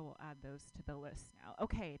 But I will add those to the list now.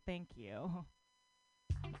 Okay, thank you.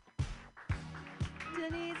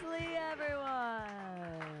 Denise Lee, everyone.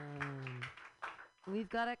 We've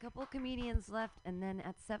got a couple comedians left, and then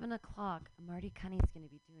at 7 o'clock, Marty Cunny's going to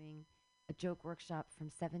be doing a joke workshop from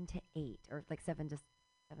 7 to 8, or like 7 to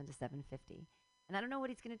 7:50. And I don't know what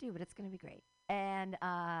he's going to do, but it's going to be great. And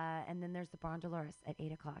then there's the Barn Dolores at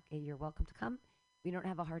 8 o'clock. You're welcome to come. We don't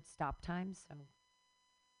have a hard stop time, so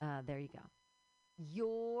there you go.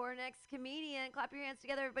 Your next comedian. Clap your hands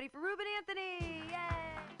together, everybody, for Ruben Anthony.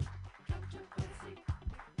 Yay!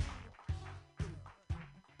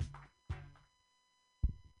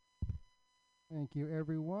 Thank you,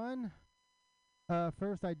 everyone.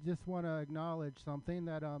 First, I just want to acknowledge something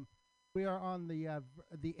that we are on the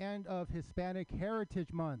end of Hispanic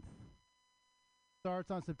Heritage Month. Starts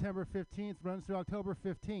on September 15th, runs through October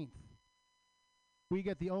 15th. We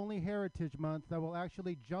get the only Heritage Month that will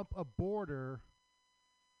actually jump a border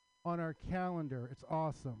on our calendar. It's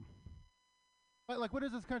awesome. Like, what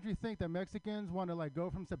does this country think, that Mexicans want to like go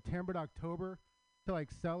from September to October to like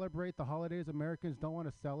celebrate the holidays Americans don't want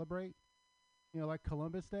to celebrate? You know, like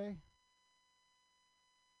Columbus Day.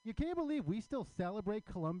 Can you believe we still celebrate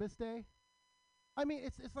Columbus Day? I mean,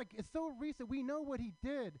 it's like, it's so recent. We know what he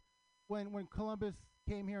did when Columbus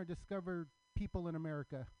came here and discovered people in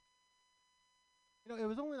America. You know, it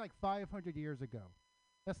was only like 500 years ago.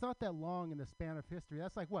 That's not that long in the span of history.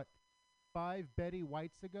 That's like, what, 5 Betty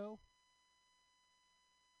Whites ago?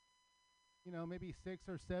 You know, maybe 6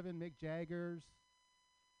 or 7 Mick Jaggers.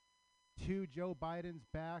 2 Joe Bidens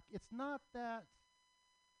back. It's not that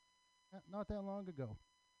long ago.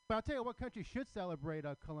 But I'll tell you what country should celebrate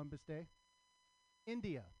Columbus Day.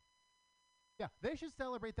 India. Yeah, they should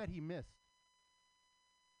celebrate that he missed.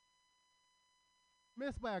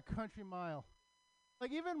 Missed by a country mile.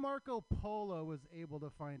 Like, even Marco Polo was able to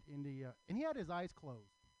find India, and he had his eyes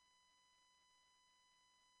closed.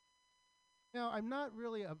 Now, I'm not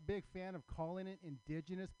really a big fan of calling it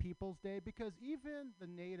Indigenous Peoples Day, because even the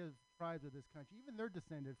native tribes of this country, even they're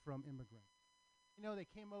descended from immigrants. You know, they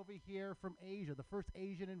came over here from Asia, the first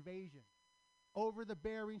Asian invasion. Over the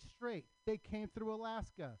Bering Strait. They came through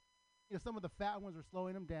Alaska. You know, some of the fat ones were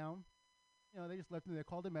slowing them down. You know, they just left them. They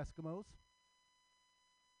called them Eskimos.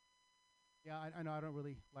 Yeah, I know I don't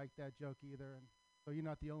really like that joke either. And so you're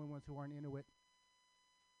not the only ones who aren't into it.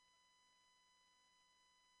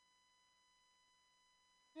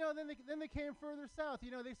 You know, then they came further south.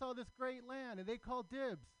 You know, they saw this great land, and they called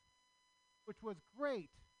dibs, which was great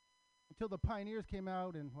until the pioneers came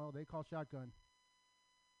out, and, well, they called shotgun.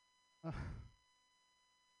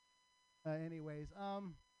 Anyways,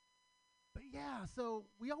 but yeah, so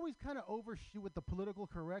we always kind of overshoot with the political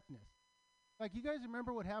correctness. Like, you guys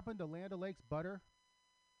remember what happened to Land O'Lakes butter?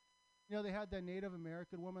 You know, they had that Native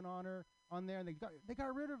American woman on there, and they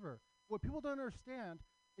got rid of her. What people don't understand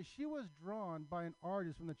is she was drawn by an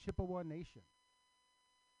artist from the Chippewa Nation.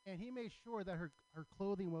 And he made sure that her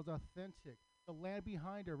clothing was authentic. The land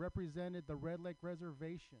behind her represented the Red Lake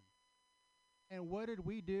Reservation. And what did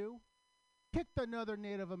we do? Kicked another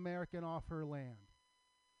Native American off her land.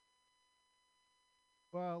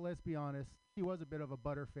 Well, let's be honest. She was a bit of a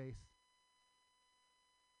butterface.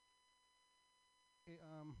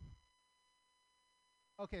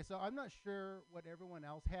 Okay, so I'm not sure what everyone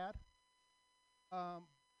else had.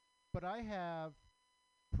 But I have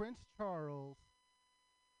Prince Charles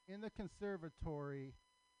in the conservatory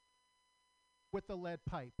with the lead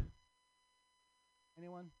pipe.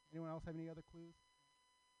 Anyone? Anyone else have any other clues?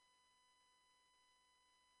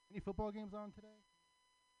 Any football games on today?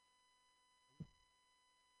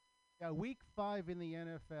 Yeah, week 5 in the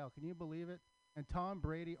NFL. Can you believe it? and Tom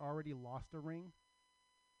Brady already lost a ring.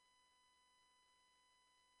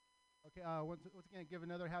 Okay, once again, give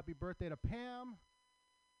another happy birthday to Pam.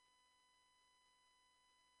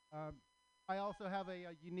 I also have a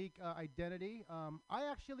unique identity. I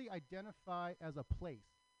actually identify as a place,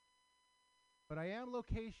 but I am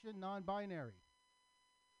location non-binary.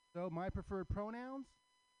 So my preferred pronouns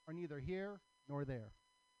are neither here nor there.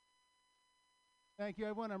 Thank you,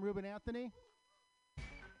 everyone. I'm Ruben Anthony.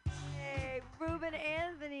 Hey, Ruben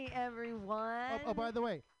Anthony, everyone. Oh, by the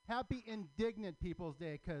way, happy Indignant People's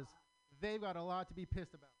Day, because they've got a lot to be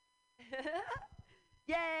pissed about.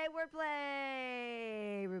 Yay,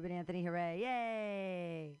 wordplay! Ruben Anthony, hooray,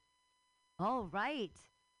 yay! All right.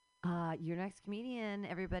 Your next comedian,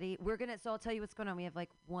 everybody. So I'll tell you what's going on. We have like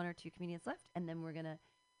 1 or 2 comedians left, and then we're going to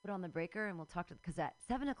put on the breaker, and we'll talk to, because at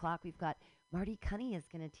 7 o'clock, we've got Marty Cunny is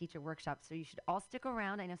going to teach a workshop, so you should all stick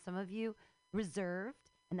around. I know some of you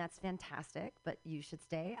reserved, and that's fantastic, but you should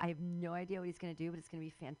stay. I have no idea what he's going to do, but it's going to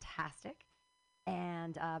be fantastic.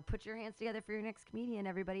 And put your hands together for your next comedian,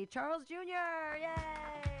 everybody. Charles Jr.,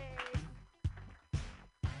 yay!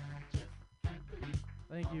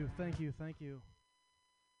 Thank you.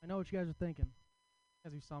 I know what you guys are thinking.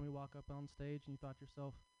 As you saw me walk up on stage and you thought to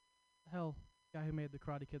yourself, the hell, the guy who made the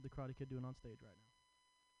Karate Kid doing on stage right now.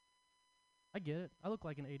 I get it. I look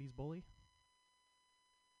like an 80s bully.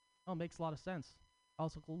 Oh, it makes a lot of sense. I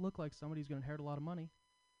also look like somebody who's going to inherit a lot of money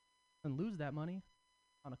and lose that money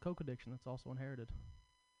on a coke addiction that's also inherited.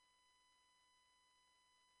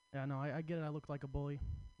 Yeah, no, I get it. I look like a bully.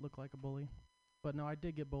 But no, I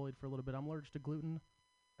did get bullied for a little bit. I'm allergic to gluten,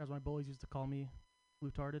 as my bullies used to call me,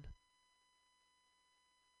 glutarded.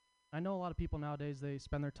 I know a lot of people nowadays, they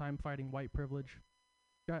spend their time fighting white privilege.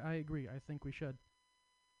 I agree. I think we should.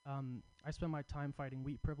 I spend my time fighting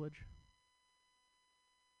wheat privilege.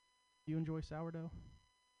 Do you enjoy sourdough?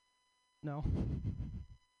 No.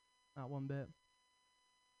 Not one bit.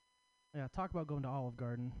 Yeah, talk about going to Olive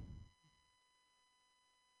Garden.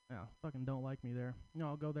 Yeah, fucking don't like me there. You know,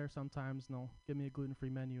 I'll go there sometimes and they'll give me a gluten-free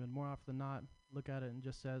menu, and more often than not, look at it and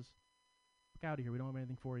just says, "Look out of here, we don't have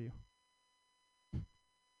anything for you."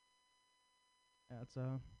 Yeah, it's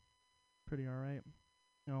pretty alright.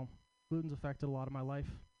 You know, gluten's affected a lot of my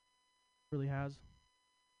life. Really has.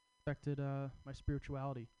 Affected my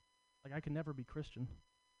spirituality. Like, I can never be Christian.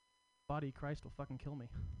 Body of Christ will fucking kill me.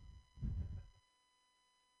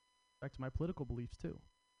 Affects my political beliefs too.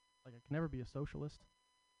 Like, I can never be a socialist.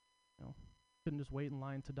 You know, couldn't just wait in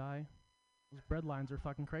line to die. Those bread lines are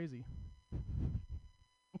fucking crazy.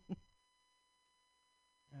 Yeah,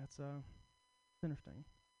 it's interesting.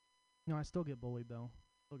 You know, I still get bullied though.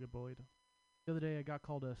 The other day I got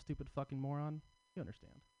called a stupid fucking moron. You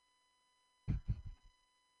understand.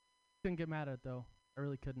 Couldn't get mad at it though. I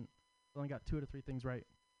really couldn't. I only got 2 out of 3 things right.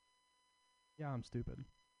 Yeah, I'm stupid.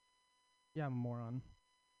 Yeah, I'm a moron.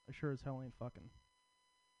 I sure as hell ain't fucking.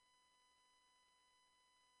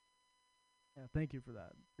 Yeah, thank you for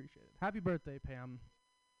that. Appreciate it. Happy birthday, Pam.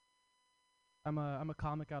 I'm a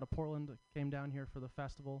comic out of Portland that came down here for the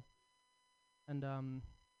festival. And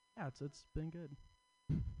yeah, it's been good.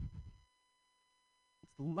 It's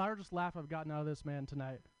the largest laugh I've gotten out of this man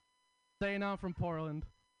tonight. Saying I'm from Portland,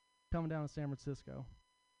 coming down to San Francisco.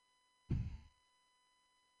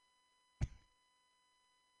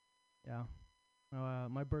 Yeah.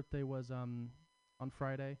 My birthday was on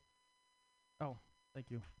Friday. Oh,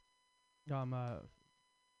 thank you. Hell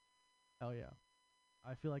yeah.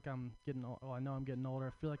 I feel like I'm getting I know I'm getting older.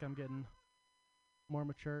 I feel like I'm getting more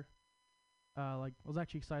mature. Like, I was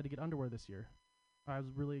actually excited to get underwear this year. I was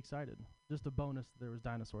really excited. Just a bonus that there was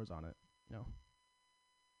dinosaurs on it, you know.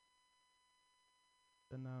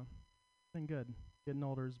 Been good. Getting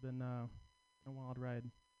older has been a wild ride.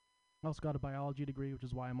 I also got a biology degree, which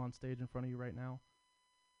is why I'm on stage in front of you right now.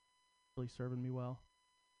 Really serving me well.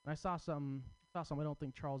 And I saw something I don't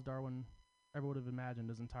think Charles Darwin ever would have imagined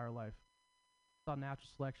his entire life. Saw natural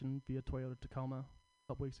selection via Toyota Tacoma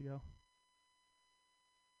a couple weeks ago.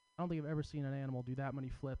 I don't think I've ever seen an animal do that many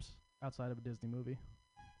flips outside of a Disney movie.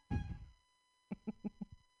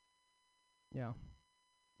 Yeah.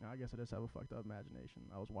 I guess I just have a fucked up imagination.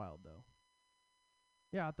 I was wild though.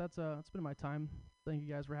 Yeah, that's been my time. Thank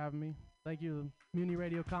you guys for having me. Thank you,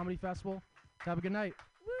 MutinyRadio Comedy Festival. Have a good night.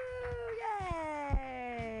 Woo!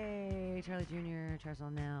 Yay! Charlie Jr. Charles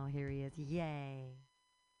on now. Here he is. Yay!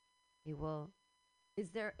 He will.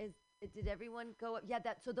 Did everyone go up? Yeah.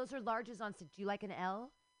 So those are larges on stage. Do you like an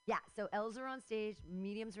L? Yeah. So L's are on stage.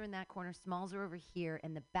 Mediums are in that corner. Smalls are over here.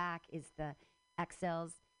 And the back is the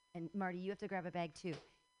XLs. And Marty, you have to grab a bag too.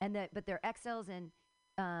 But they're XLs and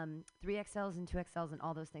 3XLs and 2XLs and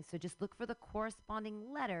all those things. So just look for the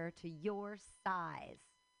corresponding letter to your size.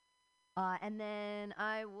 And then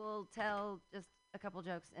I will tell just a couple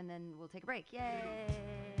jokes and then we'll take a break. Yay!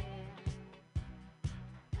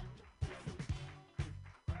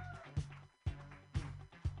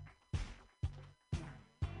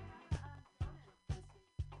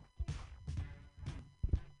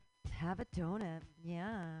 Have a donut.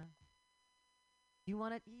 Yeah. You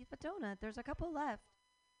want to eat a donut? There's a couple left.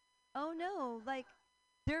 Oh no, like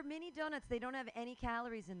they're mini donuts. They don't have any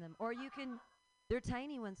calories in them. Or you can they're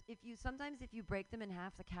tiny ones. Sometimes if you break them in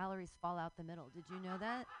half, the calories fall out the middle. Did you know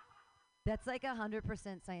that? That's like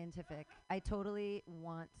 100% scientific. I totally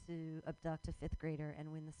want to abduct a 5th grader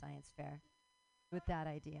and win the science fair with that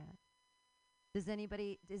idea. Is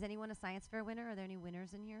anyone a science fair winner? Are there any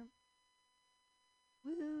winners in here?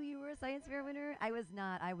 Woo, you were a science fair winner? I was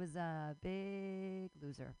not. I was a big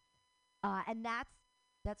loser. And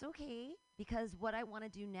that's okay, because what I want to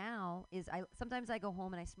do now is sometimes I go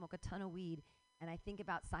home and I smoke a ton of weed and I think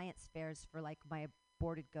about science fairs for like my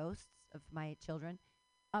aborted ghosts of my children.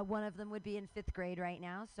 One of them would be in 5th grade right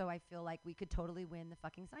now, so I feel like we could totally win the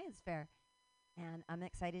fucking science fair. And I'm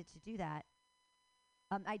excited to do that.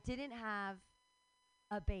 I didn't have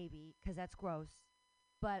a baby because that's gross,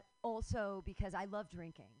 but also because I love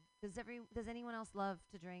drinking. Does anyone else love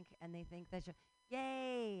to drink and they think they should?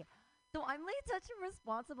 Yay! So I'm like such a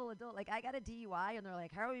responsible adult. Like I got a DUI and they're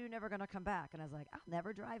like, "How are you never gonna come back?" And I was like, "I'll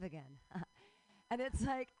never drive again." And it's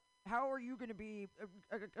like, how are you gonna be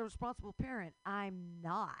a responsible parent? I'm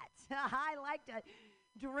not. I like to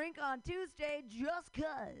drink on Tuesday just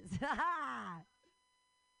 'cause.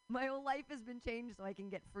 My whole life has been changed so I can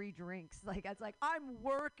get free drinks. Like it's like I'm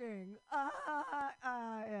working.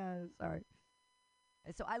 Yeah, sorry.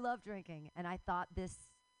 So I love drinking, and I thought this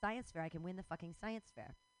science fair, I can win the fucking science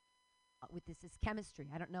fair. With this is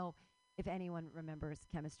chemistry. I don't know if anyone remembers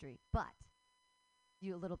chemistry, but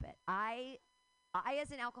you a little bit. I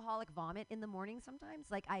as an alcoholic vomit in the morning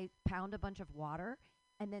sometimes. Like I pound a bunch of water,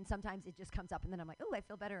 and then sometimes it just comes up, and then I'm like, oh, I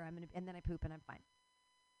feel better. And then I poop, and I'm fine.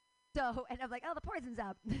 So, and I'm like, oh, the poison's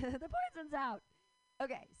out. The poison's out.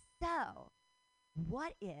 Okay, so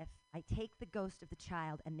what if I take the ghost of the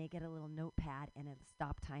child and they get a little notepad and a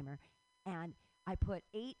stop timer, and I put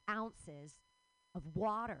 8 ounces of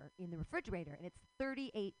water in the refrigerator, and it's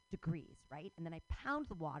 38 degrees, right? And then I pound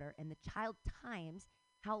the water, and the child times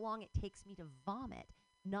how long it takes me to vomit,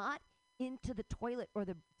 not into the toilet or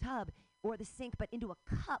the tub or the sink, but into a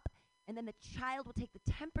cup. And then the child will take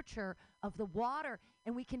the temperature of the water,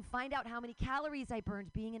 and we can find out how many calories I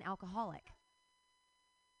burned being an alcoholic.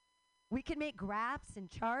 We can make graphs and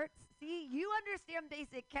charts. See, you understand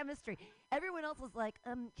basic chemistry. Everyone else is like,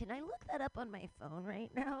 can I look that up on my phone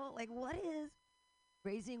right now? Like, what is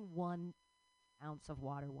raising 1 ounce of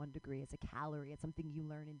water 1 degree is a calorie? It's something you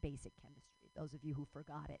learn in basic chemistry, those of you who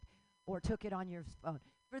forgot it or took it on your phone.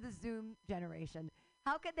 For the Zoom generation,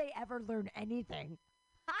 how could they ever learn anything?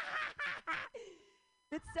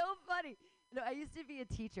 It's so funny. You know, I used to be a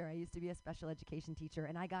teacher. I used to be a special education teacher,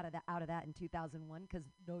 and I got out of that in 2001 because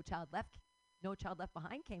No Child Left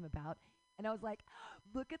Behind came about. And I was like,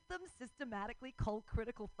 look at them systematically cull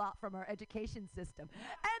critical thought from our education system.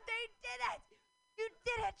 And they did it! You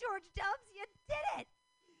did it, George Dubs! You did it!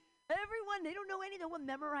 Everyone, they don't know anything. No one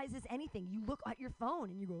memorizes anything. You look at your phone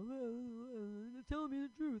and you go, they're telling me the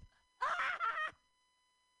truth.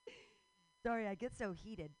 Sorry, I get so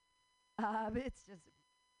heated. It's just,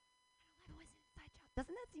 I don't like voice inside job.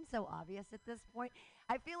 Doesn't that seem so obvious at this point?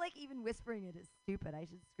 I feel like even whispering it is stupid. I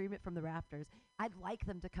should scream it from the rafters. I'd like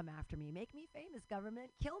them to come after me. Make me famous,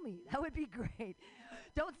 government. Kill me. That would be great.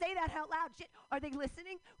 Don't say that out loud. Shit. Are they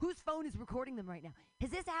listening? Whose phone is recording them right now? Has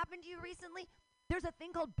this happened to you recently? There's a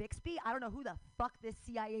thing called Bixby. I don't know who the fuck this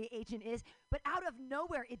CIA agent is, but out of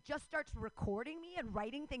nowhere, it just starts recording me and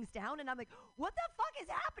writing things down, and I'm like, what the fuck is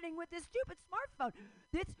happening with this stupid smartphone?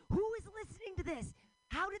 Who is listening to this?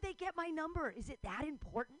 How did they get my number? Is it that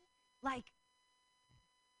important? Like,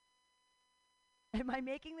 am I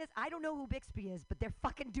making this? I don't know who Bixby is, but they're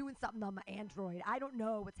fucking doing something on my Android. I don't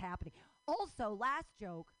know what's happening. Also, last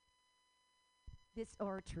joke, this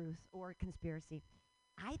or truth or conspiracy.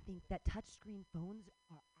 I think that touchscreen phones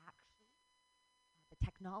are actually, the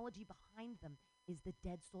technology behind them is the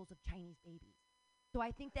dead souls of Chinese babies. So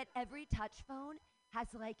I think that every touch phone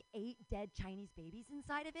has like 8 dead Chinese babies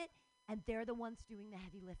inside of it, and they're the ones doing the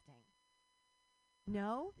heavy lifting.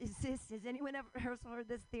 No? Has anyone ever heard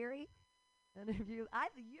this theory? None of you? I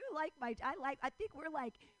think we're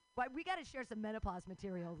like, we got to share some menopause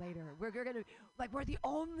material later. We're going to, like, we're the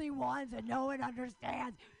only ones that no one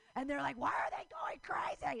understands. And they're like, why are they going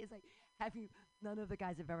crazy? It's like, have you None of the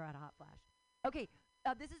guys have ever had a hot flash. Okay,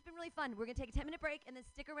 this has been really fun. We're going to take a 10-minute break and then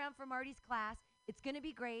stick around for Marty's class. It's going to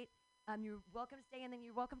be great. You're welcome to stay, and then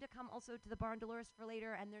you're welcome to come also to the Bar and Dolores for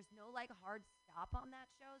later. And there's no like hard stop on that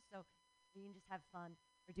show, so you can just have fun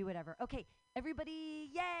or do whatever. Okay, everybody,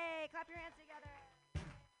 yay! Clap your hands together.